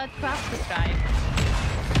the cluster strike.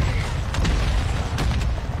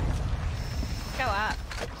 Go up.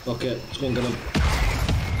 Okay, let's go and get him.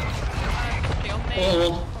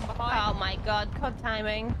 Oh. Oh my god, COD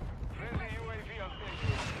timing.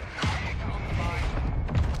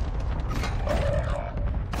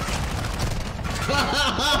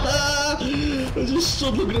 I just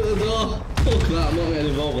stood looking at the door. Fuck that, I'm not getting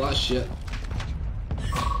involved with that shit.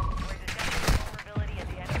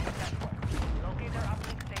 Locate their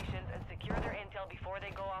uplink stations and secure their intel before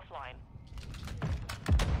they go offline.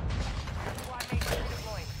 Squad mates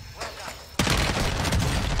redeploying. Well done.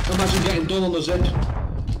 Imagine getting done on the zip.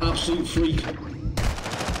 Absolute freak.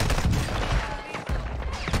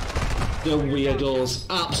 The weirdos.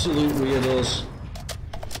 Absolute weirdos.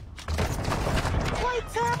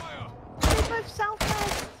 Lights up! They both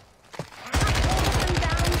self-rest. All of them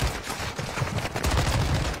down.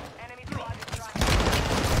 Enemy squad is tracking.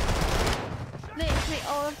 Literally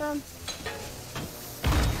all of them.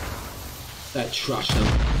 That trash them.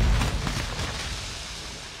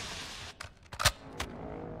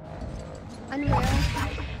 Unreal.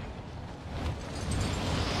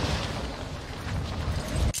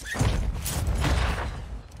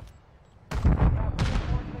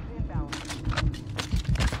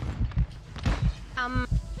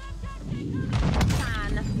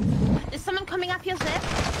 Plan. Is someone coming up your zip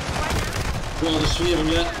right now? Well, there's 3 of them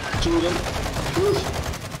yet. 2 of them. Woo.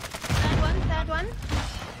 Third one.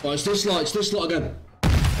 Oh, it's this lot again.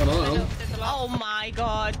 Oh, no. Oh my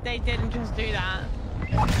god, they didn't just do that.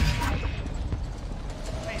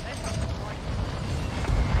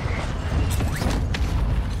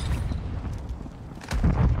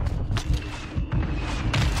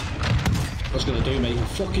 What's gonna do, mate? I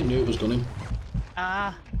fucking knew it was gonna.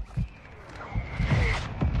 Ah.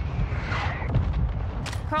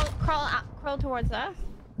 Crawl towards us.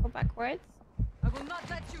 Go backwards. I will not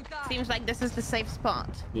let you die. Seems like this is the safe spot.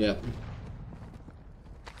 Yeah.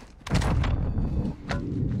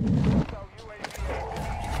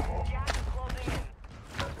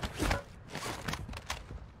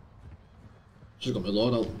 She's got my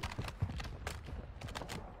lord out.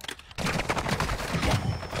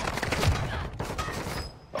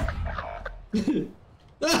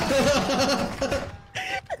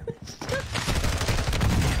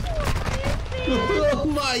 Oh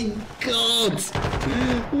my god!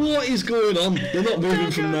 What is going on? They're not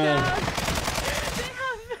moving from there.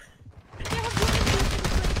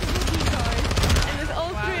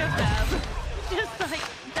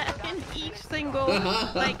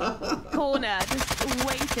 like corner, just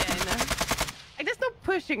waiting. Like, there's no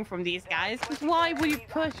pushing from these guys. Because why would you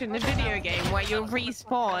push in a video game where you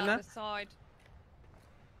respawn?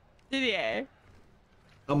 Did you?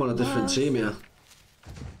 I'm on a different team here.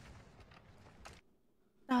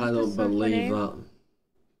 I don't believe that.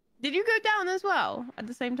 Did you go down as well at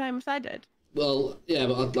the same time as I did? Well, yeah,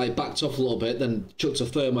 but I'd like backed off a little bit, then chucked a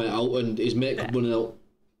thermite out, and his mate could run out.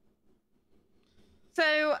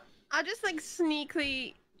 So I just like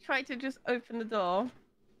sneakily tried to just open the door.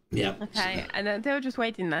 Yeah. Okay, and then they were just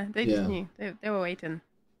waiting there. They just knew they were waiting.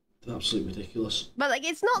 They're absolutely ridiculous. But like,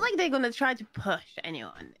 it's not like they're gonna try to push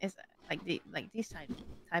anyone, is it? Like these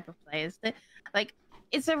type of players. Like,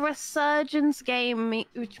 it's a resurgence game,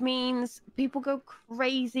 which means people go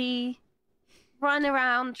crazy, run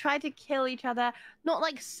around, try to kill each other, not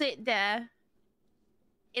like sit there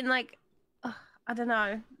in like, I don't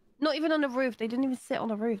know, not even on the roof. They didn't even sit on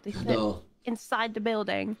the roof. They sit inside the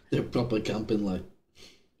building. They're proper camping, like.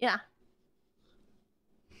 Yeah.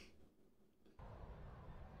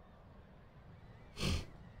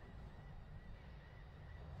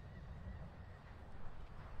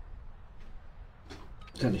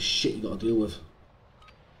 What kind of shit you got to deal with?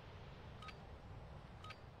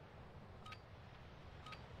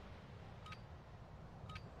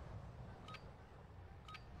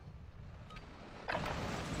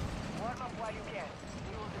 Warm up while you can.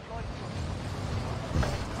 We will deploy soon.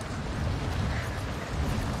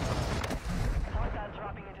 Hostiles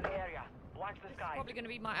dropping into the area. Watch the sky. Probably going to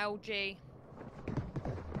be my LG.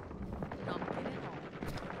 No, I'm kidding.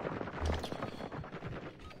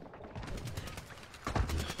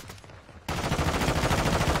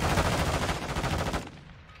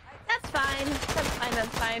 That's fine. That's fine.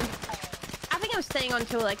 That's fine. I think I'm staying on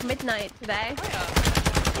till like midnight today.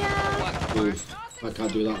 Oh, yeah. Oof, I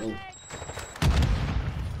can't do that one.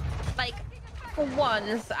 Like, for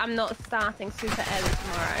once, I'm not starting super early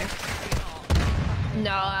tomorrow.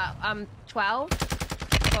 No, I'm 12.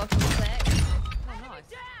 12 to 6. Oh, nice.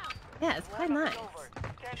 Yeah, it's quite nice.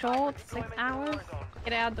 Short, 6 hours.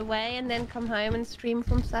 Get out of the way and then come home and stream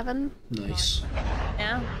from 7. Nice.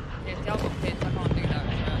 Yeah. Yeah, the other kids, I can't do that.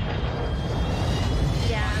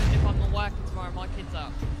 Yeah. If I'm not working tomorrow, my kid's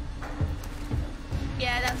up.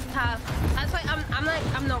 Yeah, that's tough. That's why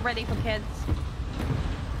I'm not ready for kids.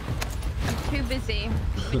 I'm too busy.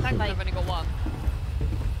 Thankfully, I've only got one.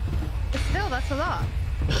 But still, that's a lot.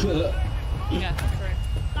 Yeah, that's true.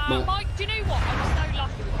 Mike, do you know what? I'm so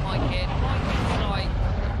lucky with my kid. My kid's like,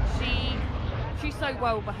 she's so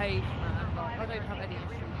well behaved, man. Like, I don't have any issues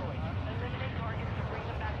with her.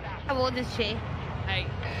 How old is she? 8.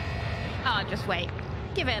 Oh, just wait.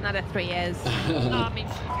 Give it another 3 years. I mean,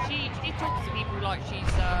 she talks to people like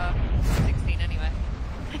she's 16 anyway.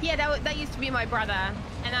 Yeah, that used to be my brother,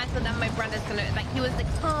 and I thought that my brother's gonna, like, he was the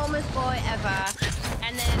calmest boy ever,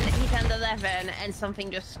 and then he turned 11, and something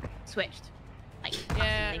just switched. Like,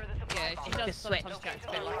 Yeah, absolutely. she does Just sometimes switched. get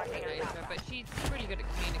a bit like a teenager, but she's really good at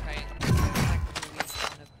communicating. Thankfully, we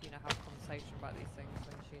kind of, have a conversation about these things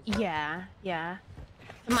when she's... Yeah.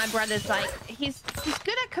 My brother's like, he's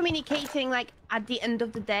good at communicating, like, at the end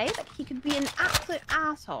of the day. Like, he could be an absolute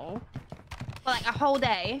asshole for like a whole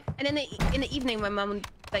day, and then in the evening, my mum would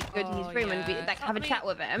like go to his room and be, like, have a chat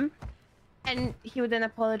with him, and he would then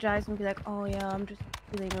apologize and be like, oh yeah, I'm just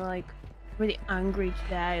feeling like really angry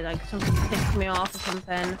today, like something pissed me off or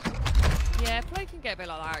something. Yeah, Flo can get a bit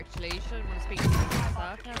like that actually. She doesn't want to speak to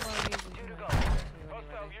herself.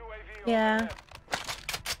 Yeah.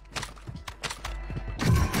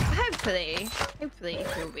 Hopefully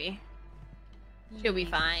she'll be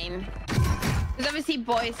fine. Because obviously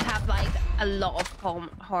boys have like a lot of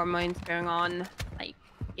hormones going on, like,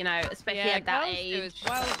 especially at that age. Do as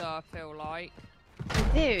well, though, I feel like.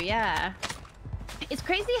 They do, yeah. It's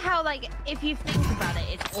crazy how, like, if you think about it,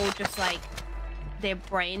 it's all just like their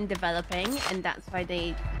brain developing, and that's why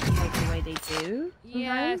they behave the way they do.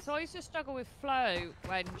 Yeah, so I used to struggle with Flo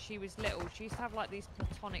when she was little. She used to have like these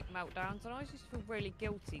platonic meltdowns, and I used to feel really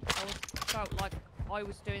guilty because I felt like I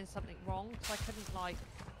was doing something wrong, so I couldn't like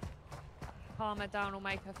calm her down or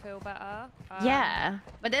make her feel better. Yeah,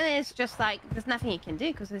 but then it's just like there's nothing you can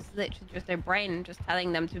do because it's literally just their brain just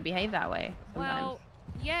telling them to behave that way. Sometimes. Well,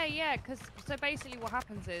 yeah, because so basically what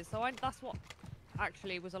happens is, that's what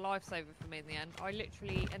actually was a lifesaver for me in the end. I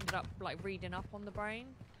literally ended up like reading up on the brain,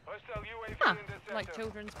 like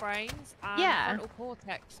children's brains, and the frontal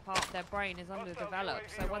cortex part of their brain is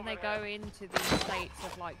underdeveloped. So when they go into these states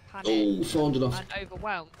of like panic and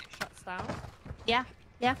overwhelmed, it shuts down. Yeah.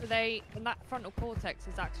 So and that frontal cortex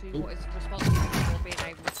is actually what is responsible for being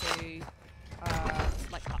able to,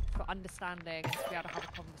 for understanding, to be able to have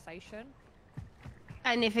a conversation.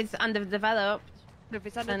 And if it's underdeveloped, If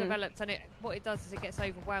it's underdeveloped, and what it does is it gets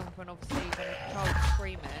overwhelmed when obviously when a child's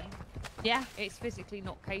screaming. yeah, It's physically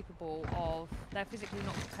not capable of. They're physically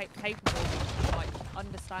not capable of like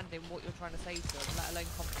understanding what you're trying to say to them, let alone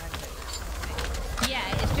comprehending.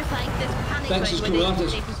 yeah, it's just like this panic That's just mode come out. where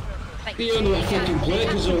Like, the only fucking play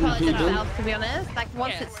because of people. themselves, to be honest. Like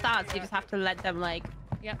once Yeah. it starts, you just have to let them like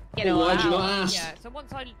Yep. get it all Why'd you out. not ask? Yeah. So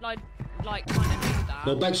once I like kind of knew that.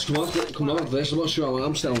 Well, Beck's come off this. I'm not sure how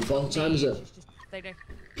I'm still on. What time is it? It's just, they don't.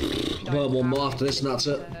 Well, one more after this, and that's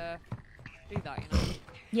it. Do that, you know.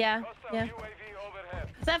 Yeah, yeah.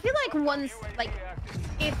 So I feel like once, like,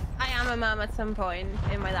 if I am a mum at some point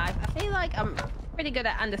in my life, I feel like I'm pretty good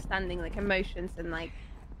at understanding like emotions and like,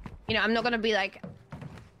 you know, I'm not gonna be like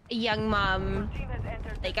a young mum.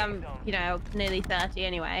 Like I'm, you know, nearly 30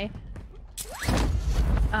 anyway.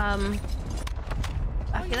 I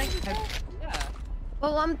feel like. Yeah.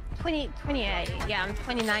 Well, I'm 28. Yeah, I'm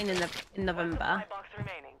 29 in November.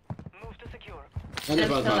 I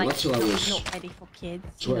never had that till I was not ready for kids.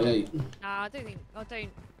 28. Nah, I don't think.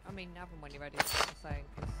 I mean, have them when you're ready. That's what I'm saying.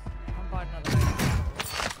 'Cause I'm buying another baby.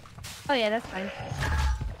 Oh yeah, that's fine.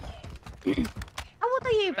 How old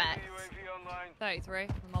are you, Bex? 33.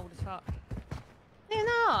 I'm old as fuck. You're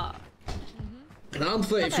not. And I'm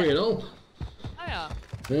 33 and all. Oh yeah.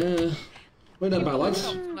 Yeah. We're not bad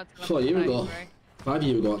lads. 4 years ago. 5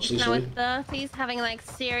 years ago, actually. Now Sorry. with 30s, having like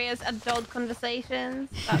serious adult conversations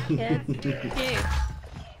about kids. Cute.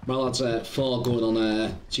 My lad's 4 going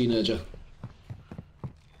on teenager.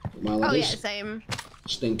 My lad Oh yeah, is same.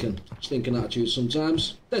 stinking attitude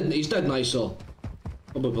sometimes. He's dead nice though.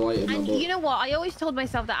 I'm a polite man, And but you know what? I always told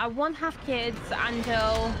myself that I won't have kids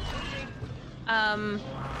until I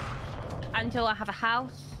have a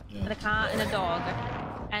house and a car and a dog.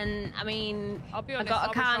 And I mean, I'll be I honest, got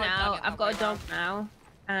a I car wish I'd now, done it I've that got way a dog round. now,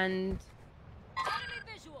 and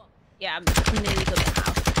yeah, I'm nearly good at the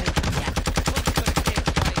house. So, yeah. Once you've got a kid,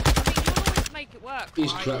 like, I mean, you'll always make it work.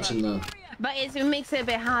 he's right? cracks in there. But it makes it a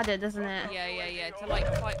bit harder, doesn't it? Yeah. To like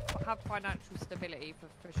have financial stability for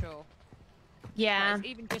sure. Yeah. Like,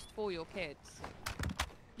 even just for your kids.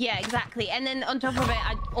 Yeah, exactly. And then on top of it,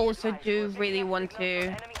 I also do really want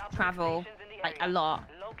to travel, like, a lot.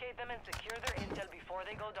 Locate them and secure their intel before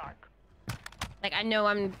they go dark. Like, I know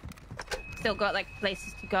I'm still got, like,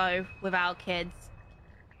 places to go without kids.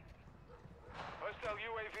 Hostile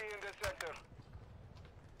UAV in this sector.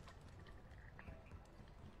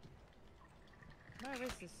 Where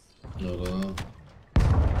is this? No.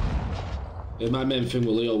 Yeah, my main thing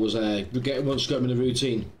with Leo was once got him in a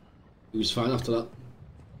routine. He was fine after that.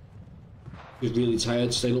 He was really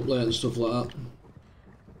tired, staying up late and stuff like that.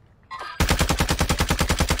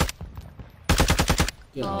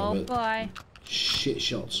 Get out Oh of it. boy. Shit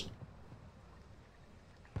shots.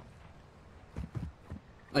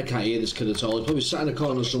 I can't hear this kid at all. He's probably sat in a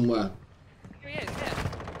corner somewhere. Here he is, yeah.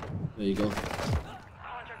 There you go.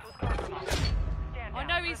 I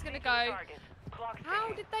know he's gonna go.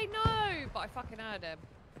 How did they know? But I fucking heard him.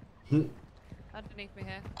 Underneath me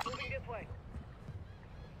here. Moving this way.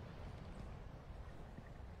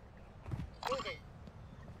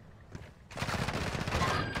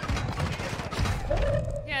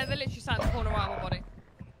 Yeah, they're literally sat in the corner right on my body.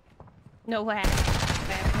 No way.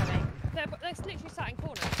 They're literally sat in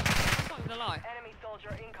corners. I'm not gonna lie. Enemy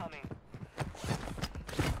soldier incoming.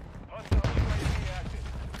 Hostile UAV active.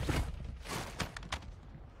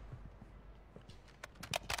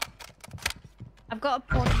 I've got a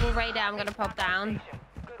portable radar I'm gonna pop down.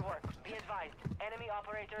 Good work. Be advised. Enemy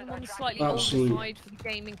operators I'm are on the tracking slightly Absolutely. older side for the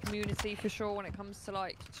gaming community for sure when it comes to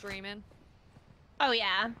like streaming. Oh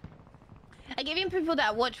yeah. Like even people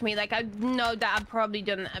that watch me, like I know that I probably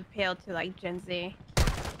don't appeal to like Gen Z.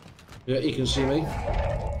 Yeah, you can see me.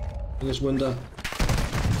 In this window.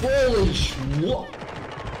 Holy what?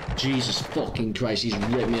 Jesus fucking Christ, he's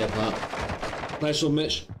ripped me apart. Nice one,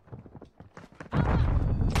 Mitch.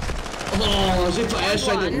 Oh, as if that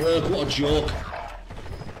airstrike didn't work, what a joke.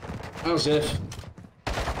 As if.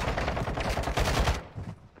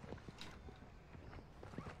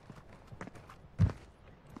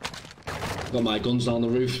 Got my guns down the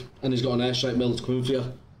roof, and he's got an airstrike mill coming for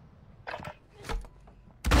you.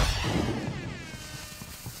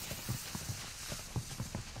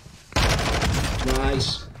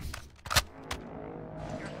 Nice.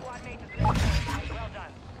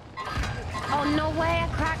 Oh no way! I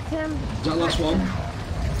cracked him. Is that the last one?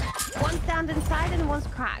 One's down inside and one's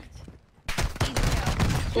cracked.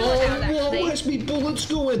 Oh, whoa, where's me bullets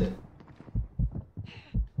going?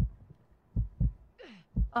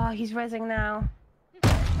 Oh, he's rezzing now.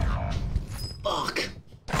 Fuck.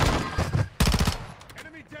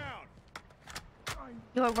 Enemy down.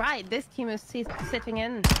 You're right. This team is sitting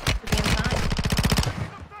inside.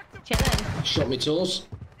 Chilling. Shot me toes.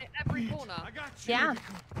 Every corner. Yeah.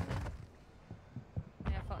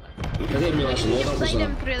 Yeah, fuck that. I didn't realise the You loadout was play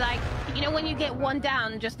them that. through like, you know, when you get one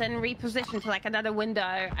down, just then reposition to like another window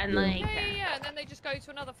and like. Yeah, and then they just go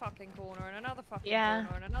to another fucking corner and another fucking corner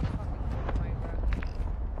and another fucking corner over it.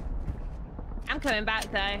 I'm coming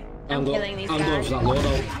back though. I'm killing these going guys. for that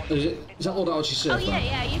loadout. Is that loadout what you said? Oh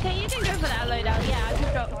yeah, you can go for that loadout. Yeah, I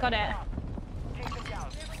just got it.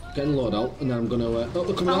 Getting loadout, and then I'm gonna. Oh,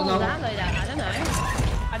 they're coming out now. That loadout.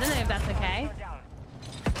 I don't know if that's okay.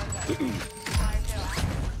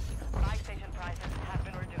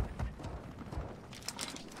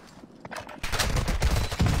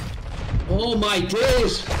 Oh my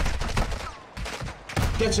days!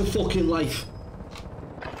 Get a fucking life.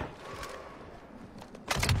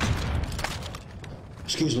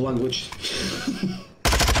 Excuse the language.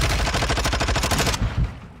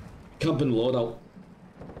 Camping loadout.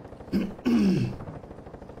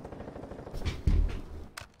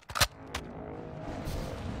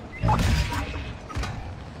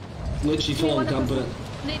 Literally full on camping it.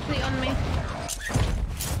 Literally on me.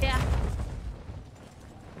 Yeah.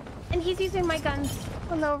 And he's using my guns.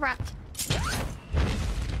 A little rat.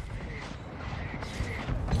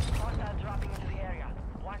 Hostiles dropping into the area.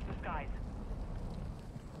 Watch the skies.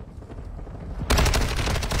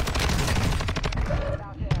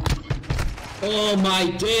 Oh my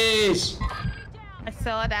days! I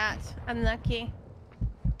saw that. Unlucky.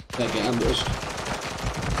 They get ambushed.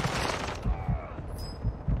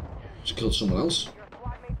 Just killed someone else.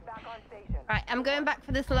 Right, I'm going back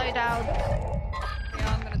for this loadout.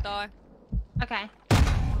 Yeah, I'm gonna die. Okay.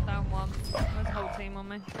 Down one. There's a whole team on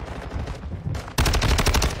me.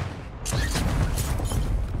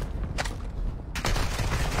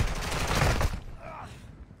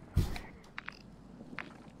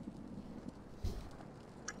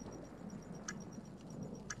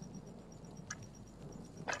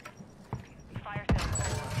 Fire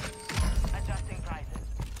sales. Adjusting prices.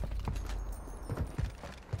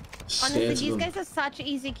 Honestly, Scared these of them. guys are such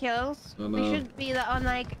easy kills. I We know. should be on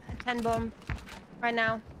like a 10 bomb right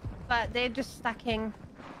now. But they're just stacking.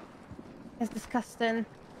 It's disgusting.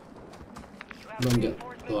 Let me get.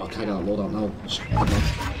 Oh, I can't get that loadout now.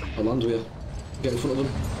 I'll land with you. Get in front of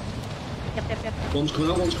them. Yep. One's coming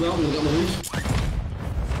out, I'm gonna get on the roof.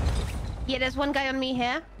 Yeah, there's one guy on me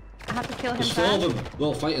here. I have to kill him There's four first. of them. We're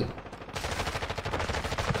all fighting.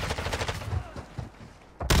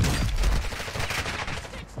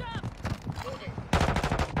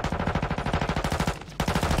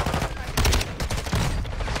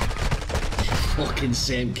 Fucking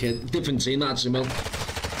same kid. Different team, actually, man.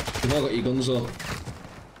 You've all got your guns, though.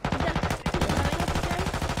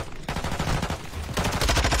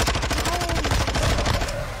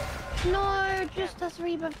 No, just as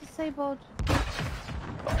rebuff disabled.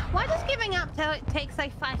 Why does giving up takes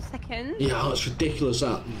like 5 seconds? Yeah, that's ridiculous,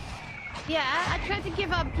 that. Yeah, I tried to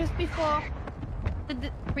give up just before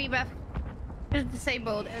the rebuff was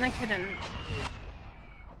disabled and I couldn't.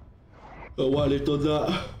 Oh, why they've done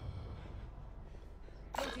that?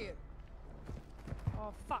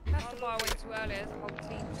 Oh fuck, that's the bar I went to earlier. There's a whole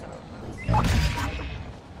team.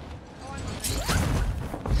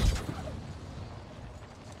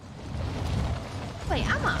 Wait,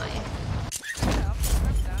 am I? Yeah,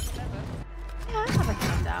 Yeah, I have a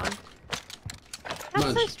countdown.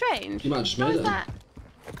 That's so strange. You might have just How made is it. that?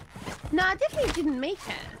 No, I definitely didn't make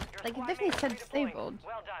it. Like, it definitely said disabled.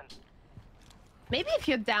 Well done. Maybe if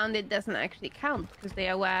you're downed, it doesn't actually count because they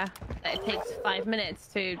are aware that it takes 5 minutes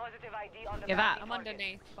to Positive ID on the give up. I'm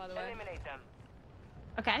underneath, by the way. Eliminate them.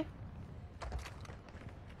 Okay.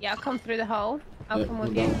 Yeah, I'll come through the hole. I'll Yeah, come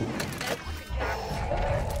with no you.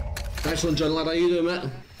 Excellent, John, lad. How you doing, mate?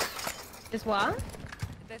 Is what?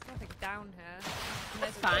 There's nothing down here. And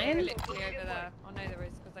That's there's a fine. literally over there. I know there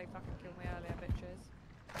is because they fucking killed me earlier, bitches.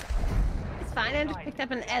 It's fine. I just picked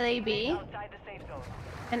up an LAB, Outside the safe zone.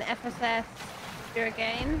 an FSS, here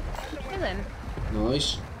again. Chilling.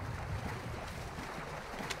 Nice.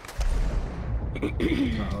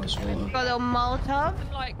 Oh, it's water. Got a little Molotov.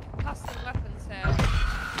 Some like custom weapons here.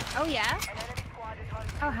 Oh yeah. An enemy squad is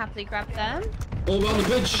hunting. I'll happily grab them. Oh, around the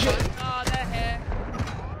bridge, shit! Oh, they're here.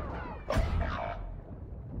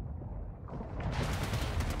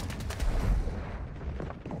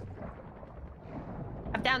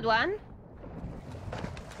 I've downed one.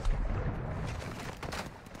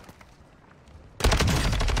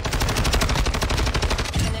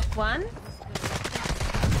 Finished one.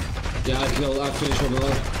 Yeah, I finished one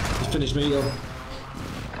there. He's finished me, though.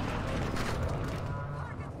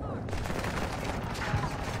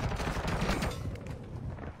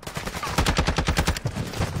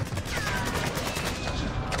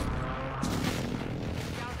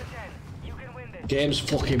 Game's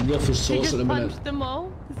fucking rough as You sauce just at the minute. punched them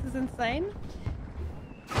all. This is insane.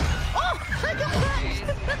 Oh, I got punched.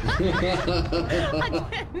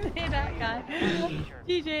 I didn't hear that guy.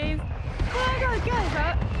 GG's. Oh my god,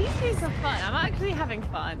 guys, these games are fun. I'm actually having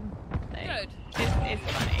fun. Like, Good. It's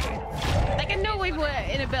funny. Like, I know we were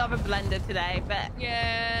in a bit of a blender today, but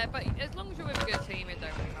Yeah, but as long as you're with a good team, it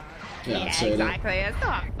don't really matter. Yeah, I'd say exactly. It's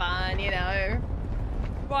not fun, you know.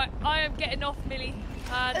 Right, I am getting off, Millie.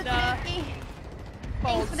 And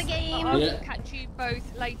Thanks for the game. I'll Yeah. catch you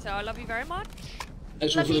both later. I love you very much.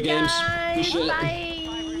 Thanks for Love the you games. guys. Appreciate it.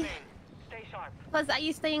 Bye. Stay sharp. Plus, are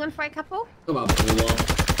you staying on for a couple? I'll have a couple more.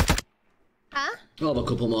 Huh? I'll have a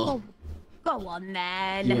couple more. Oh, go on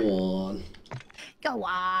then. Go on. Go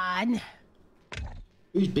on.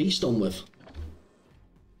 Who's Beast on with?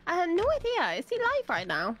 I have no idea. Is he live right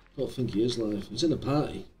now? I don't think he is live. He's in a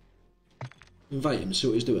party. Invite him, see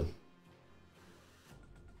what he's doing.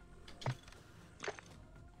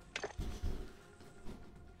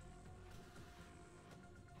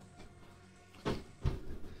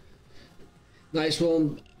 Nice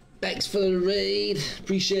one. Thanks for the raid.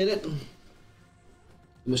 Appreciate it.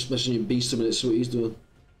 I'm just messaging Beast a minute, see what he's doing.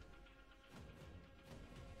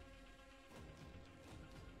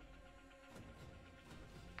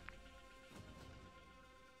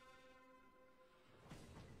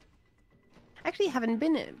 Actually, haven't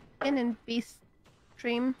been in Beast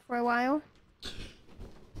stream for a while.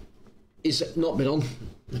 He's not been on.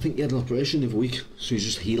 I think he had an operation the other week, so he's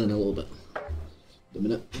just healing a little bit. At the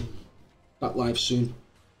minute. Back live soon.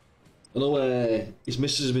 I know his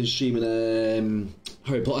missus has been streaming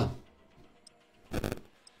Harry Potter.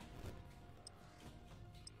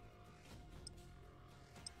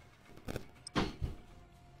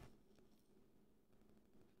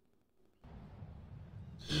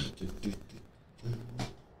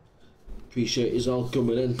 Appreciate you all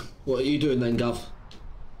coming in. What are you doing then, Gav?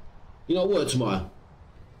 You not work tomorrow?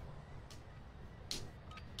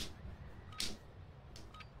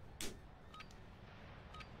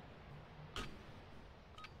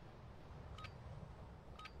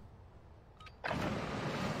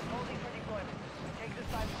 Holding for deployment. Take this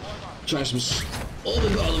time to warm up. Try some. Oh,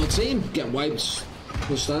 we've got another team. Get wiped.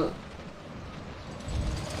 What's that?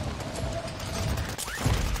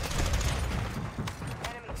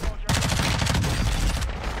 Enemy soldier.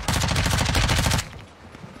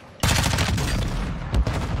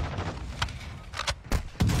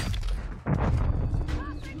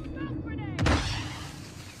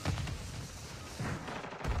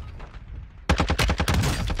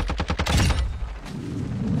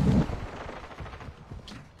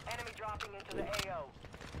 Enemy dropping into the AO.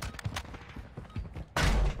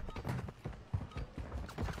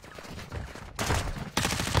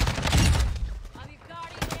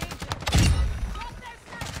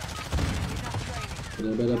 Get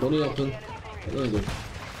a bit of bunny up then. There you go.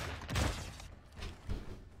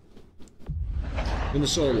 In the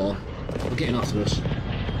solo, we're getting after this.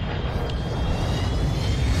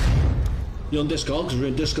 You're on Discord? Because we're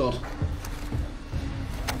in Discord.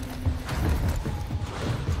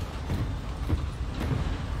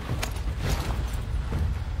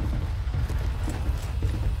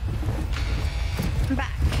 I'm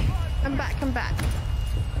back. I'm back. I'm back.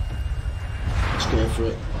 Let's go for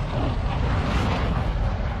it.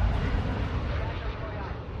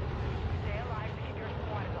 Stay alive to keep your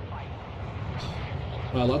squad in the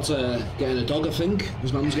fight. Well, that's getting a dog, I think.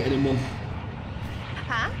 His mum's getting him one.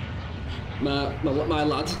 Huh? My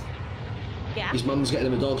lad, Yeah. his mum's getting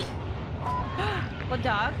him a dog. What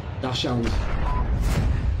dog? Dachshund.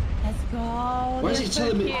 Let's go. Why is They're he so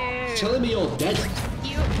telling me you're dead?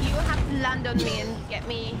 You have to land on me and get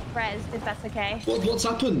me rezzed if that's okay. What's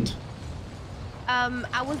happened?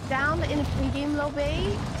 I was down in a pre-game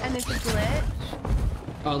lobby and it's a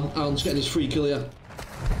glitch. Alan's getting his free kill here.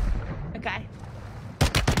 Okay.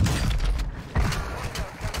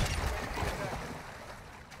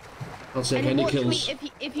 I'll take And any watch kills.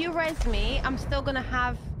 me, if you res me, I'm still gonna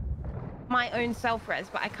have my own self-res,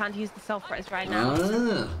 but I can't use the self-res right now.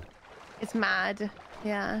 Ah. It's mad.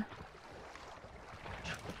 Yeah.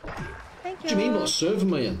 Thank you. What do you mean not serving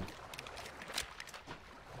me in?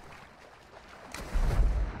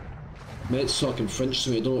 Mate's talking French to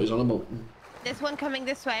me, I don't know what he's on about. There's one coming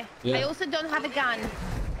this way. Yeah. I also don't have a gun.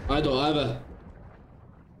 I don't either.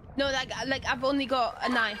 No, like I've only got a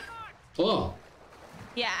knife. Oh.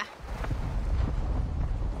 Yeah.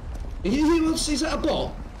 Is that a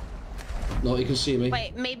bot? No, you can see me.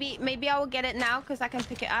 Wait, maybe I will get it now because I can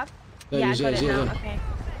pick it up. There Yeah, he I is, got there it he is, now. yeah. Okay.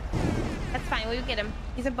 That's fine. We'll get him.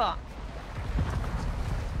 He's a bot.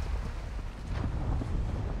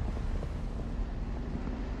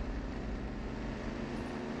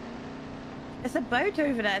 There's a boat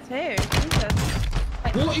over there too.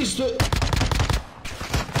 Jesus.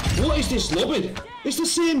 What is this lobby? It's the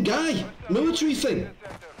same guy. Military thing.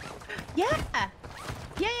 Yeah.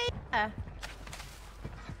 Yeah.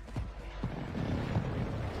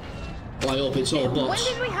 Well, I hope it's all bots.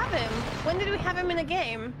 When did we have him? When did we have him in a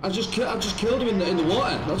game? I just killed him in the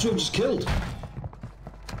water. That's who I've just killed.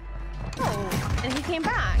 Oh, and he came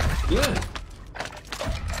back. Yeah.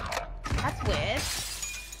 That's weird.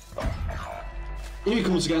 If he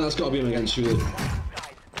comes again, that's got to be him again, surely.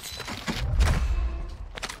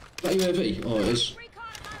 Is that UAV? Oh, it is.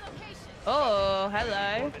 Oh,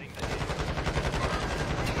 hello.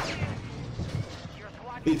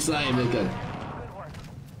 It's that him again.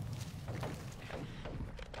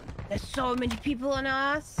 There's so many people on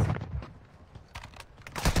us.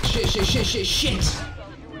 Shit!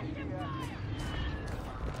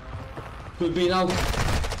 Could be now.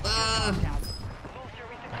 Ah.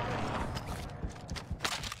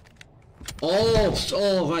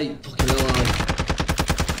 Oh, right. Fucking hell,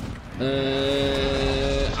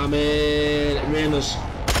 I'm in Rainers.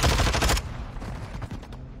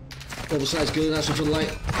 Other side's good, that's something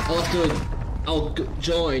like. I'll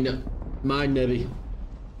join mine maybe.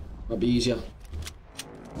 That'll be easier.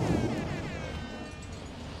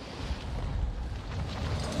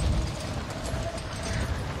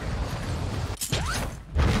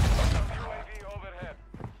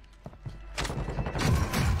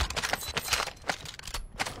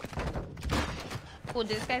 Oh,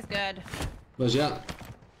 this guy's good. Where's he at?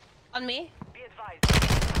 On me. Be advised.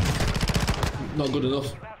 Not good enough.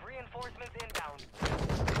 You have reinforcements inbound.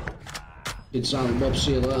 Did silent Bob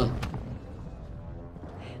see you there?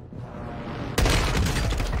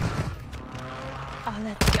 Oh,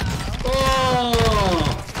 let's go. Oh!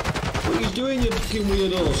 What are you doing, you fucking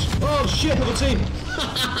weirdos? Oh shit, another team!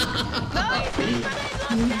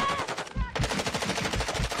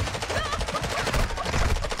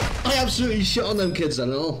 I absolutely shit on them kids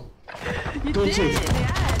then, all. You Go did, team.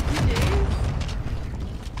 yeah, you did.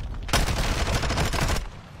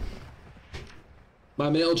 My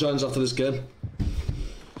mate will join us after this game.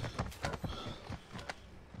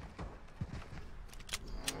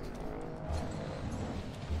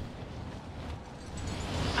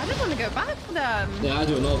 I don't want to go back for them. Yeah, I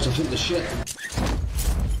don't know, because I think they're shit.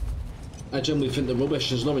 I generally think they're rubbish.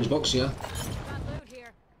 There's an orange box here.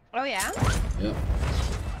 Oh yeah? Yeah.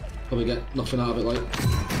 Probably get nothing out of it, like.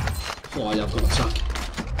 Oh, yeah, I've got attack.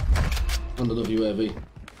 And another UAV.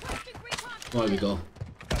 Oh, here we go.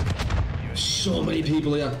 So many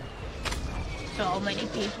people here. So many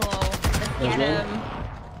people. Let's There's get one. them.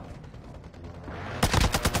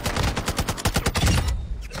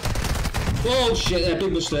 Oh shit, yeah,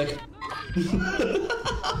 big mistake.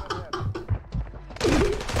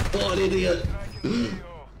 What an idiot.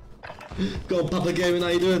 Go on, Papa Gaming, how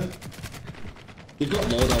you doing? You've got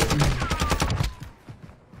more though.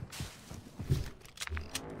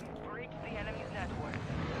 Breach the enemy's network.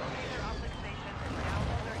 Locate their uplink stations and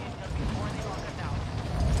download their intel before they lock us out.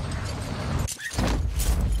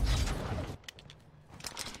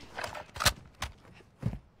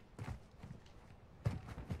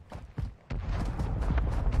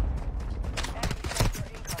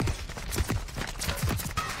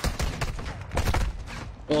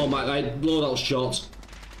 Oh my god, loadout shot.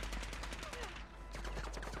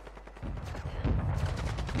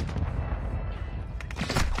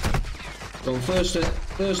 Go on, first it.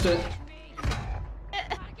 First it.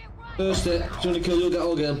 First it. If you want to kill, you'll get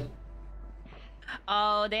all game.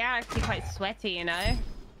 Oh, they are actually quite sweaty, you know?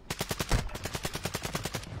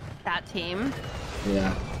 That team.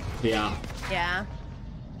 Yeah. Yeah. Yeah.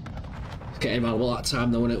 It's getting mad about that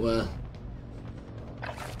time though, innit, where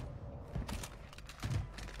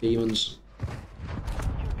demons.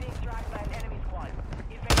 You're being tracked by an enemy squad.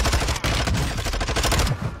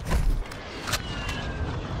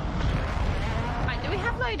 Right, do we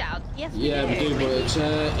have loadout? Yes, we Yeah, do. we do, but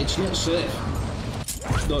it's not safe.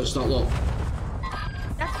 No, it's not. Look.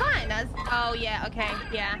 That's fine. That's... Oh, yeah, okay.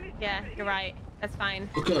 Yeah, you're right. That's fine.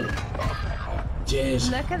 Look at them. Jeez.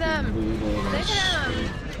 Look at them. Look at them.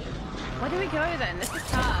 Where do we go then? This is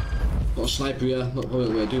tough. Got a sniper here. Not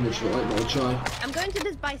probably going to do much of it, but I'll try. I'm going to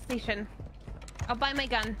this buy station. I'll buy my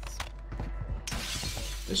guns.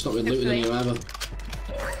 It's not been looting in here either. Advise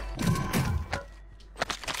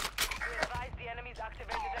the enemy's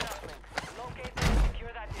activated an uplink. Locate them and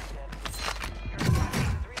secure that intel. Your squad is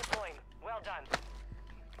redeploying. Well done.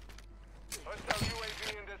 Hostile UAV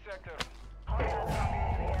in this sector. Hostiles dropping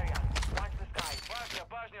into the area. Watch the sky.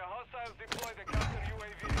 Bashня, hostiles deploy the counter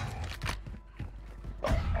UAV.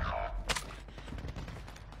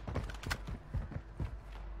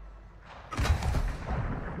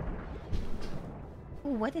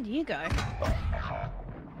 Ooh, where did you go?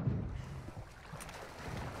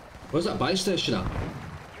 Where's that buy station at?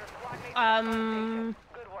 On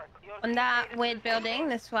that weird building,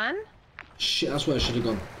 this one. Shit, that's where I should have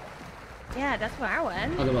gone. Yeah, that's where I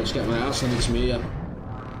went. I'm about to get my ass handed to me, yeah.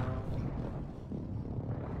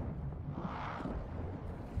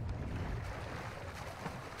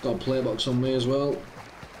 Got a play box on me as well.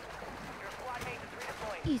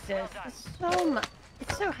 Jesus, there's so much.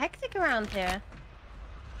 It's so hectic around here.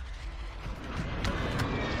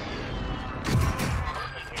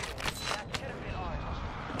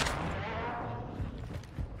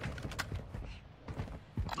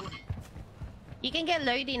 You can get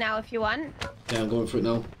Lodi now if you want. Yeah, I'm going for it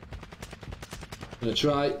now. Gonna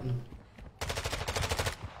try.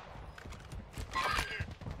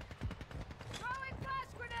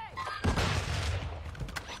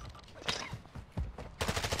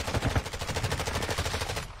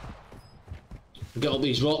 Get up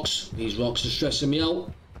these rocks. These rocks are stressing me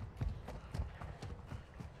out.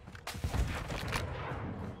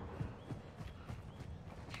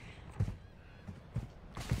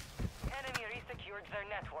 Enemy resecured their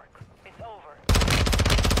network. It's over.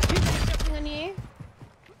 Who's jumping on you?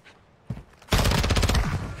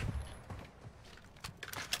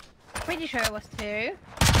 Pretty sure it was two.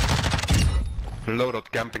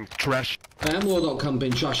 Loadout camping trash. I am loadout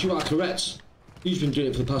camping trash. You are correct. He's been doing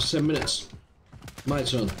it for the past 10 minutes. My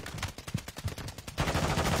turn.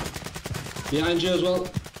 Behind you as well.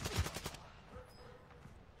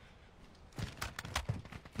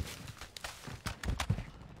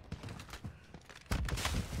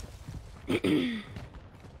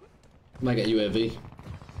 Might get UAV.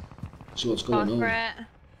 See what's going on.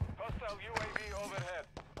 Hostile UAV overhead.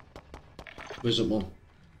 There isn't one.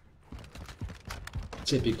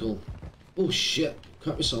 Typical. Oh shit.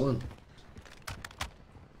 Can't be selling.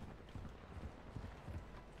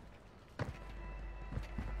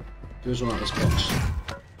 There's one out of this box.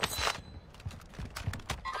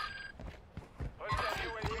 Hostile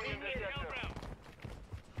UAV in the sector.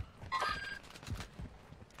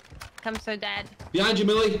 I'm so dead. Behind you,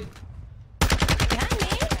 Millie. Behind me?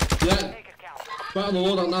 Yeah. Right on the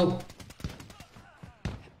loadout now.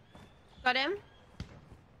 Got him.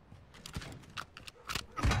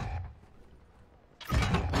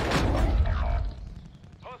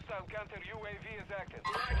 Hostile counter UAV is active.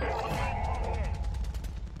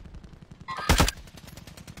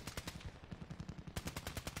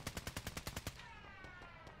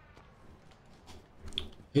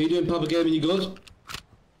 How you doing, Papa Gaming? You good?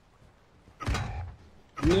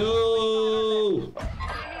 No!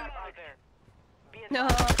 No,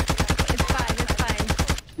 it's fine, it's fine.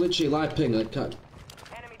 Literally live ping. I can't.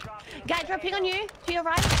 Guy dropping on you, to your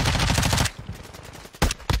right.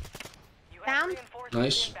 Down.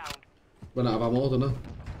 Nice. Run out of ammo, don't I?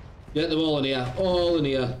 Yeah, they're all in here. All in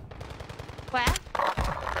here. Where?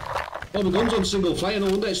 Oh, my gun's on single fire. No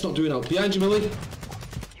wonder it's not doing out. Behind you, Millie.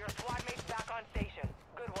 Your squad mate's back on station.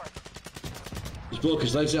 Good work. He's broke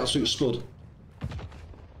his legs. The absolute spud.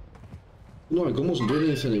 No, my gun wasn't doing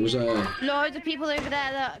anything. It was Loads of people over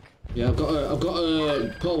there, look. Yeah, I've got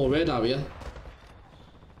a portable radar here.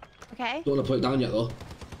 Okay. Don't want to put it down yet though.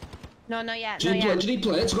 No, not yet, Do you, do you need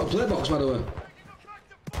plates? I've got a plate box, by the way.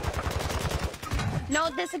 No,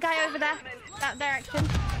 there's a guy over there. That direction.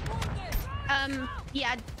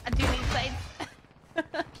 Yeah, I do need plates.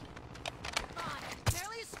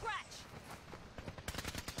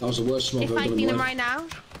 That was the worst smoke If I've I done in see my them life. right now.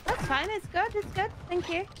 That's fine, it's good, it's good. Thank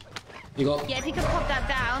you. You got? Yeah, if you could pop that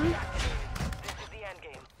down.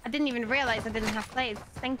 I didn't even realise I didn't have plates.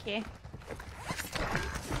 Thank you.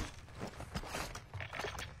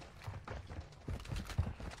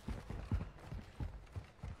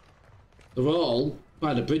 They're all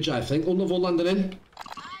by the bridge, I think. Oh, another one landing in.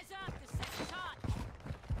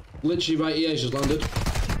 Literally right here, he's just landed.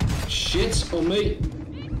 Shit on me.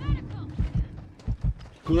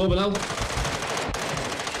 Coming over now.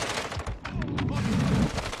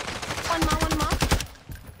 One more.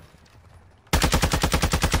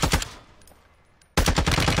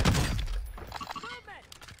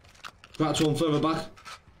 Back to one further back.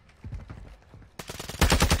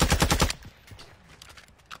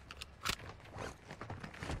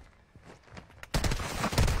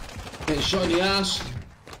 Getting shot in the ass.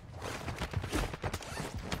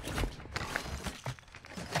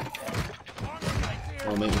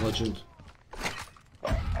 Oh, mate, legend.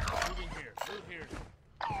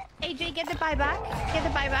 AJ, get the buyback. Get the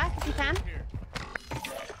buyback if you can.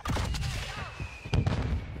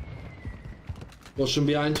 What's from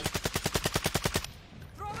behind?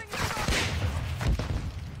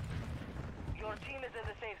 Your team is in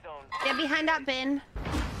the safe zone. They're behind that bin.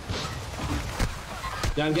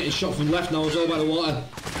 Yeah, I'm getting shot from left now as well by the water.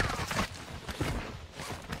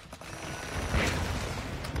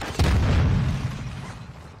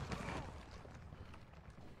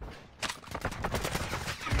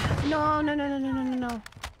 No, no, no, no, no, no, no, no.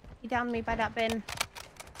 He downed me by that bin.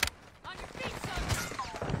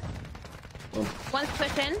 Oh. One's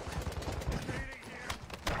pushing.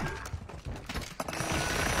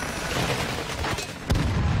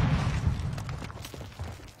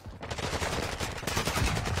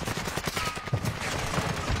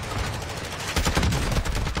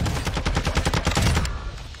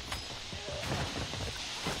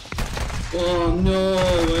 Oh no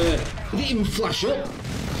way! He didn't even flash up.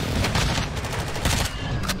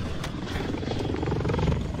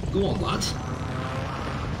 Go on, lad.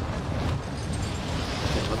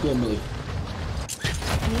 Go on, Millie.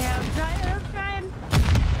 Yeah, I'm trying.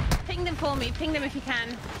 Ping them for me. Ping them if you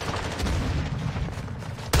can.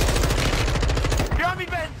 Behind me,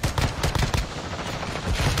 Ben!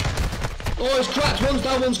 Oh, it's cracked. One's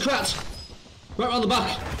down, one's cracked. Right round the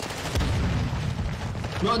back.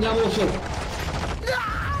 Right on the ammo full.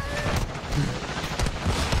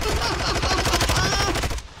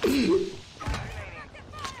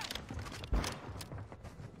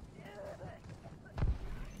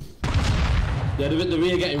 Yeah, they're in the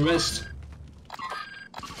rear getting rest.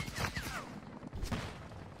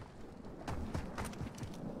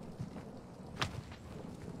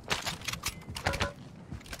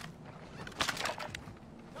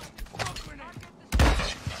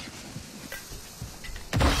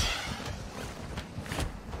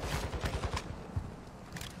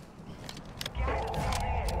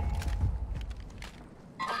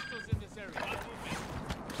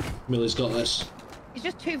 Millie's got this. It's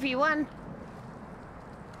just 2v1.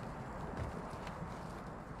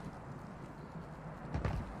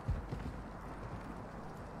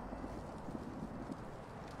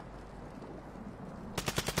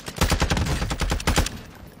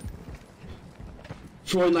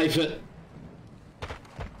 Throwing knife it.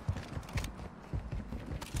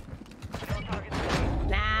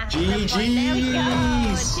 Nah. GG's. There we go.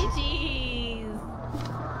 GG's.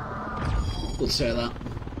 We'll say that.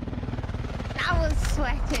 That was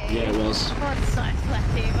sweaty. Yeah, it was. That was so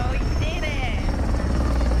sweaty, but we did it.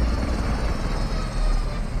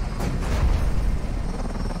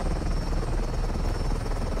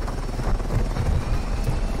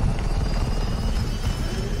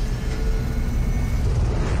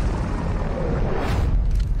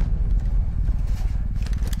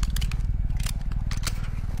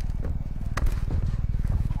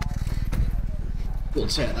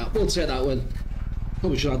 We'll take that win.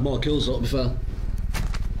 Probably should have had more kills though, to be fair.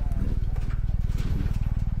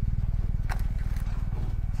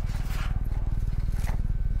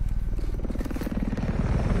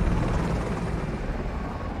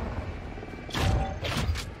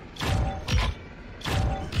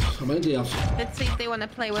 How many do you have? Let's see if they want to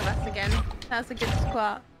play with us again. That's a good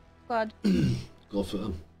squad. Go for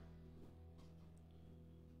them.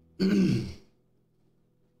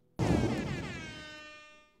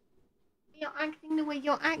 You're acting the way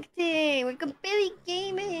you're acting. We've got Billy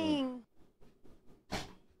Gaming.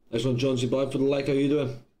 Nice one, Jonesy boy, for the like. How you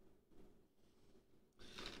doing?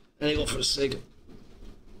 And go for a cig.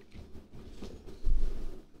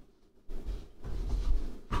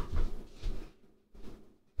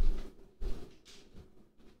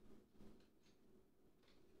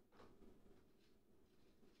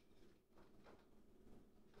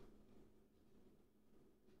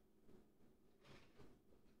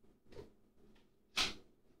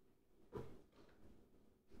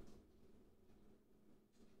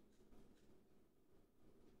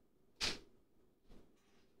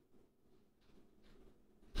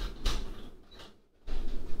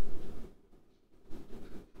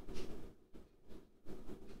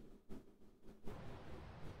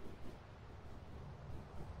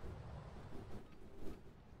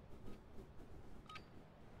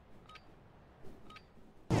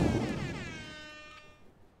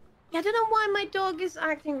 I don't know why my dog is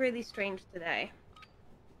acting really strange today.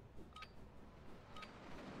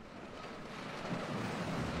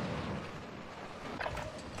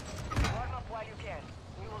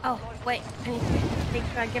 Oh, wait, I need to make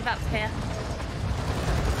sure I give up here.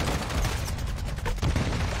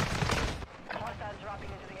 Hostiles dropping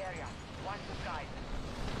into the area. Watch the skies.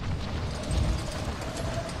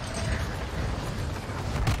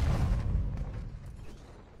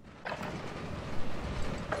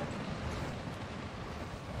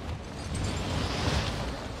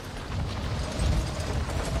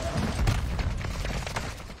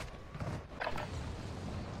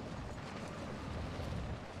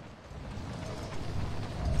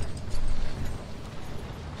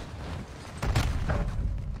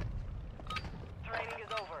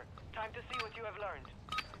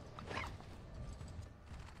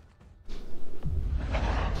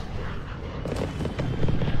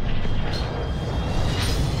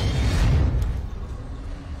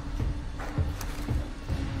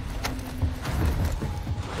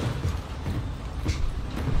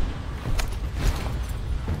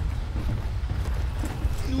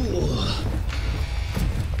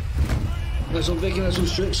 Nice one, Vicky, nice one,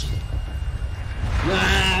 Strix.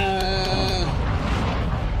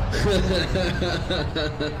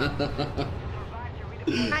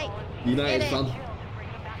 Hi. United fan.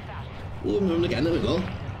 Oh, I'm having again, there we go.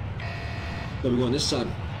 Where are we going this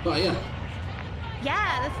time? Right, yeah.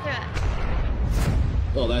 Yeah, let's do it.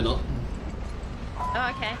 Oh, they're not.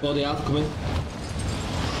 Oh, okay. Oh, they are coming.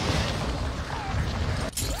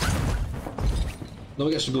 Now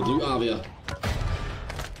we get some good loot out of here.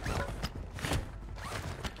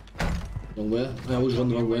 Wrong way. I always run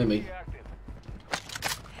the wrong way, me.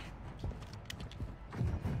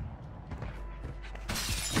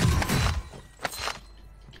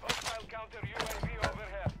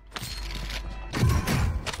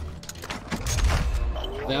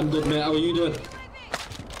 Hey, I'm good, mate. How are you doing?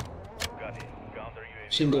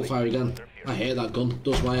 Single fire again. I hate that gun.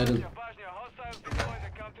 Does my head in.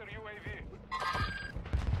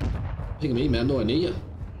 Think of me, man. Nowhere near you.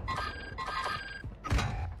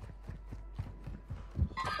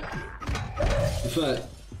 In fact,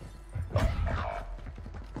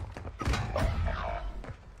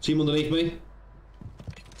 team underneath me.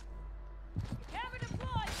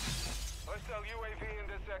 Hostile UAV in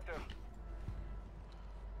this sector.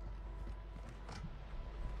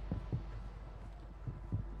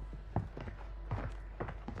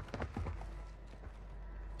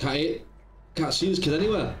 Can't see this kid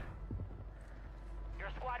anywhere. Your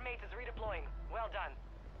squad mate is redeploying. Well done.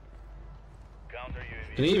 Counter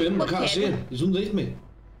UAV. Can you hear him? I What can't kid? see him. He's underneath me.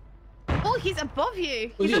 Oh, he's above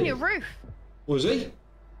you. Was He's on he? your roof. What is he?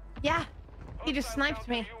 Yeah. He just sniped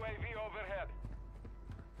me. UAV overhead.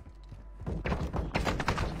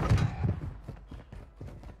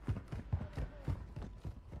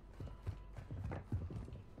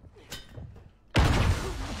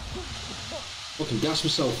 Fucking gas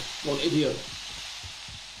myself. What an idiot.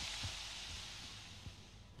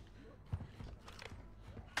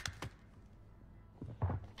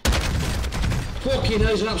 Fucking hell,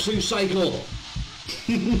 he's an absolute psycho.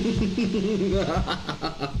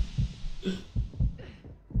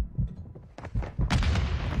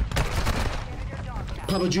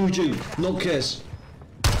 Papa Juju, nutcase.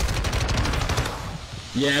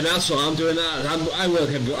 Yeah, that's what I'm doing. I work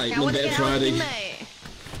every like, Yeah, I want Monday to to get out of Friday. you, mate.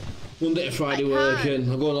 Monday to Friday I can't.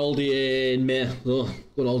 working. I'm going holiday in May. Oh,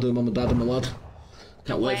 going holiday with mum and dad and my lad.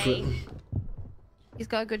 Can't No wait for way. it. He's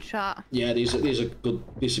got a good shot. Yeah, these are good.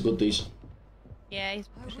 These are good. These. Yeah, he's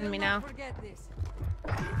I pushing will me not now. forget this.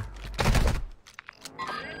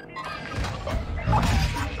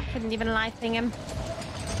 Couldn't even live thing him.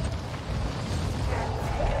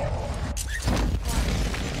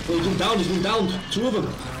 Oh, he's been down. He's been down. Two of them.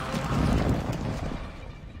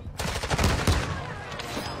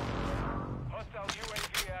 Hostile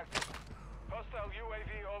UAV active. Hostile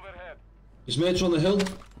UAV overhead. His mates are on the hill,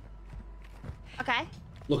 Okay.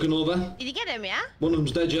 looking over. Did you get him, yeah? One of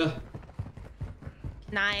them's dead, yeah.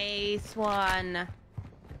 Nice one.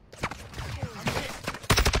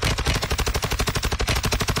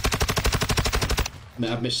 Mate,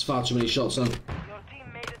 I've missed far too many shots then. Your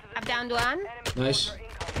team made it to the I've downed one. enemy Nice. soldier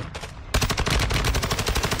incoming.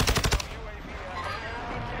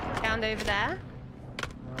 Downed over there.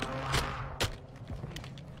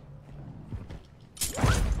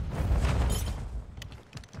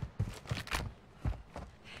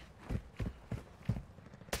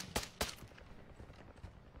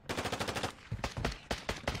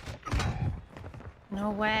 No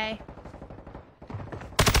way.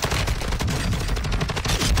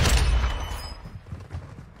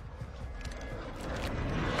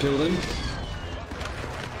 Killed him.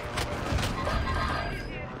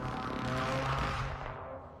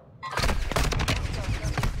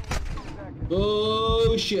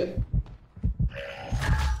 Oh shit.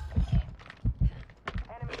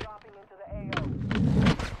 Enemy dropping into the AO.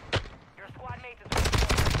 Your squad mate is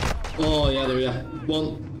redeploying. Oh yeah, there we are.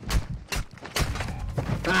 One.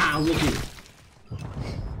 Ah, lucky.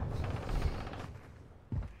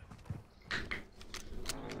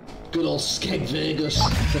 Good old Skeg Vegas.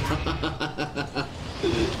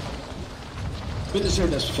 Been to say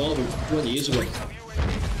this before, but 20 years ago.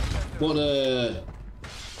 What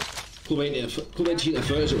Club 18 at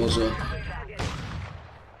first it was Flashing,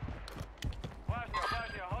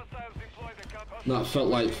 hostiles deployed the counter. that felt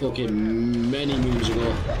like fucking many moons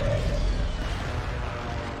ago.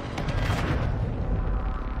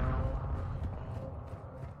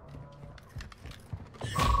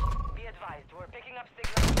 Be advised, we're picking up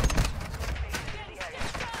signals. In the area.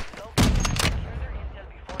 Locate and secure their intel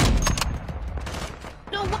before.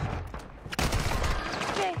 No, what?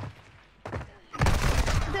 Okay.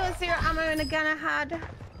 There was zero ammo in the gun I had.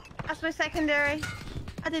 That's my secondary.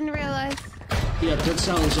 I didn't realize. Yeah, dead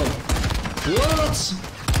silence on. What?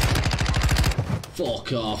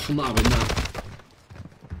 Fuck off, I'm not having that.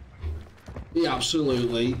 Yeah,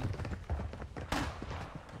 absolutely.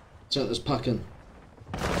 Take this packing.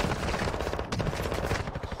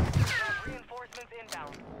 Reinforcements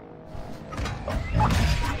inbound.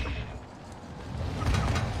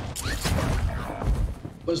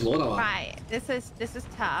 Where's Lord at? Right, this is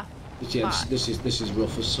tough. Yeah, this is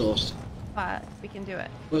rough as sauce. But we can do it.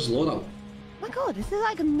 Where's Lord at? Oh my god, this is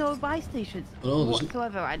like no buy stations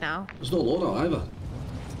whatsoever right now. There's no Lord out either.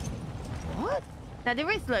 What? Now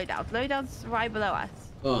there is loadout. Loadout's right below us.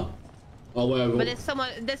 Oh. Oh, where? But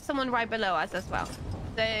there's someone right below us as well.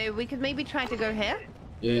 So we could maybe try to go here.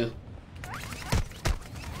 Yeah.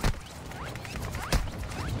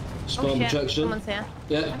 Spawn protection. Someone's here.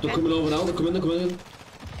 Yeah, okay. They're coming over now. They're coming in.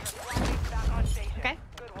 Okay.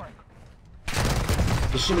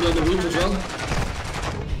 There's somebody on the roof as well.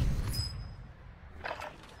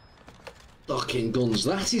 Fucking guns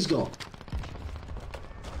that he's got.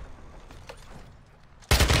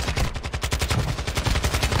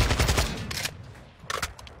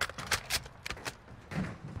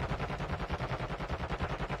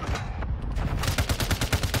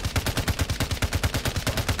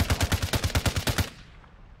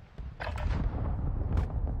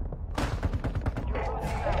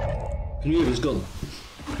 Can you hear his gun?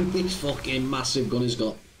 This fucking massive gun he's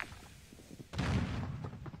got.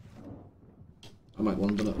 I might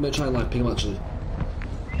want to. I'm gonna try and like ping him actually.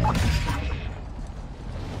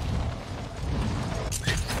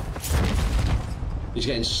 He's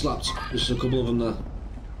getting slapped. There's a couple of them there.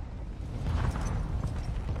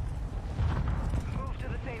 Move to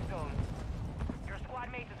the safe zone. Your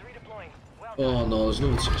squad mate is redeploying. Well Oh no, there's no.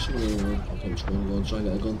 Okay, I'm just gonna go and try and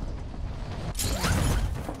get a gun.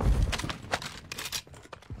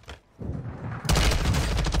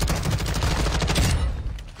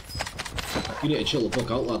 You need to chill the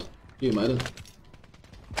fuck out, lad. You, Medan.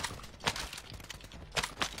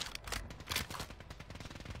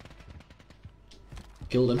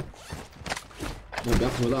 Killed him. Won't be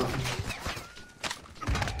happy with that.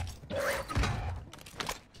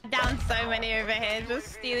 Down so many over here, just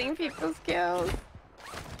stealing people's kills.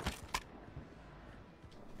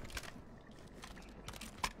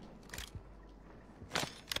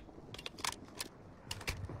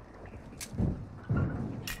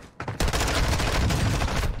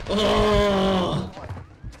 Oh!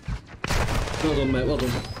 Well done, mate, well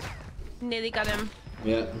done. Nearly got him.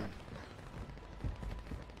 Yeah.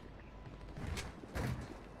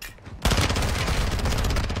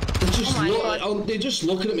 They're just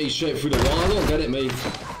looking at me straight through the wall. I don't get it, mate.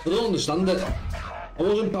 I don't understand it. I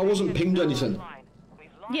wasn't pinged or anything.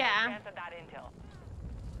 Yeah.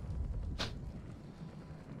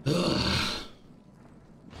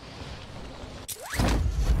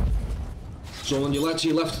 So on your left, to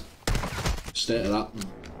your left. Stay to that.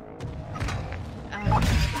 I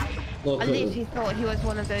literally thought he was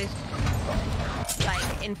one of those like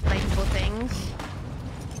inflatable things.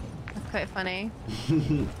 That's quite funny.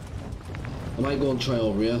 I might go and try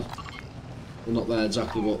over here. We're not there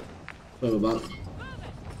exactly, but further back.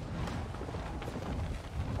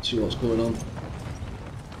 See what's going on.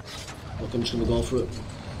 Look, I'm just gonna go for it.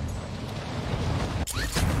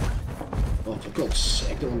 Oh, for God's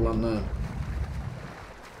sake, don't land there.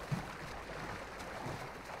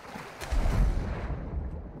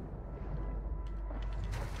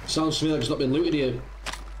 Sounds to me like it's not been looted here.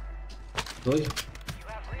 Really?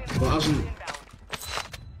 Well, it hasn't.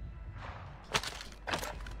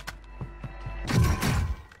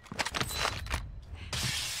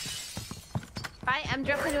 Right, I'm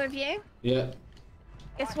dropping with you. Yeah.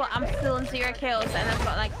 Guess what? I'm still on 0 kills and I've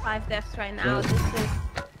got like 5 deaths right now. Yeah. This is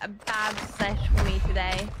a bad sesh for me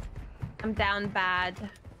today. I'm down bad.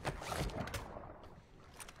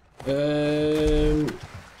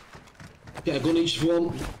 Get a gun each if you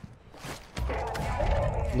want.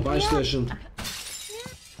 On the buy station.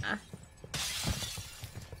 Yeah.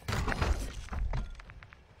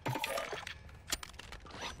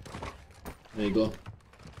 There you go.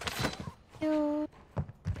 Ew.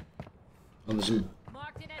 And there's some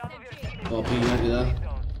RP right there.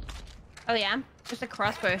 Oh yeah, just a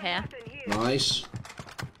crossbow here. Nice.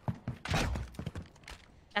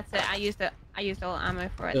 That's it. I used all ammo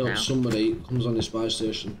for it Oh, now. somebody comes on this buy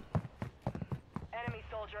station. Enemy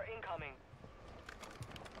soldier incoming.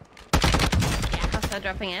 Yeah, hostile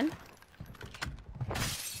dropping in.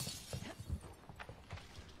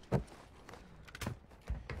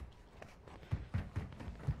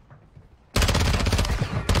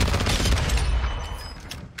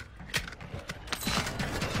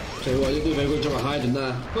 Tell you what, you do a very good job of hiding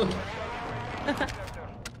there.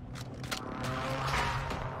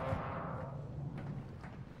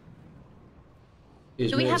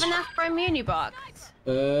 Do we have enough for a muni box?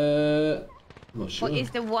 I'm not sure. Or is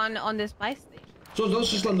the one on the spice station? So let's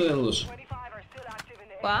just land on us.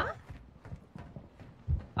 What?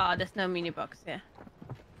 Oh, there's no mini box here.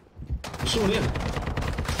 There's someone here.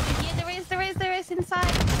 Yeah, there is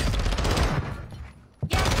inside.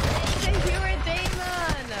 Yes, you were a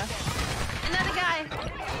demon. Another guy,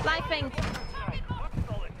 lifing.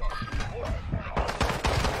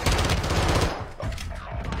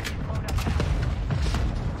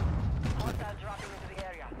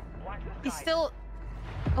 He's still.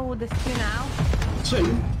 Oh, there's two now.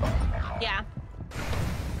 Two? Yeah.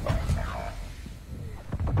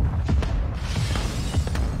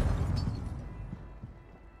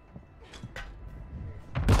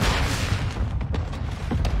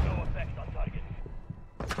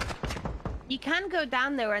 You can go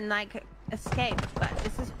down there and like escape, but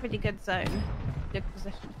this is a pretty good zone. Good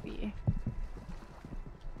position for you.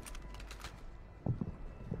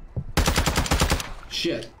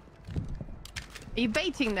 Shit. Are you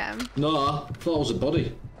baiting them? No, I thought it was a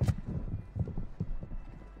body.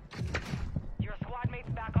 Your squad mates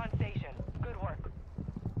back on station. Good work.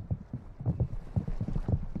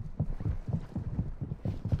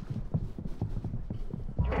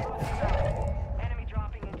 Enemy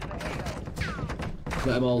dropping into the AO.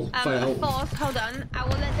 Let them all fight out. Force, hold on. I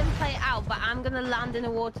will let them play out, but I'm gonna land in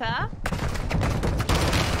the water.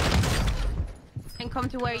 And come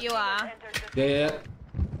to where you are. Yeah.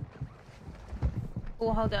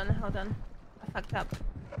 Oh, hold on. I fucked up.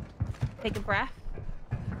 Take a breath.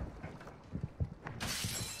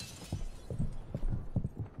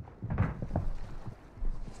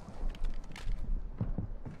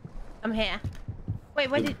 I'm here. Wait,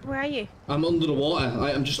 where are you? I'm under the water.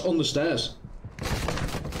 I'm just on the stairs.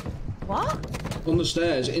 What? On the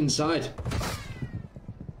stairs, inside.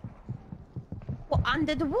 What,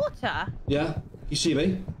 under the water? Yeah. You see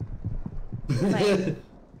me? Wait.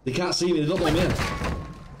 They can't see me. They don't know I'm here.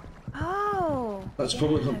 Oh. That's yeah,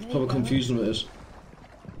 probably confusing them it is.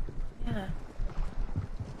 Yeah.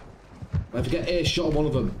 If I get a shot of one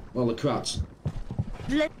of them, well, the crats.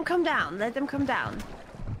 Let them come down. Let them come down.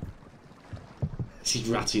 She's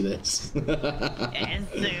ratty, this. Yes,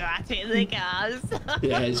 the ratty the cars.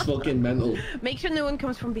 Yeah, it's fucking mental. Make sure no one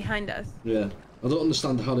comes from behind us. Yeah. I don't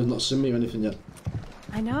understand how they've not seen me or anything yet.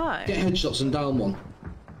 I know. Get headshots and down one.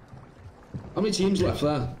 How many teams left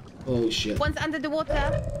there? Holy shit. One's under the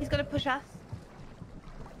water. He's gonna push us.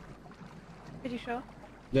 Pretty sure.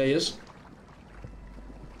 There he is.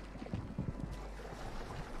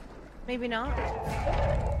 Maybe not. You're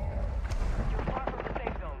far from the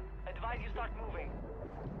safe zone. Advise you start moving.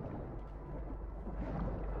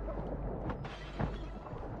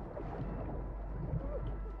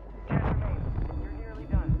 You're nearly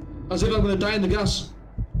done. As if I'm gonna die in the gas.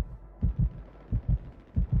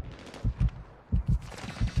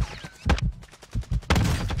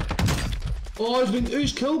 Oh,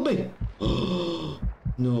 who's killed me?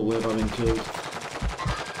 No way have I been killed.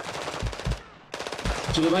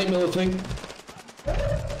 To the right, Miller, thing.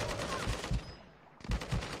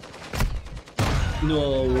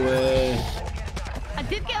 No way. I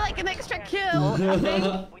did get like an extra kill, I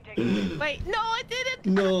think. Wait, no, I didn't.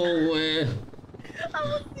 No way. I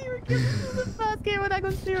was 0 kills. This is the first game when I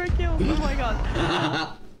got 0 kills. Oh my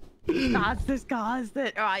god. That's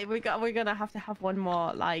disgusting. Alright, we're gonna have to have one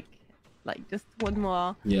more, like just one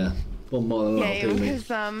more. Yeah, one more than that'll do me.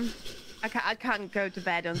 Because I can't go to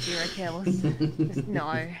bed on 0 kills. Just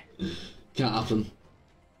no. Can't happen.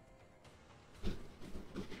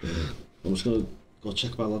 I'm just gonna go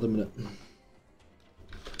check my lad a minute.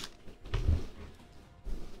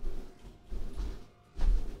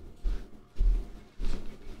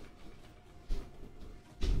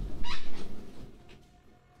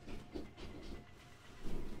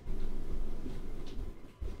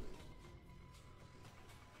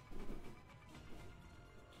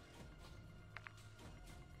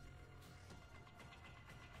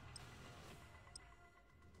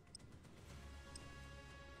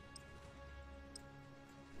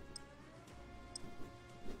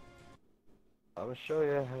 I'm gonna show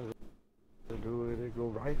you how to do it. Go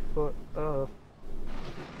right foot up,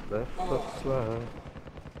 left foot slide.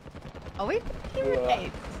 Oh, we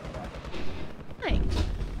teammates. Thanks.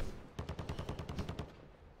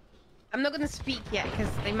 I'm not gonna speak yet because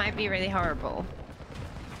they might be really horrible.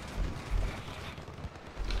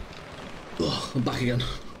 Oh, I'm back again.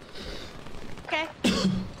 Okay. Check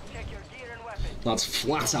your gear and weapons. That's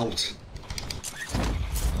flat out.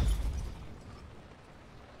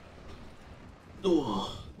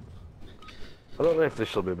 Oh. I don't know if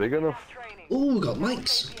this will be big enough. Oh, we got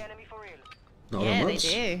mics. No, Yeah, no they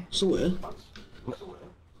mics. do. So here.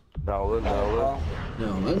 Now then.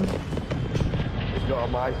 He's got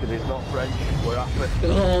a mic and he's not French. We're happy.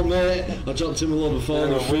 Oh mate, I dropped him a lot before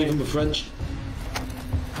and three of them were French.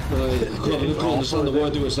 I couldn't understand the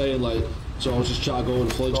word they were saying, like, so I was just trying to go with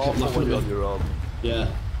the flow, just kept laughing at me. On your own. Yeah.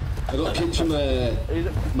 I got kicked from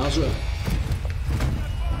Mazra.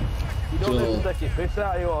 You don't even take your piss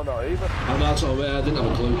out of you or not either. I know, that's all right, I didn't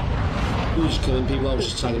have a clue. We were just killing people, I was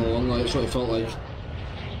just tagging along, like, that's what it felt like.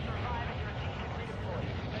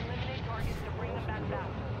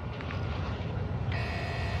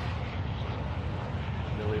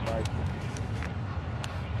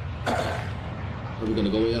 Where are we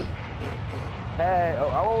gonna go here? Hey,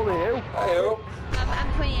 how old are you? Hey,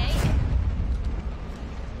 I'm 28.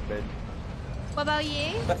 Mid. What about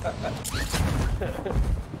you?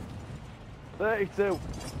 32.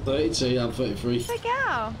 32, yeah, I'm 33. Good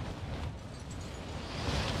girl.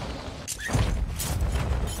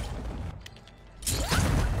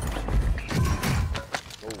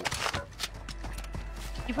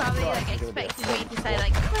 You probably like expected me to say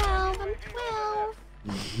like 12 and 12.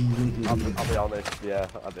 I'll be honest, yeah,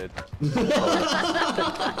 I did.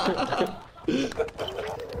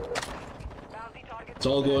 It's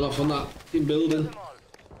all going off on that in building.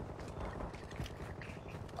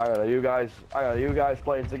 Hang on, are you guys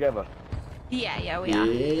playing together? Yeah, we are.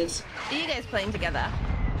 Yes. Are you guys playing together?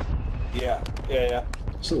 Yeah.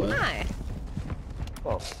 So Hi.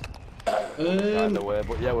 Well, kind of way,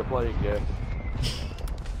 but yeah, we're playing game.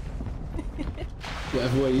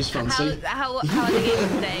 whatever way he's fancy. How are the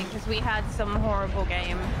games today? Because we had some horrible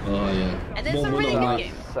game. Oh yeah. And there's some really good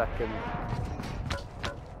games. Second.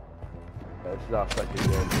 This is our second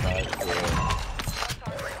game tonight.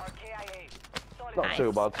 Not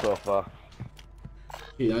too bad so far.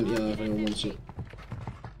 Yeah, if anyone wants it.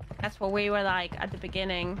 That's what we were like at the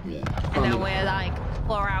beginning. Yeah. And now we're like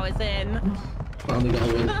 4 hours in. Finally got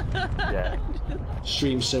a win. Yeah.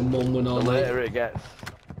 Stream sim 1 win all The night. later it gets,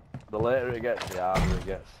 the harder it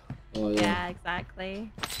gets. Oh yeah. Yeah,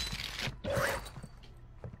 exactly.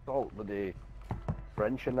 Oh, the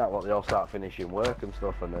French and that, what they all start finishing work and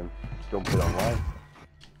stuff and then jumping online.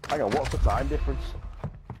 Hang on, what's the time difference?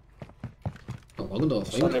 Not long enough,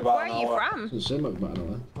 I think. Only Where about are an you hour. from? It's the same about an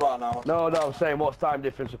hour. About an hour. No, I'm saying what's time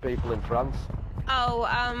difference for people in France? Oh,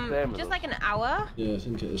 Same as just us. like an hour. Yeah, I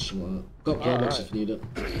think it is something like that. Got Yeah. products if you need it.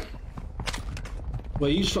 Where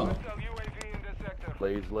are you from?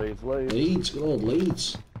 Leeds. Leeds, good old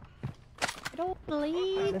Leeds. I don't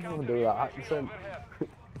believe. Everyone do that accent.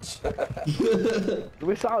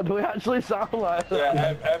 do we actually sound like that?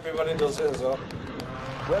 Yeah, everybody does it as well.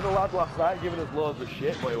 We had a lad last night giving us loads of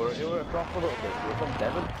shit, but he were a proper little bit. He was from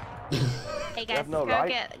Devon. Hey guys, have no go right.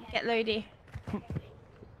 get Lodi.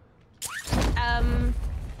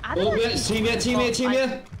 I don't Oh, know. yeah, team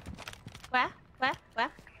here. Where?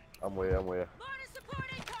 I'm with.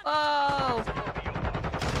 Whoa!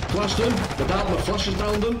 Flashed him. The flashes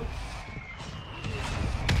down him.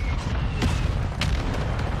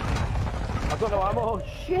 I don't know ammo. Oh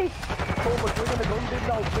shit! Oh my god, the gun did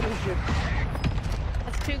now finish it.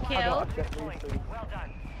 That's 2 I kills. gotta check these things.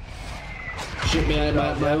 Shit me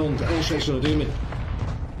out, my own airstrike's gonna do me.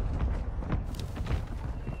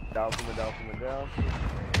 Down.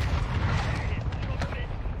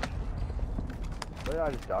 Where did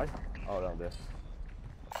I just die? Oh, down there.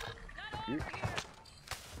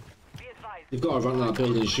 You've got to run that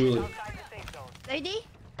building, surely. Lady?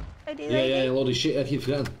 Yeah, a load of shit, I keep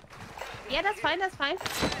forgetting. Yeah, that's fine.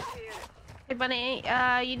 Hey, Bunny,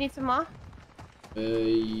 you need some more?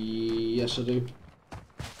 Yes I do.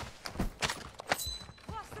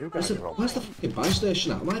 Where's the fucking buy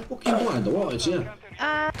station at? Am I fucking blind or what? It's here.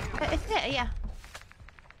 It's here, yeah.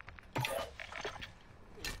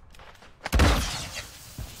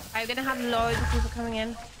 I'm gonna have loads of people coming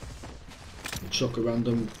in. Chuck a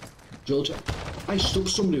random drill charge. I stuck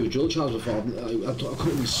somebody with drill charge before. I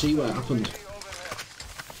couldn't even see where it happened.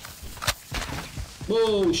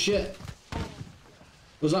 Whoa, shit.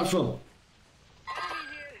 Where's that from?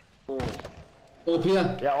 Up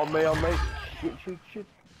here. Yeah, on me. Shoot.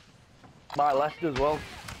 My left as well.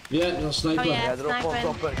 Yeah, that's sniper. Oh, yeah. Yeah, they're up on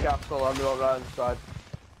top of the castle and they're on the right hand side.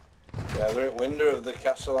 Yeah, they're at window of the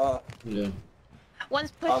castle, aren't Yeah.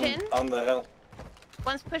 One's pushing. on the hill.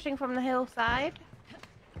 One's pushing from the hillside.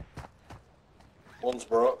 One's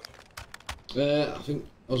broke. I think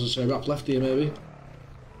I was gonna say wrap left here maybe.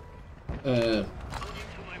 Alright.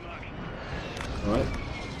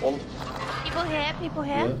 One. People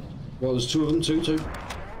here. Yeah. Well, there's 2 of them, two.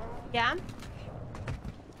 Yeah.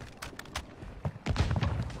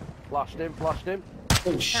 Flashed him, flashed him.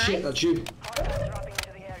 Oh shit, that's you. Dropping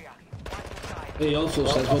into the area. Watch the sky. Hey, your full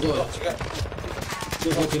steps, well done.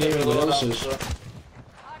 Don't fucking hear anyone else's.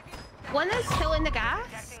 One is still in the gas.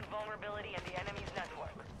 Detecting vulnerability in the enemy's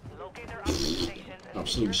network. Locate their operating stations and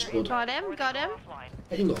Absolute spud. Got him, got him. offline.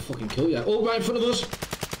 I ain't got a fucking kill yet. Oh, right in front of us.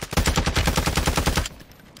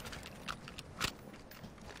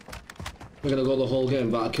 We're gonna go the whole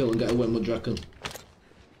game without a kill and get a win, would you reckon?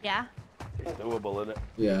 Yeah. It's doable, isn't it?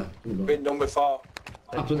 Yeah. Been done before.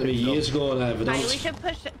 Happened to me years ago and I have Right, we announced. should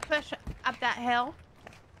push up that hill.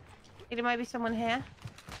 There might be someone here.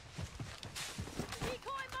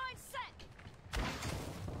 Decoy mine set.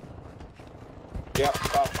 Yeah,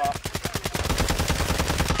 far.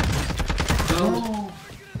 Down.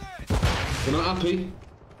 We're not happy.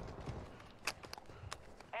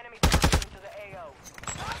 Enemy dropping into the AO.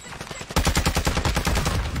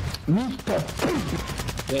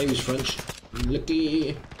 Yeah, he was French.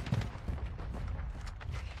 Lucky.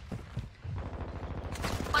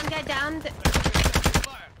 One guy down.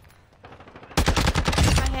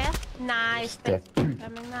 Right here. Nice. Thanks for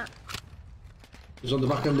confirming that. He's on the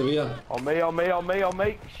back end of here. On me, on me, on me, on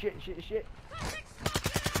me. Shit.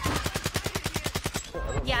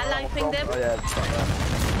 Yeah, lifing them. Oh yeah, it's not there.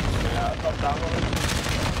 Yeah, not that one.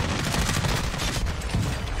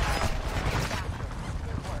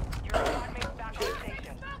 Your squad mates back on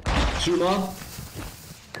station. 2 more.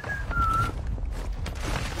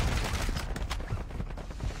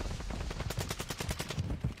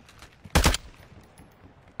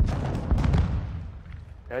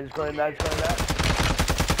 Yeah, just going there,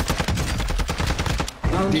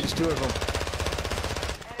 Down. There's 2 of them.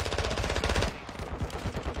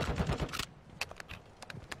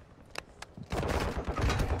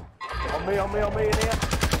 On me in here.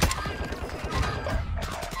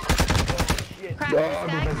 Crack this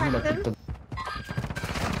guy, crack them.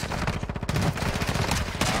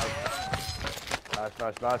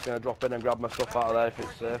 Nice. Gonna drop in and grab my stuff out of there if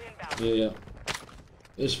it's safe. Yeah.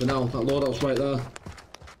 It is for now. That loadout's right there. Yeah,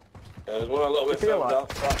 there's one a little bit Feel further like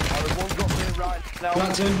down. there's one dropping in right now.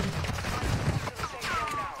 Cracked him.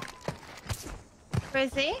 Where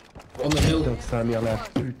is he? On the hill. Putain, mais on a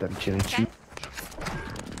putain de tirer dessus. Okay.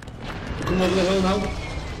 Come over the hill now.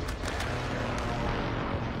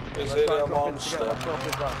 Is Let's it try a and drop in to get monster? my stuff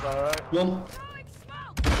if that's alright. One.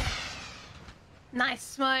 Nice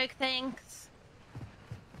smoke, thanks.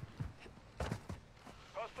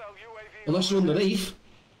 Hostile UAV. Unless they're underneath.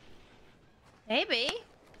 Maybe.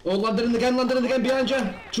 Oh, landing again behind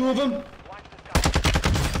you. 2 of them.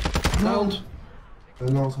 Found.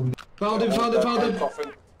 Found him.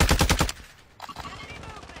 Coffin.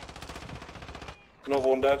 Another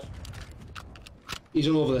one dead. He's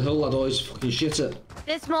on over the hill, lad. Oh, he's fucking shit it.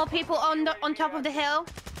 There's more people on top of the hill.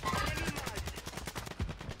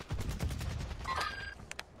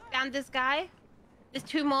 Found this guy. There's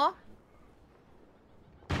 2 more.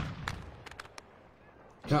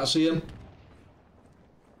 Can't see him.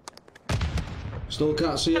 Still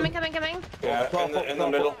can't see him. Coming. Yeah, in the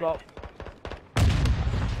middle. Stop.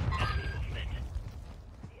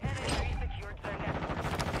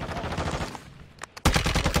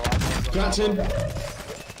 Cracked him. Target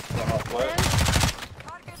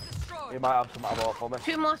destroyed. He might have some ammo for me.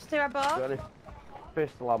 2 more still above. Got any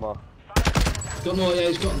pistol ammo? Got no,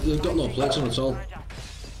 yeah, they've got no plates on at all.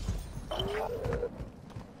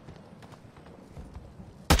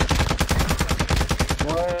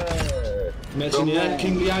 Mate's in the air,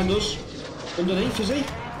 King behind us. Underneath, is he?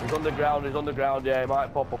 He's underground, yeah, he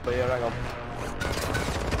might pop up here, hang on.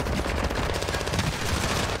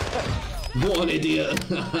 What an idiot.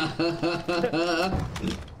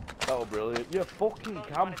 Oh, brilliant. You fucking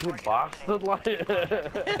camping bastard, like.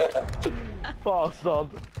 Poor son.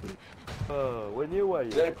 Oh, when you were.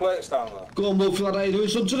 Is there any plates down there? Go on, Wolfie, lad, how you doing?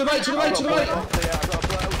 Son, to the right. Yeah, I got a plate. Oh,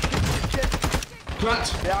 shit.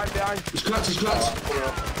 Cracked. Behind. He's cracked.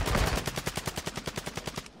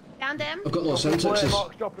 Found him. I've got no Play Sentexes.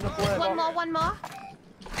 box, dropping a play box. One more.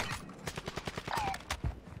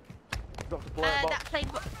 Dropped a play box. That played.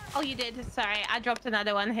 Oh, you did. Sorry, I dropped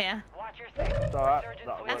another one here. Watch your six. It's alright.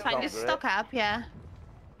 That's fine. Just stock up, yeah.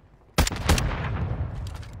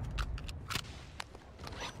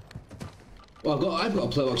 Well, I've got a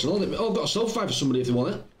play box and all that. Oh, I've got a self fight for somebody if they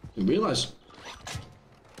want it. Didn't realise.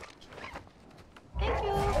 Thank you.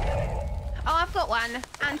 Oh, I've got one.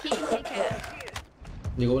 And he can take it.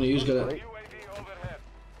 You go on, use get it. UAV overhead.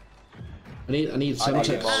 I need I need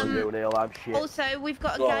Semtex. more than you, Neil, I'm shit. Also, we've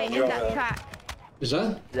got a guy in that track. Is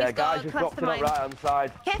there? Yeah, He's got guys, a just dropped it cluster up mine. right hand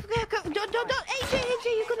side. Careful. Don't. AJ,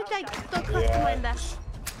 you're gonna die. Got a cluster mine there.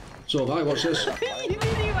 So have I, watch this. You really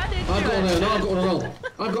ran into I've got one it. there, no, I've got one on all.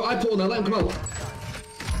 I put one there, let him come out.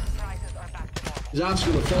 His arm's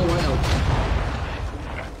gonna fall right out.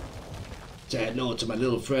 Say no to my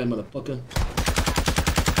little friend, motherfucker.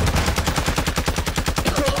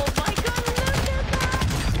 Oh my god,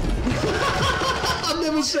 look at that! I've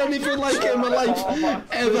never seen anything like it in my life,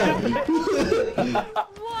 ever.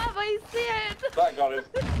 What have I seen? That got him.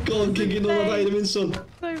 Go on, kick another vitamin, son.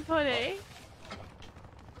 So funny.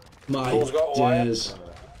 My Paul's got a wire. days.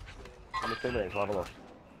 In the 2 minutes, we'll have a look.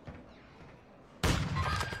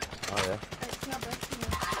 Oh yeah.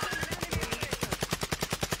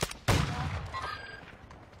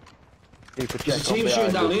 There's a team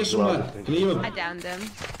shooting down here somewhere. Can you hear I him? downed him. Team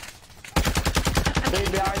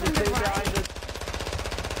behind us, team behind us.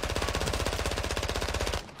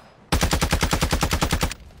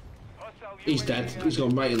 He's dead. He's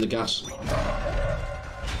gone right in the gas.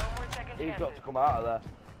 He's got to come out of there.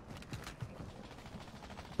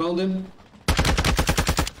 Found him.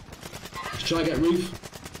 Let's try and get roof.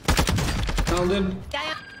 Found him.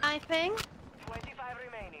 Guy sniping. 25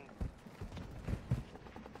 remaining.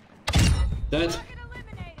 Dead.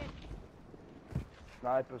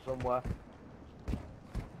 Sniper somewhere.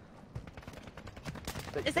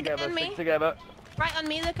 Stick Is it together, getting me? stick together. Right on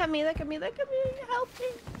me, look at me, look at me, look at me. Help me.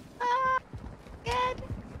 Ah, good.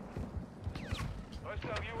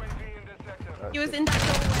 Hostile UAV in this sector. He was in that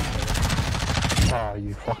Ah,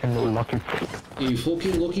 you fucking little lucky prick. You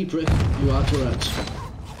fucking lucky prick. You are correct.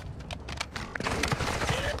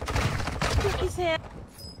 doorway. He's here.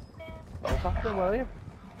 What's happening, where are you?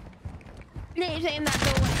 Literally in that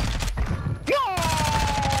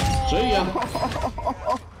doorway. See ya.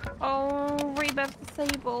 Oh, rebirth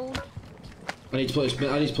disabled. I need to put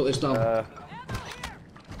this down.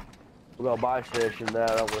 We've got a buy station there,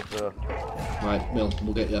 haven't we? So Right, Mill,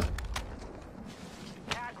 we'll get you.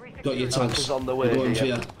 Got your tanks. Tanks on the way, We're going for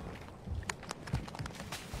yeah. you.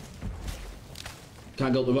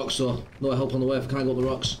 Can't go up the rocks though. No help on the way if I can't go up the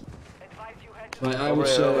rocks. Right, I would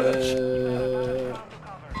say...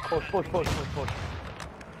 push, push, push, push, push.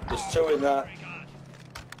 There's two in there.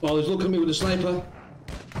 Oh, he's looking at me with a sniper.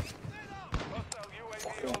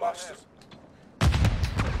 Fucking bastard.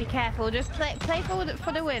 Be careful, just play for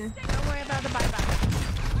the win. Don't worry about the buyback.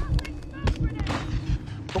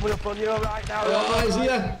 Coming up on you right now. Oh, he's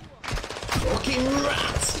here. Fucking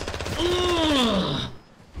rat.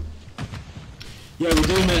 Yeah, we're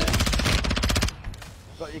doing it.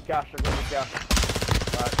 Got your cash, I got your cash.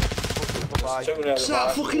 Right, push it for buy. Two near the Start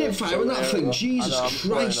back. fucking hit firing that thing. Jesus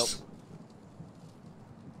Christ.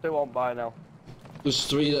 Two on buy now. There's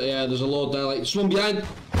three, yeah, there's a load there. Like, someone behind.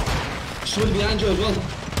 Someone behind you as well.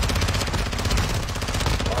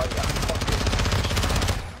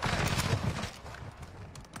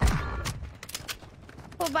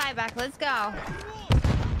 Full buyback, let's go.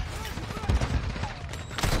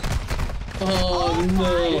 Oh,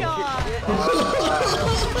 no.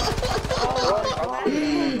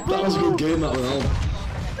 That was a good game, that one, Al.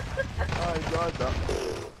 I enjoyed that.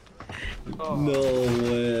 No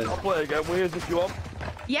way. I'll play again with you if you want.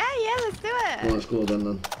 Yeah, let's do Well, it. let's go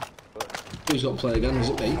then. Who's got to play again? Is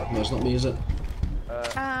it me? No, it's not me, is it?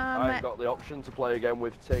 I ain't got the option to play again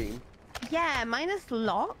with team. Yeah, mine is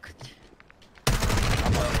locked.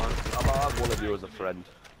 I'll add one of you as a friend.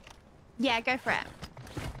 Yeah, go for it.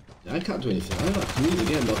 Yeah, I can't do anything. I can leave the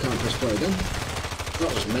game, but I can't press play again.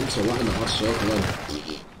 That was mental, that in the last circle then.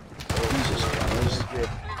 Jesus Christ.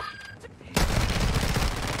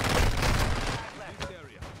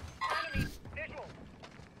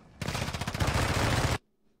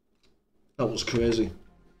 That was crazy.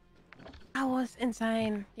 That was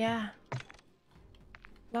insane. Yeah.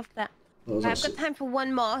 Love that. That was I've got time for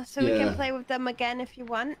one more, so we can play with them again if you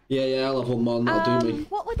want. Yeah, I'll have one more and that'll do me.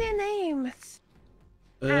 What were their names?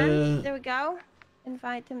 And there we go.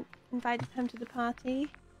 Invite him to the party.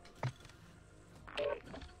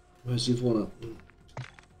 Where's the other one at?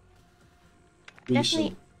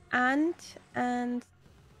 Definitely and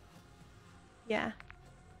yeah.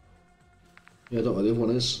 Yeah, I don't know what the other one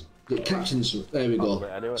is. The captain's, there we go.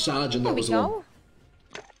 Anyway. Sergeant, There that we was the one. go.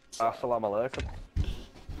 Assalamu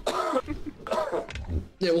alaikum.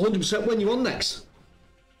 Yeah, well, 100% when you on next.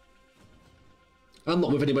 I'm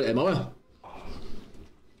not with anybody tomorrow.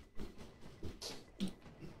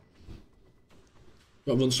 Got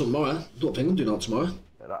to run something tomorrow. Don't think I'm doing that tomorrow.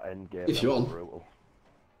 Yeah, that end game. If you're on. Brutal.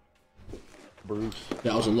 Bruce.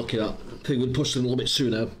 Yeah, I was unlucky that. I think we'd pushed them a little bit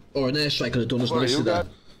sooner. Or an airstrike could have done us Where are nicely you there.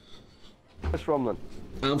 guys? Where's from then?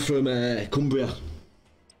 I'm from Cumbria.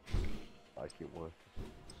 Like it was.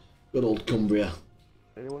 Good old Cumbria.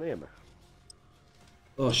 Anyone hear me?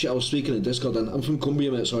 Oh shit, I was speaking in Discord then. I'm from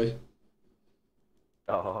Cumbria, mate, sorry.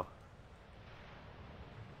 Oh.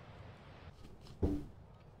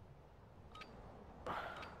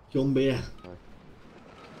 Cumbria.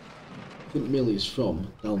 I think Millie's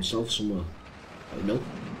from down south somewhere. I know. I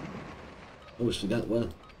always forget where.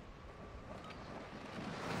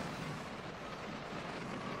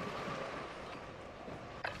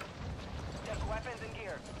 Check weapons and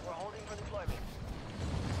gear. We're holding for deployment.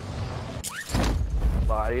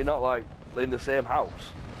 Like, are you not like in the same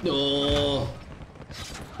house? No.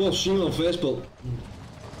 Well, stream on Facebook.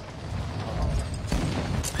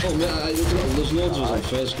 Oh man, there's loads of us on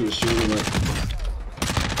Facebook streaming like.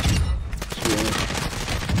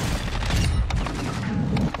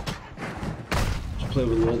 Just play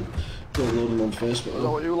with load of them on Facebook. Is that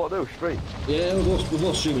what you lot do? Stream? Yeah, we're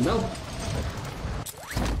both streaming now.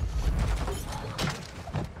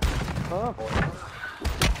 Oh.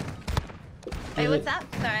 Hey, what's up?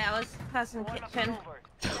 Sorry, I was passing the kitchen.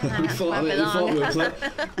 we thought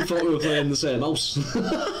we were playing the same house.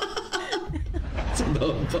 No,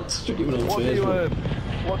 but streaming on Facebook.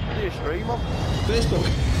 What do you stream on? Facebook.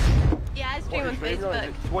 Yeah, I stream on Facebook. Is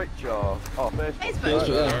it Twitch or Facebook? Facebook.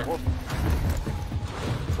 Yeah.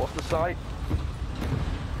 What's the site?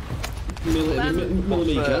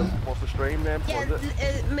 Millimika. What's the stream name? Yeah, What is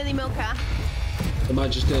it? Millie Milka. It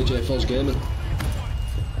might just AJ Falls Gaming.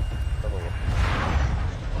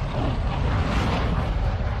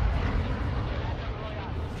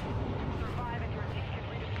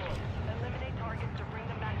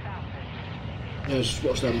 Yeah, just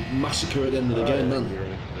watch that massacre at the end of the game, man.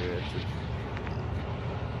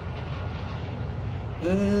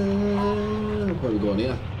 Where are we going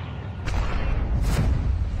here?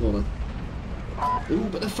 Go on then. Ooh,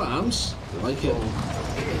 but the farms. I like it.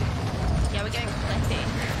 Yeah, we're going plenty.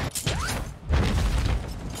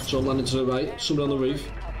 Some landing to the right, someone on the roof.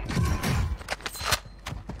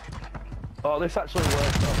 Oh, this actually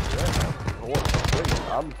works out. Yeah. I watch the stream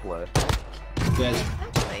and play. Dead.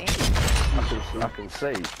 I can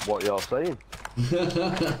see what you're saying.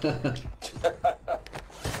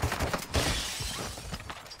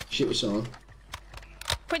 Shit, we saw.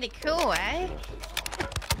 Pretty cool, eh?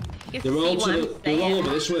 They're all over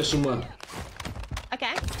this way somewhere.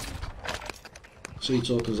 Okay. See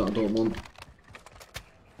tokens that I don't want.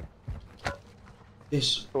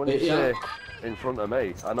 This. When you say in front of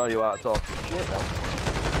me, I know you aren't talking shit now.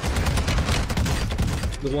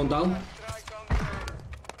 There's one down.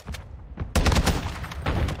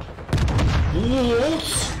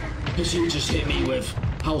 What? Because you just hit me with.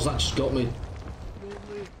 How's that just got me?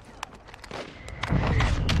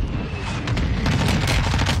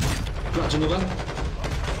 Cracked another.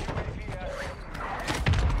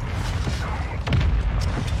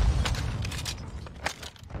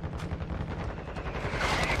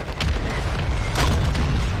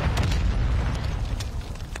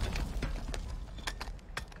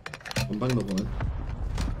 I'm banging up on him.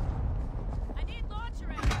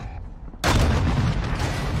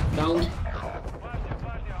 Down.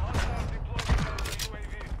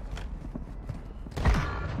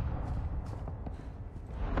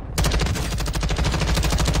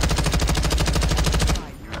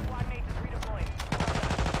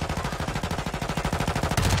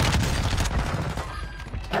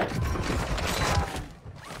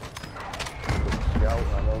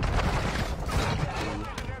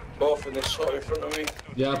 Both in this shot in front of me.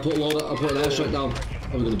 Yeah, I put an airstrike down.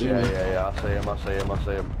 What are we gonna do, mate? Yeah, I see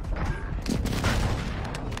him.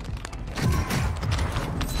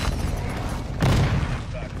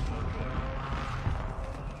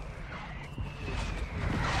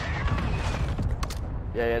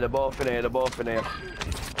 Yeah, they're both in here,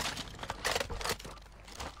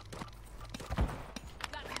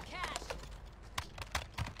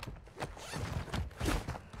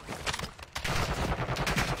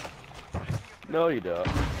 No, you don't.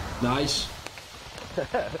 Nice.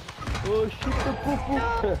 Oh, shit, the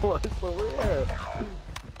poo-poo. What's the weird?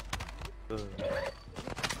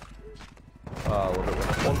 Oh, look at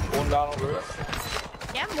that. One down on the roof.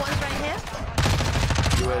 Yeah, one's right here.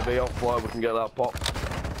 UAV on fly, we can get that pop.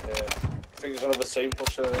 Yeah. I think there's another team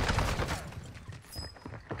pushing in.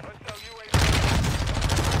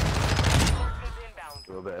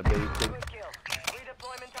 Do a bit of beating.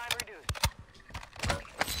 Redeployment time reduced.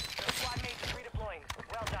 Squad mates is redeploying.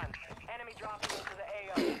 Well done. Enemy dropping into the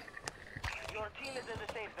AO. Your team is in the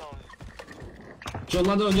safe zone. John,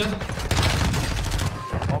 land on you.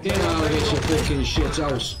 Get out of here, you fucking shit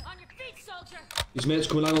house. On your feet, soldier. His mate's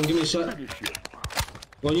coming along, give me a sec.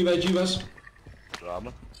 Go on, you Ves.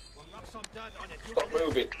 Drama. Stop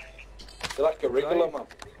moving. You're like a wriggler, man.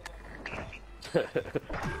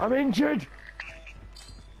 I'm injured!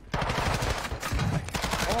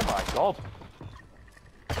 Oh my god.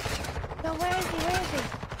 No, where is he? Where is he?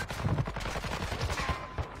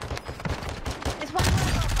 It's one.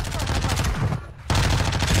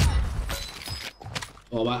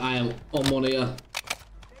 Oh, I am on one here.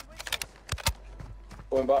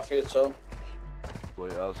 Going back for your turn. Well,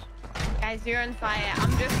 it has. Guys, you're on fire.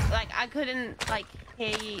 I'm just like I couldn't like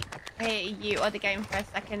hear you or the game for a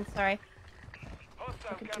second. Sorry.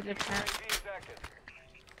 Looking through the chat.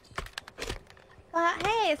 But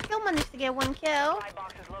hey, I still managed to get 1 kill.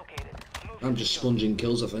 I'm just sponging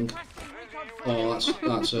kills, I think. Oh,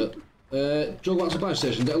 that's it. Do you go back to the buy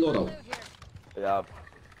station, get a load out? Yeah,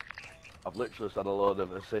 I've literally just had a load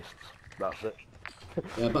of assists. That's it.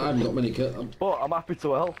 Yeah, but I haven't got many kills. But I'm happy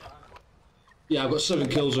to help. Yeah, I've got 7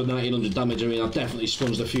 kills with 1900 damage. I mean, I've definitely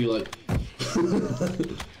sponged a few, like.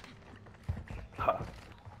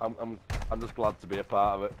 I'm just glad to be a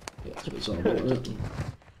part of it. Yeah, that's what it's all about, isn't it?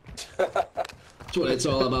 That's what it's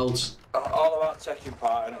all about. All about taking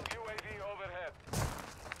part in it.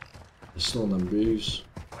 It's still on them roofs.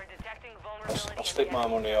 I'll stick my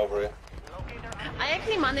money over here. I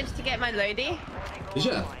actually managed to get my loadie. Is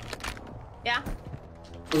it? Yeah. I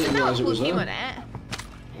didn't realise it was Team on there. it.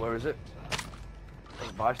 Where is it?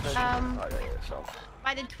 Buy station? Oh, yeah, so. Uh,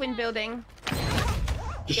 By the twin building.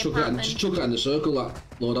 Just chuck that in the circle, that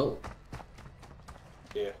load out.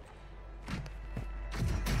 Yeah.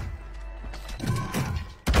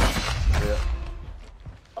 Yeah.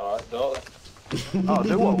 Alright, do it. Oh,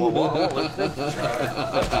 do what? Listen. I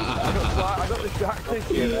got distracted.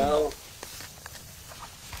 You know.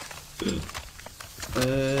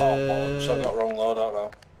 Oh, bollocks, I got wrong load out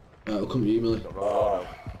now. It'll come to you, Millie. Oh.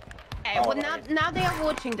 Okay, well now they are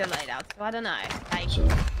watching the loadout, so I don't know. Like, So,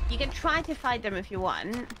 you can try to fight them if you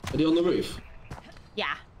want. are they on the roof?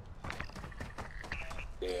 Yeah.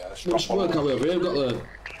 Yeah, let's Let's drop work one. our way over here. We've got the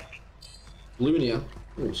blue in here.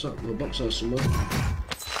 Oh, what's that? A box there somewhere.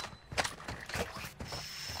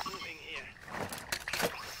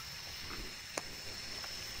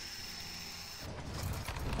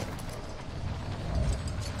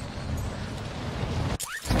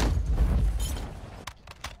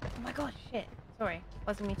 Oh my god, shit. Sorry,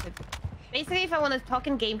 wasn't muted. Basically, if I want to talk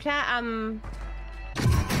in game chat, I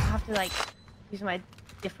have to like use my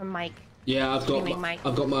different mic. Yeah, I've got Streaming mic.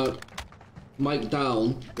 my mic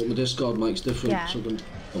down, but my Discord mic's different. Yeah. So I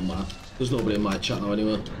don't matter. There's nobody in my chat now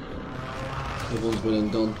anyway. Everyone's been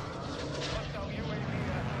and gone.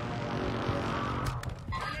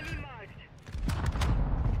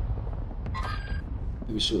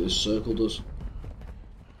 Maybe see what this circle does.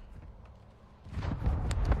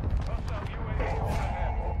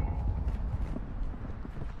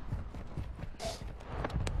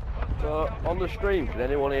 So, on the stream, can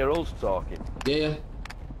anyone hear us talking? Yeah, yeah.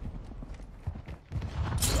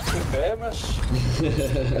 Too famous.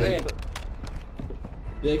 Yeah,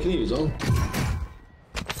 you can hear his on.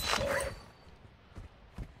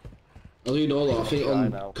 I do know that. I think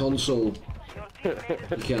on console you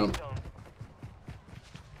can.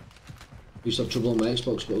 I used to have trouble on my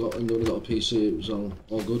Xbox, but when I only got a PC, it was all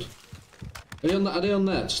good. Are they on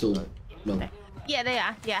there still? No. Yeah, they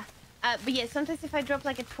are. Yeah. But yeah, sometimes if I drop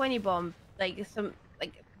like a 20 bomb, like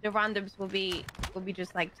the randoms will be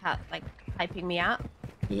just like typing me out.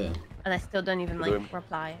 Yeah. And I still don't even like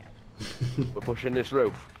reply. We're pushing this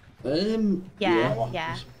roof.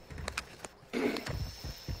 Yeah.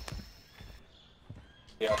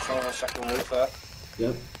 Yeah, I saw a second roof there.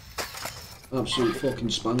 Yep. Absolute fucking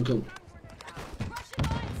spankum.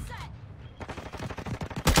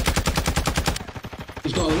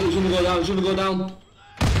 He's gonna go down, he's gonna go down.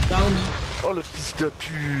 Down. Oh, le fils de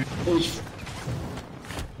pute. Oh, he's...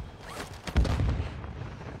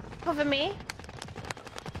 Cover me.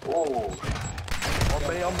 Oh. On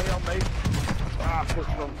me. Ah,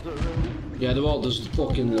 pushing on to the roof. Yeah, there's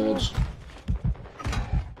fucking loads.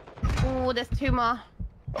 Oh, there's 2 more.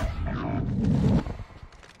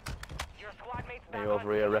 Me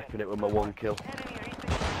over here repping it with my 1 kill.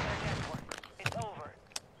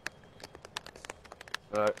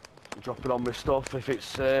 Right, dropping on my stuff if it's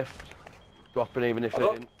safe. Dropping even if it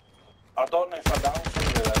isn't. I don't know if I'm down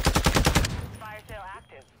somewhere then. Fire sale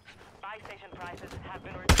active. Buy station prices have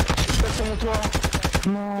been reduced.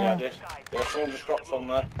 Yeah, I did. Yeah, someone just dropped some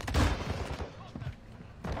there.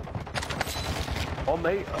 On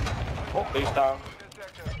me. Oh, he's down.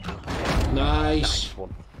 Nice.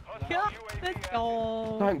 One. Let's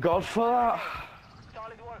go. Thank God for that.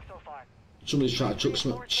 Solid work so far. Somebody's trying to chuck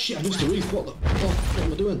something. Shit, I missed the reef. What the fuck? What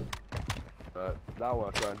am I doing? Right, now I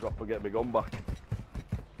try and drop and get my gun back.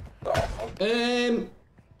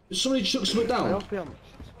 Did somebody chuck something down?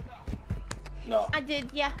 No. I did,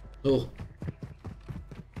 yeah. Oh.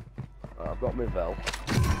 I've got my Vel. Right,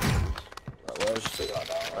 well, I'll just stick that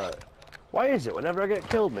down. Right. Why is it whenever I get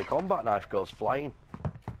killed, my combat knife goes flying?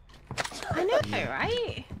 I know,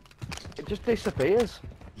 right? It just disappears.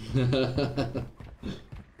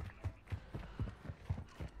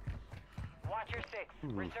 Watch your six.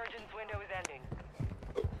 Resurgence window is ending.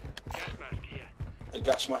 The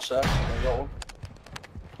gas mask there. I got one.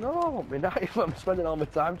 No, I want my knife. I'm spending all my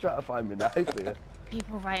time trying to find my knife here.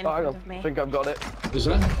 People right in Oh, hang front on. of me. I think I've got it. Is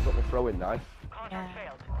that? I've got my throwing knife. Contract Yeah.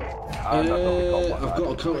 failed. I've got my combat I've got a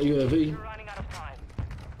knife. counter UAV. You're running out of time.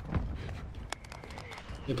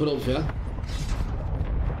 You put up for you.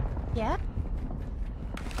 Yeah?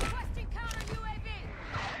 Requesting counter UAV.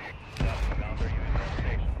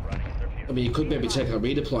 I mean, you could maybe take a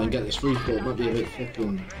redeploy and get this roof, but it might be a bit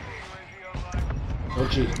fucking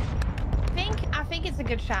dodgy. I think it's a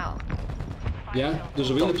good shout. Yeah, there's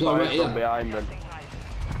a Got redeploy fire right from here. behind them.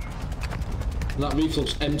 And that roof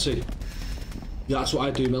looks empty. Yeah, that's what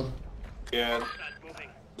I do, Mel. Yeah.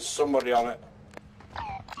 There's somebody on it.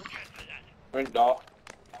 Front door.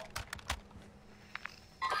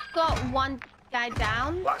 Got one guy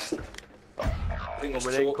down. I think there's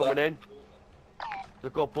Coming two in, up coming there. in.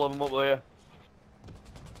 There's a couple of them up there.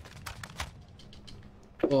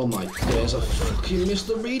 Oh my days, I fucking missed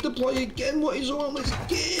the redeploy again. What is wrong with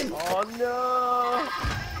this game? Oh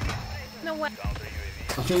No way.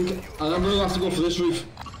 I think I'm gonna have to go for this roof.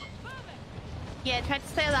 Yeah, try to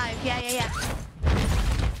stay alive. Yeah. no!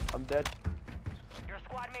 I'm dead. Your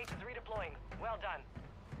squad mate is redeploying. Well done.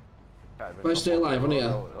 If I stay alive, on here,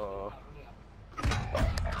 Oh,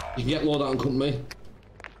 you can get loadout and come to me.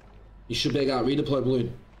 You should be able to get a redeploy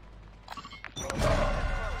balloon.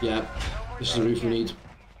 Yeah, this is the roof we need.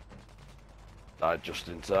 died just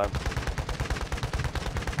in time.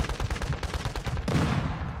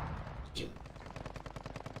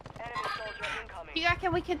 Enemy soldier incoming. Do you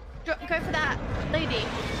reckon we could go for that lady?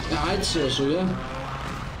 Yeah, I'd say so,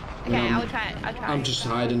 yeah. Okay, I'll try it. I'll try I'm it. just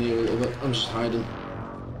hiding here a little bit. I'm just hiding.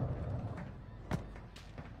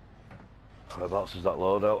 Whereabouts is that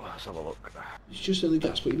loadout? Let's have a look. It's just in the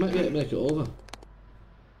gas, but you might be able to make it over.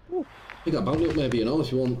 Pick that bounty up maybe, you know,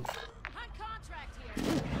 if you want. High contract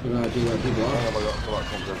here. Good idea where people How are. have I got till that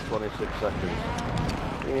comes in 26 seconds?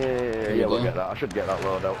 Yeah, you we'll go. get that. I should get that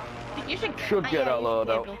loadout. You should Get yeah, that you load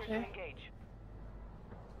should be out. able to. Engage.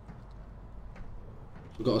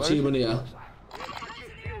 We've got a team in here.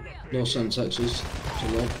 No Sentexes. So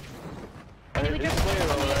low. Can we just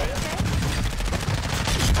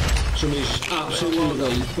Somebody's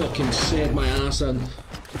absolutely fucking saved my ass and...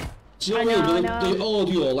 Do you know what I mean? The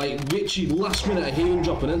audio, like, Richie, last minute I hear him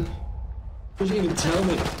dropping in. Doesn't even tell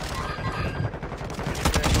me. Where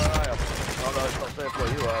I am. Oh no, it's not safe where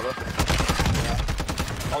you are, though.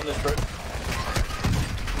 On this route.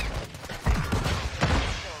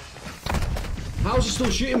 How's he still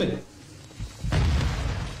shooting me?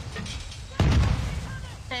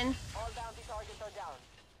 In. All bounty targets are down.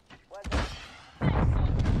 Well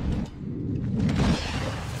done.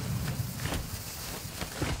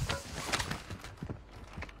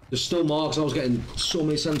 There's still more, 'cause I was getting so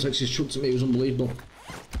many Sentexes chucked at me, it was unbelievable.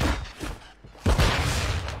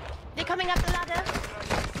 They're coming up the ladder.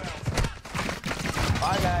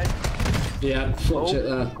 Hi guys. Yeah, fucked it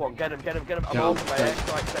there. Come on, get him. I'm Can't, over my can't.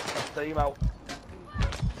 airstrike, set that team out.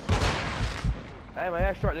 Hey, my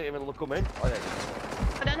airstrike didn't even come in. Oh,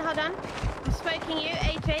 yeah. Hold on. I'm smoking you.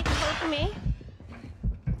 AJ, can hold for me.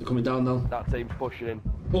 They're coming down now. That team's pushing in.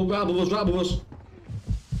 Oh, right above us.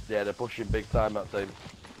 Yeah, they're pushing big time, that team.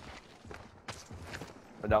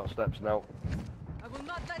 And down steps now. I will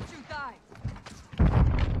not let you die.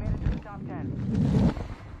 Made it to the top 10.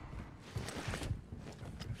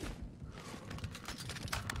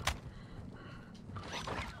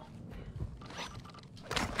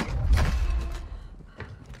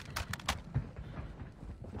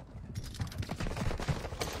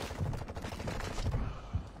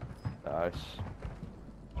 Nice.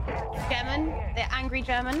 German. They're angry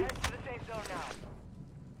German. Head to the safe zone now.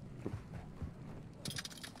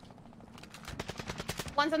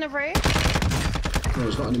 One's on the roof. No,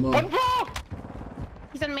 it's not anymore.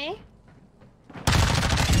 He's on me.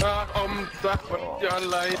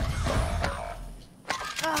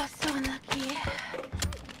 Oh, so unlucky.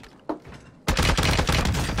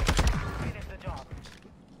 Finish the job.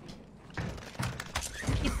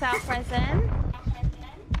 He's self-present.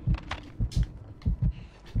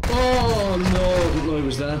 Oh no, I didn't know he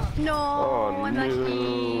was there. No, Oh, unlucky.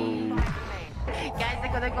 no. Guys, I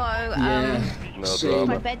gotta go. Yeah, No same. drama.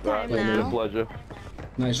 my bedtime Right, now. Pleasure.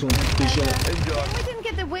 Nice one. Good shot. We didn't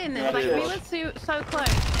get the win. Like, we were so close.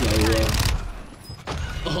 Yeah, we were.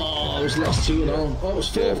 Oh, it was last 2 and all. Oh, it was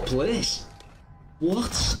 4th place.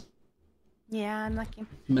 What? Yeah, I'm lucky.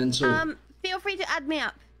 Mental. Feel free to add me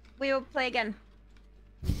up. We will play again.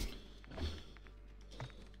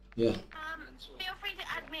 Yeah. Feel free to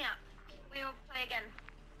add me up. We will play again.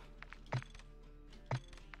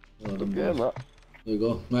 Well done, Yeah, boy. Matt. There you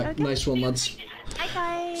go. Right, Okay. nice one, lads. Hi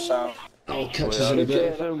guys. So, I'll catch us in a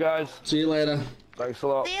bit. Soon, guys. See you later. Thanks a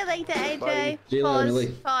lot. See you later, AJ. Bye. See you later, Millie.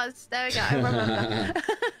 Pause. There we go. I remember.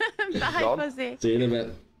 Bye, Gone. Fuzzy. See you in a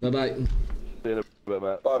bit. Bye bye. See you in a bit,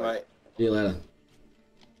 mate. bye, mate. See you later.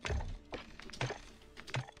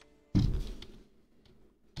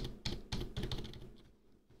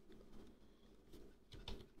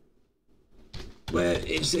 Where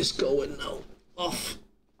is this going now? Off.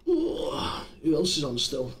 Oh, who else is on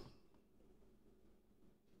still?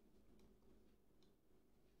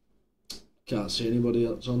 Can't see anybody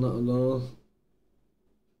else on that. No.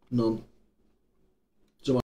 None.